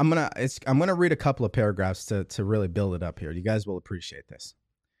 I'm gonna read a couple of paragraphs to really build it up here. You guys will appreciate this.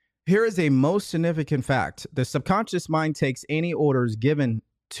 Here is a most significant fact. The subconscious mind takes any orders given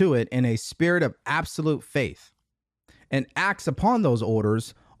to it in a spirit of absolute faith and acts upon those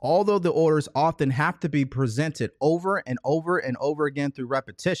orders, although the orders often have to be presented over and over and over again through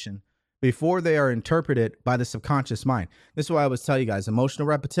repetition before they are interpreted by the subconscious mind. This is why I always tell you guys, emotional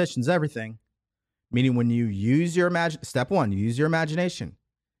repetition is everything. Meaning when you use your step one, use your imagination.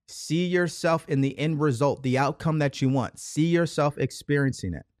 See yourself in the end result, the outcome that you want. See yourself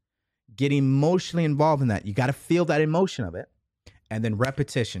experiencing it. Get emotionally involved in that. You got to feel that emotion of it. And then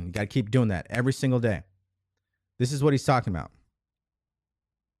repetition. You got to keep doing that every single day. This is what he's talking about.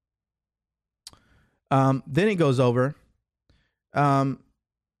 Then he goes over, and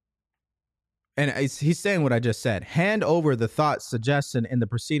he's saying what I just said. Hand over the thought suggestion in the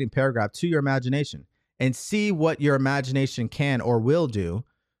preceding paragraph to your imagination and see what your imagination can or will do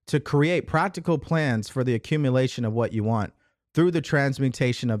to create practical plans for the accumulation of what you want through the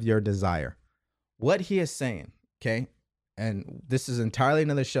transmutation of your desire. What he is saying, okay, and this is entirely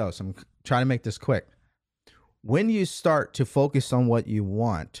another show, so I'm trying to make this quick. When you start to focus on what you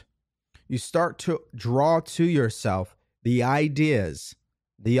want, you start to draw to yourself the ideas,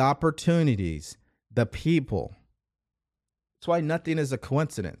 the opportunities, the people. That's why nothing is a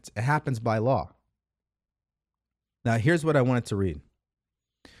coincidence. It happens by law. Now, here's what I wanted to read.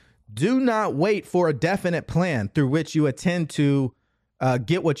 Do not wait for a definite plan through which you intend to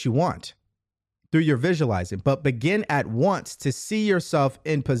get what you want through your visualizing, but begin at once to see yourself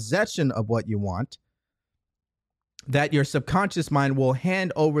in possession of what you want, that your subconscious mind will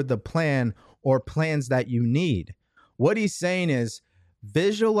hand over the plan or plans that you need. What he's saying is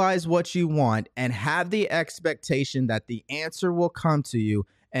visualize what you want and have the expectation that the answer will come to you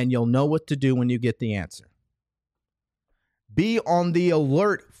and you'll know what to do when you get the answer. Be on the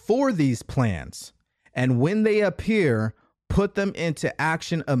alert for these plans, and when they appear, put them into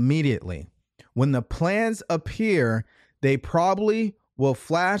action immediately. When the plans appear, they probably will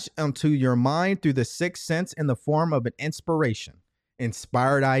flash onto your mind through the sixth sense in the form of an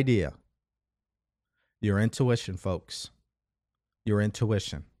inspired idea. Your intuition, folks. Your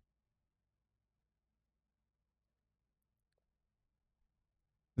intuition.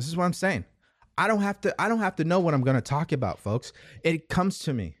 This is what I'm saying. I don't have to know what I'm going to talk about, folks. It comes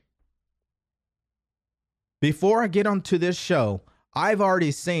to me. Before I get onto this show, I've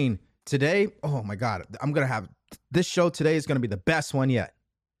already seen today, oh my God, I'm going to have this show today is going to be the best one yet.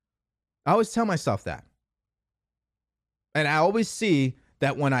 I always tell myself that. And I always see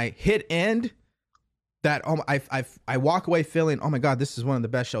that when I hit end, that I walk away feeling, oh my God, this is one of the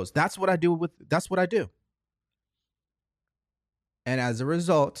best shows. That's what I do. And as a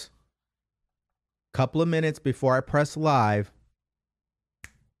result, a couple of minutes before I press live,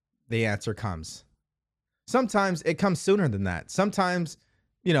 the answer comes. Sometimes it comes sooner than that. Sometimes,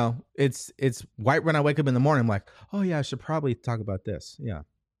 it's right when I wake up in the morning, I'm like, oh yeah, I should probably talk about this. Yeah.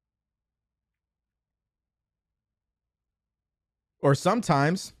 Or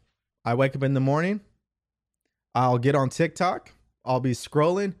sometimes I wake up in the morning, I'll get on TikTok, I'll be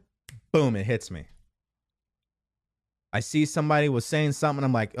scrolling, boom, it hits me. I see somebody was saying something,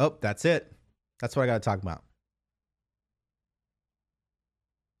 I'm like, oh, that's it. That's what I got to talk about.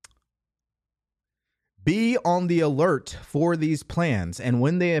 Be on the alert for these plans, and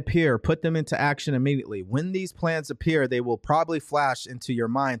when they appear, put them into action immediately. When these plans appear, they will probably flash into your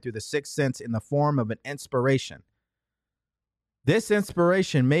mind through the sixth sense in the form of an inspiration. This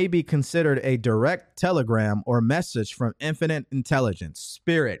inspiration may be considered a direct telegram or message from infinite intelligence,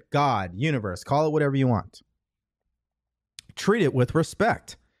 spirit, God, universe, call it whatever you want. Treat it with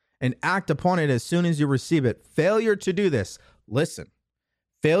respect and act upon it as soon as you receive it. Failure to do this, listen.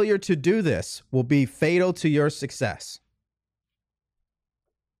 Failure to do this will be fatal to your success.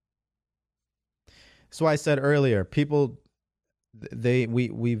 That's why I said earlier,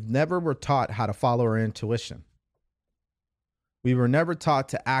 we've never were taught how to follow our intuition. We were never taught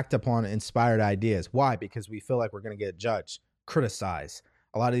to act upon inspired ideas. Why? Because we feel like we're going to get judged, criticized.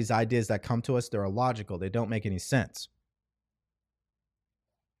 A lot of these ideas that come to us, they're illogical. They don't make any sense.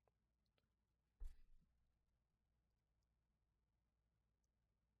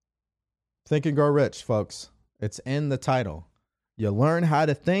 Think and Grow Rich, folks. It's in the title. You learn how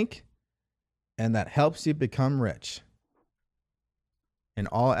to think, and that helps you become rich in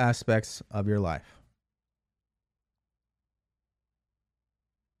all aspects of your life.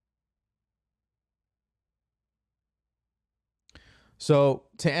 So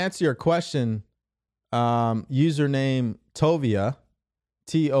to answer your question, username Tovia,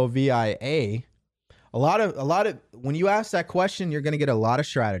 Tovia, a lot of when you ask that question, you're going to get a lot of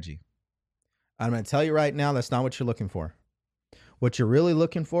strategy. I'm going to tell you right now, that's not what you're looking for. What you're really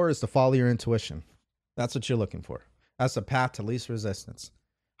looking for is to follow your intuition. That's what you're looking for. That's the path to least resistance.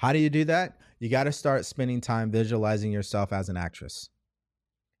 How do you do that? You got to start spending time visualizing yourself as an actress.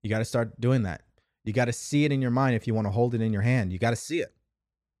 You got to start doing that. You got to see it in your mind if you want to hold it in your hand. You got to see it.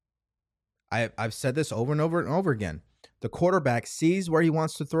 I've said this over and over and over again. The quarterback sees where he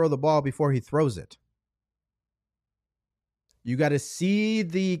wants to throw the ball before he throws it. You got to see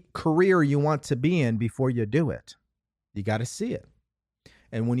the career you want to be in before you do it. You got to see it.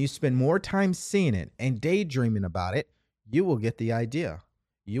 And when you spend more time seeing it and daydreaming about it, you will get the idea.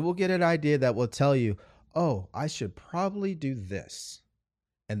 You will get an idea that will tell you, oh, I should probably do this.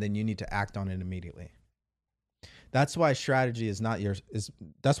 And then you need to act on it immediately. That's why strategy is not your is.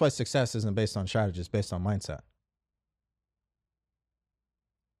 That's why success isn't based on strategy. It's based on mindset.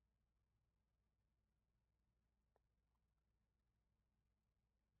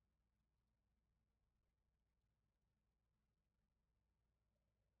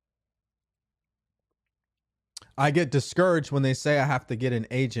 I get discouraged when they say I have to get an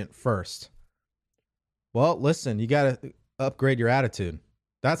agent first. Well, listen, you got to upgrade your attitude.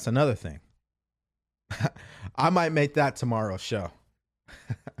 That's another thing. I might make that tomorrow's show.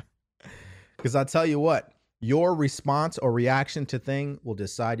 Because I'll tell you what, your response or reaction to thing will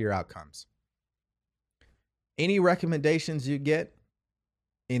decide your outcomes. Any recommendations you get,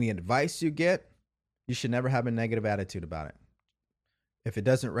 any advice you get, you should never have a negative attitude about it. If it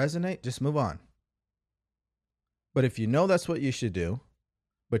doesn't resonate, just move on. But if you know that's what you should do,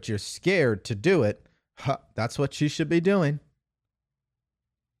 but you're scared to do it, that's what you should be doing.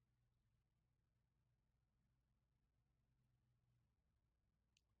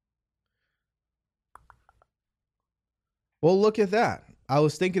 Well, look at that. I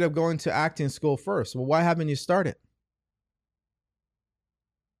was thinking of going to acting school first. Well, why haven't you started?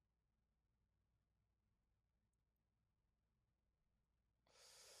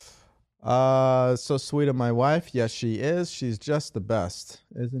 So sweet of my wife. Yes, she is. She's just the best,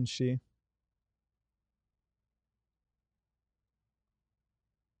 isn't she?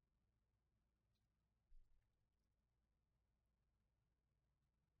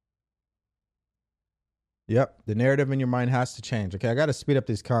 Yep. The narrative in your mind has to change. Okay, I got to speed up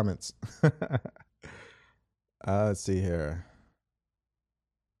these comments. Let's see here.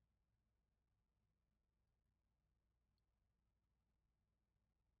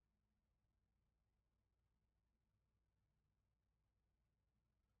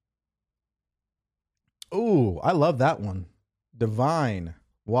 Ooh, I love that one. Divine.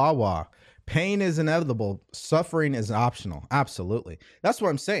 Wawa. Pain is inevitable. Suffering is optional. Absolutely. That's what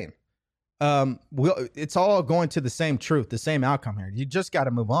I'm saying. It's all going to the same truth, the same outcome here. You just got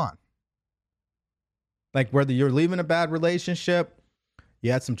to move on. Like whether you're leaving a bad relationship,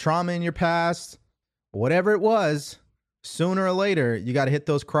 you had some trauma in your past, whatever it was, sooner or later, you got to hit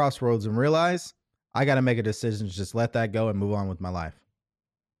those crossroads and realize I got to make a decision to just let that go and move on with my life.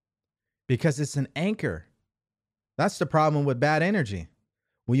 Because it's an anchor. That's the problem with bad energy.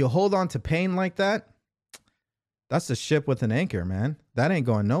 When you hold on to pain like that, that's a ship with an anchor, man. That ain't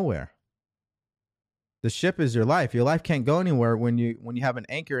going nowhere. The ship is your life. Your life can't go anywhere when you have an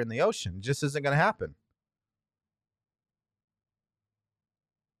anchor in the ocean. It just isn't going to happen.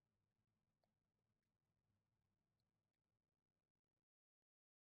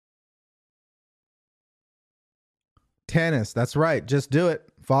 Tennis, that's right. Just do it.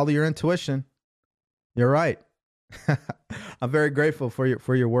 Follow your intuition. You're right. I'm very grateful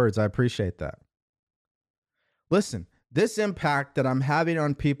for your words. I appreciate that. Listen, this impact that I'm having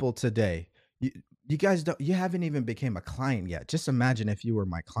on people today, you guys don't you haven't even became a client yet. Just imagine if you were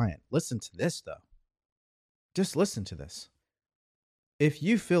my client. Listen to this though. Just listen to this. If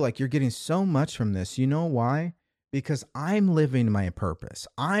you feel like you're getting so much from this, you know why? Because I'm living my purpose.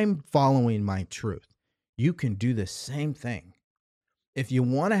 I'm following my truth. You can do the same thing. If you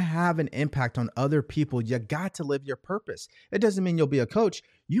want to have an impact on other people, you got to live your purpose. It doesn't mean you'll be a coach.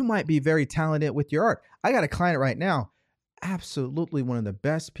 You might be very talented with your art. I got a client right now, absolutely one of the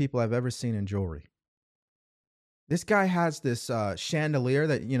best people I've ever seen in jewelry. This guy has this chandelier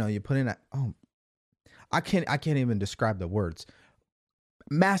that you put in. I can't even describe the words.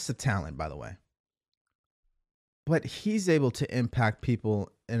 Massive talent, by the way. But he's able to impact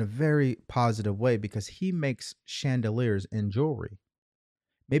people in a very positive way because he makes chandeliers in jewelry.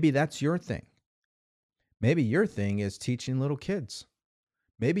 Maybe that's your thing. Maybe your thing is teaching little kids.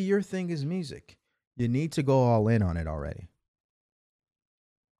 Maybe your thing is music. You need to go all in on it already.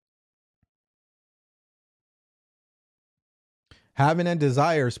 Having a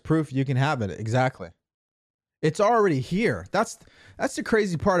desire is proof you can have it. Exactly. It's already here. That's the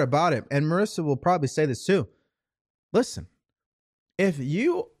crazy part about it. And Marissa will probably say this too. Listen, if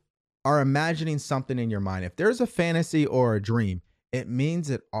you are imagining something in your mind, if there's a fantasy or a dream, it means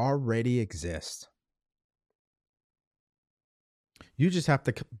it already exists. You just have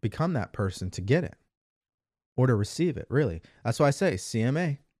to become that person to get it or to receive it, really. That's why I say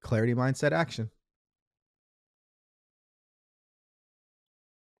CMA, clarity, mindset, action.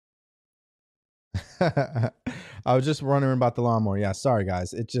 I was just wondering about the lawnmower. Yeah, sorry,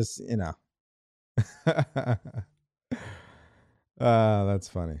 guys. It just, that's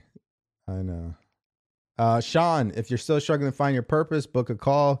funny. I know. Sean, if you're still struggling to find your purpose, book a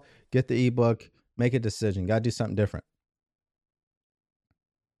call, get the ebook, make a decision. Got to do something different.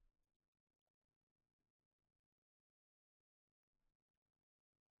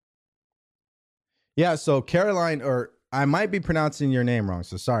 Yeah, so Caroline, or I might be pronouncing your name wrong,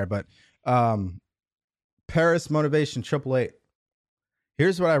 so sorry, but um, Paris Motivation 888.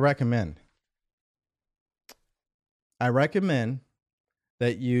 Here's what I recommend. I recommend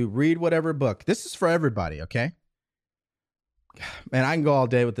that you read whatever book. This is for everybody, okay? Man, I can go all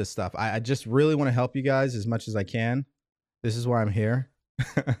day with this stuff. I just really want to help you guys as much as I can. This is why I'm here.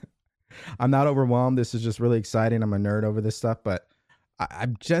 I'm not overwhelmed. This is just really exciting. I'm a nerd over this stuff, but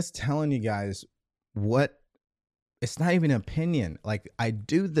I'm just telling you guys what it's not even an opinion. Like, I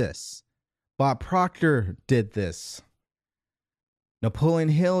do this. Bob Proctor did this. Napoleon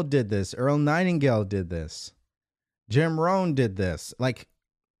Hill did this. Earl Nightingale did this. Jim Rohn did this. Like,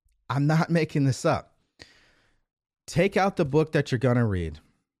 I'm not making this up. Take out the book that you're going to read.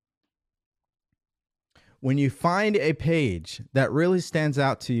 When you find a page that really stands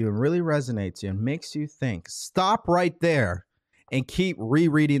out to you and really resonates you and makes you think, stop right there and keep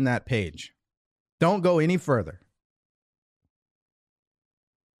rereading that page. Don't go any further.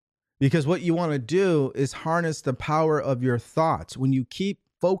 Because what you want to do is harness the power of your thoughts. When you keep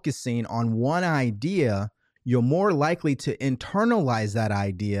focusing on one idea, you're more likely to internalize that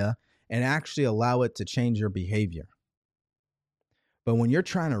idea and actually allow it to change your behavior. But when you're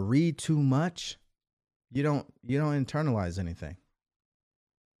trying to read too much, you don't internalize anything.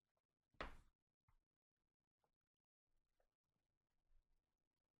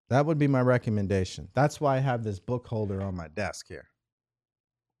 That would be my recommendation. That's why I have this book holder on my desk here.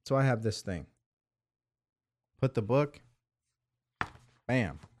 So I have this thing. Put the book,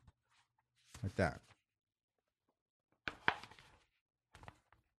 bam, like that.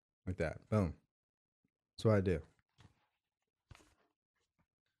 Like that, boom. That's what I do.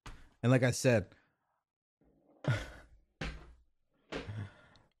 And like I said,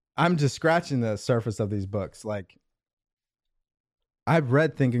 I'm just scratching the surface of these books. Like, I've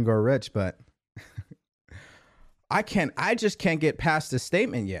read Think and Grow Rich, but I just can't get past this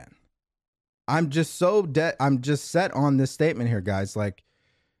statement yet. I'm just set on this statement here, guys. Like,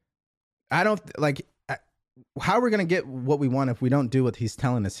 how are we going to get what we want if we don't do what he's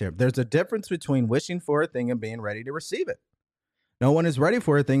telling us here? There's a difference between wishing for a thing and being ready to receive it. No one is ready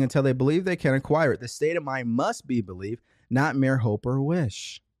for a thing until they believe they can acquire it. The state of mind must be belief, not mere hope or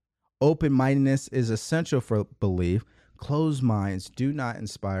wish. Open-mindedness is essential for belief. Closed minds do not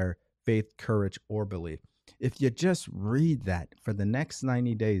inspire faith, courage, or belief. If you just read that for the next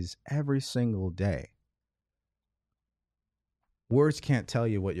 90 days, every single day, words can't tell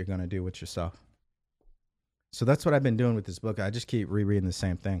you what you're going to do with yourself. So that's what I've been doing with this book. I just keep rereading the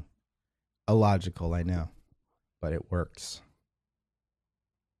same thing. Illogical, I know, but it works.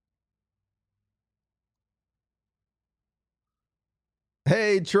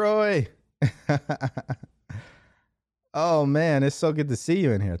 Hey, Troy. Oh, man, it's so good to see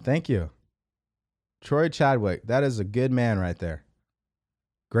you in here. Thank you. Troy Chadwick, that is a good man right there.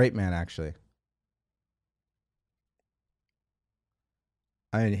 Great man, actually.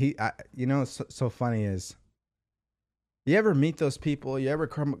 I mean, what's so funny is, you ever meet those people? You ever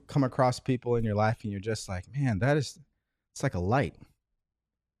come across people in your life and you're just like, man, it's like a light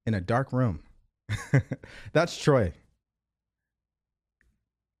in a dark room. That's Troy.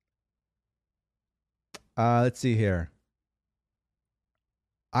 Let's see here.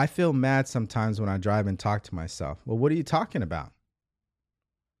 I feel mad sometimes when I drive and talk to myself. Well, what are you talking about?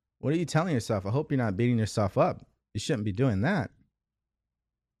 What are you telling yourself? I hope you're not beating yourself up. You shouldn't be doing that.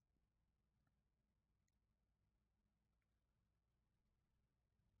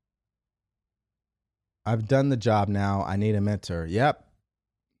 I've done the job now. I need a mentor. Yep.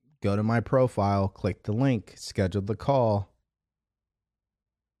 Go to my profile, click the link, schedule the call.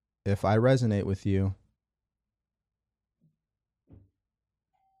 If I resonate with you,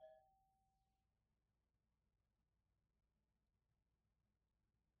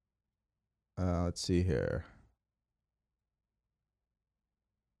 let's see here.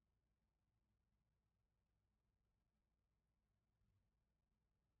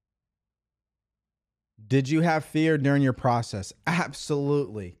 Did you have fear during your process?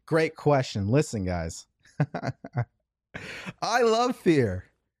 Absolutely. Great question. Listen, guys. I love fear.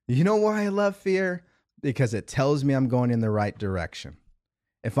 You know why I love fear? Because it tells me I'm going in the right direction.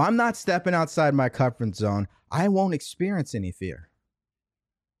 If I'm not stepping outside my comfort zone, I won't experience any fear.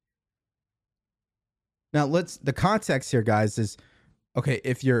 Now, the context here, guys, is okay,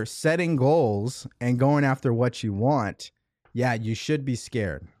 if you're setting goals and going after what you want, yeah, you should be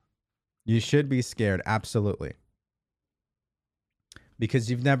scared. You should be scared, absolutely.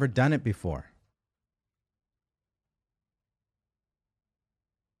 Because you've never done it before.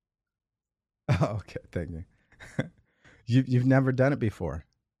 Oh, okay, thank you. You've never done it before.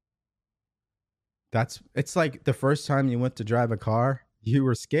 It's like the first time you went to drive a car, you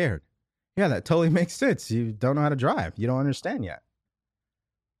were scared. Yeah, that totally makes sense. You don't know how to drive. You don't understand yet.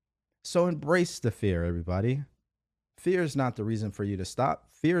 So embrace the fear, everybody. Fear is not the reason for you to stop.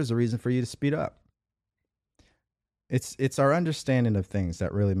 Fear is the reason for you to speed up. It's our understanding of things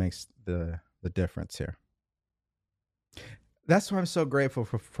that really makes the difference here. That's why I'm so grateful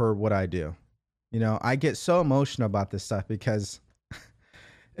for what I do. You know, I get so emotional about this stuff because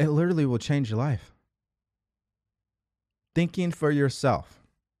it literally will change your life. Thinking for yourself.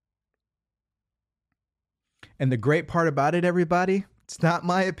 And the great part about it, everybody, it's not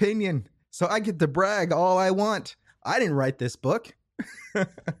my opinion. So I get to brag all I want. I didn't write this book.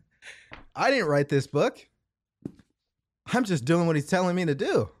 I didn't write this book. I'm just doing what he's telling me to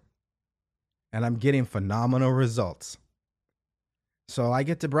do. And I'm getting phenomenal results. So I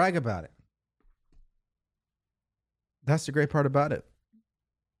get to brag about it. That's the great part about it.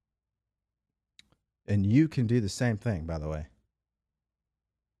 And you can do the same thing, by the way.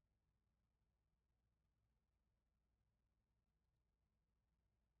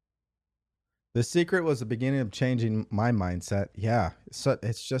 The secret was the beginning of changing my mindset. Yeah. So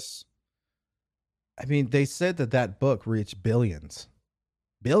it's just, I mean, they said that book reached billions.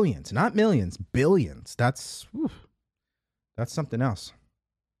 Billions, not millions, billions. That's something else.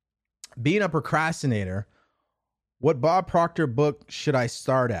 Being a procrastinator, what Bob Proctor book should I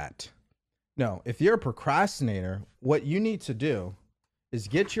start at? No, if you're a procrastinator, what you need to do is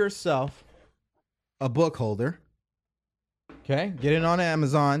get yourself a book holder. Okay, get it on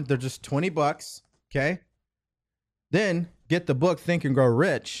Amazon. They're just $20. Okay, then get the book Think and Grow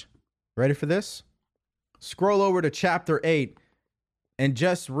Rich. Ready for this? Scroll over to chapter 8 and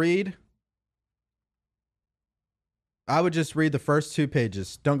just read. I would just read the first 2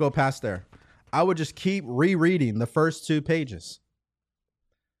 pages. Don't go past there. I would just keep rereading the first 2 pages.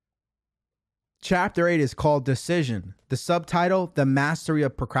 Chapter 8 is called Decision. The subtitle, The Mastery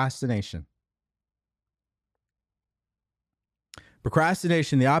of Procrastination.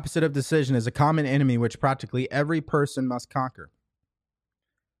 Procrastination, the opposite of decision, is a common enemy which practically every person must conquer.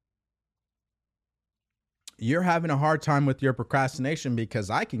 You're having a hard time with your procrastination because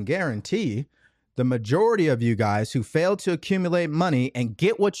I can guarantee the majority of you guys who fail to accumulate money and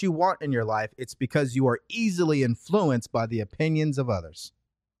get what you want in your life, it's because you are easily influenced by the opinions of others.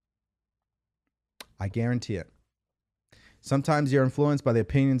 I guarantee it. Sometimes you're influenced by the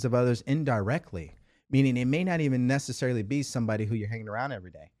opinions of others indirectly, meaning it may not even necessarily be somebody who you're hanging around every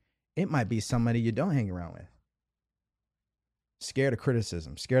day. It might be somebody you don't hang around with. Scared of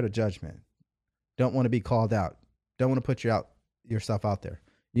criticism, scared of judgment, don't want to be called out, don't want to put yourself out there.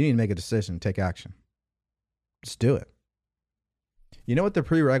 You need to make a decision, take action. Just do it. You know what the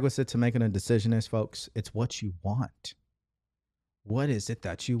prerequisite to making a decision is, folks? It's what you want. What is it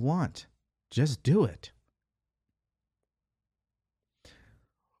that you want? Just do it.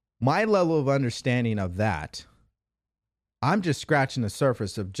 My level of understanding of that, I'm just scratching the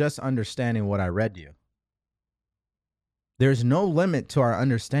surface of just understanding what I read you. There's no limit to our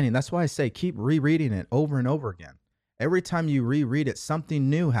understanding. That's why I say keep rereading it over and over again. Every time you reread it, something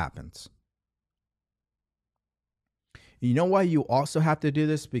new happens. You know why you also have to do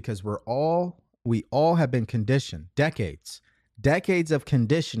this? Because we all have been conditioned, decades of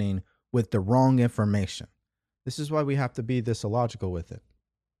conditioning with the wrong information. This is why we have to be this illogical with it.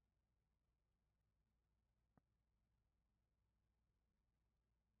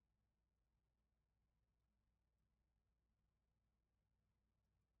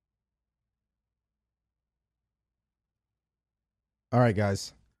 All right,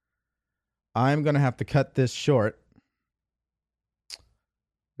 guys. I'm going to have to cut this short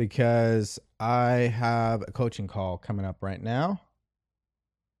because I have a coaching call coming up right now.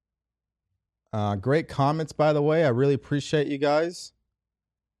 Great comments, by the way. I really appreciate you guys.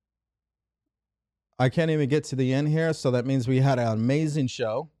 I can't even get to the end here, so that means we had an amazing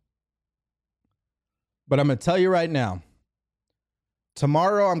show. But I'm going to tell you right now,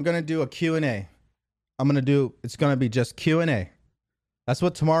 tomorrow I'm going to do a Q&A. It's going to be just Q&A. That's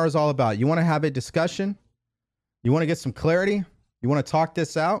what tomorrow is all about. You want to have a discussion? You want to get some clarity? You want to talk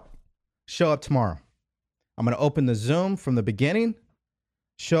this out? Show up tomorrow. I'm going to open the Zoom from the beginning.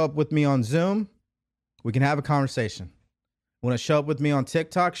 Show up with me on Zoom. We can have a conversation. Want to show up with me on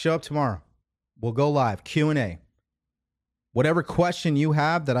TikTok? Show up tomorrow. We'll go live. Q&A. Whatever question you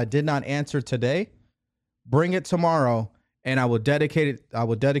have that I did not answer today, bring it tomorrow, and I will dedicate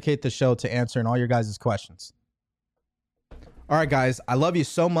the show to answering all your guys' questions. All right, guys. I love you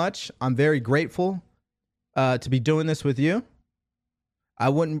so much. I'm very grateful to be doing this with you. I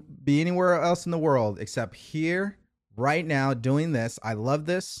wouldn't be anywhere else in the world except here right now doing this. I love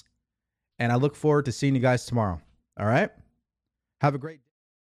this. And I look forward to seeing you guys tomorrow. All right? Have a great day.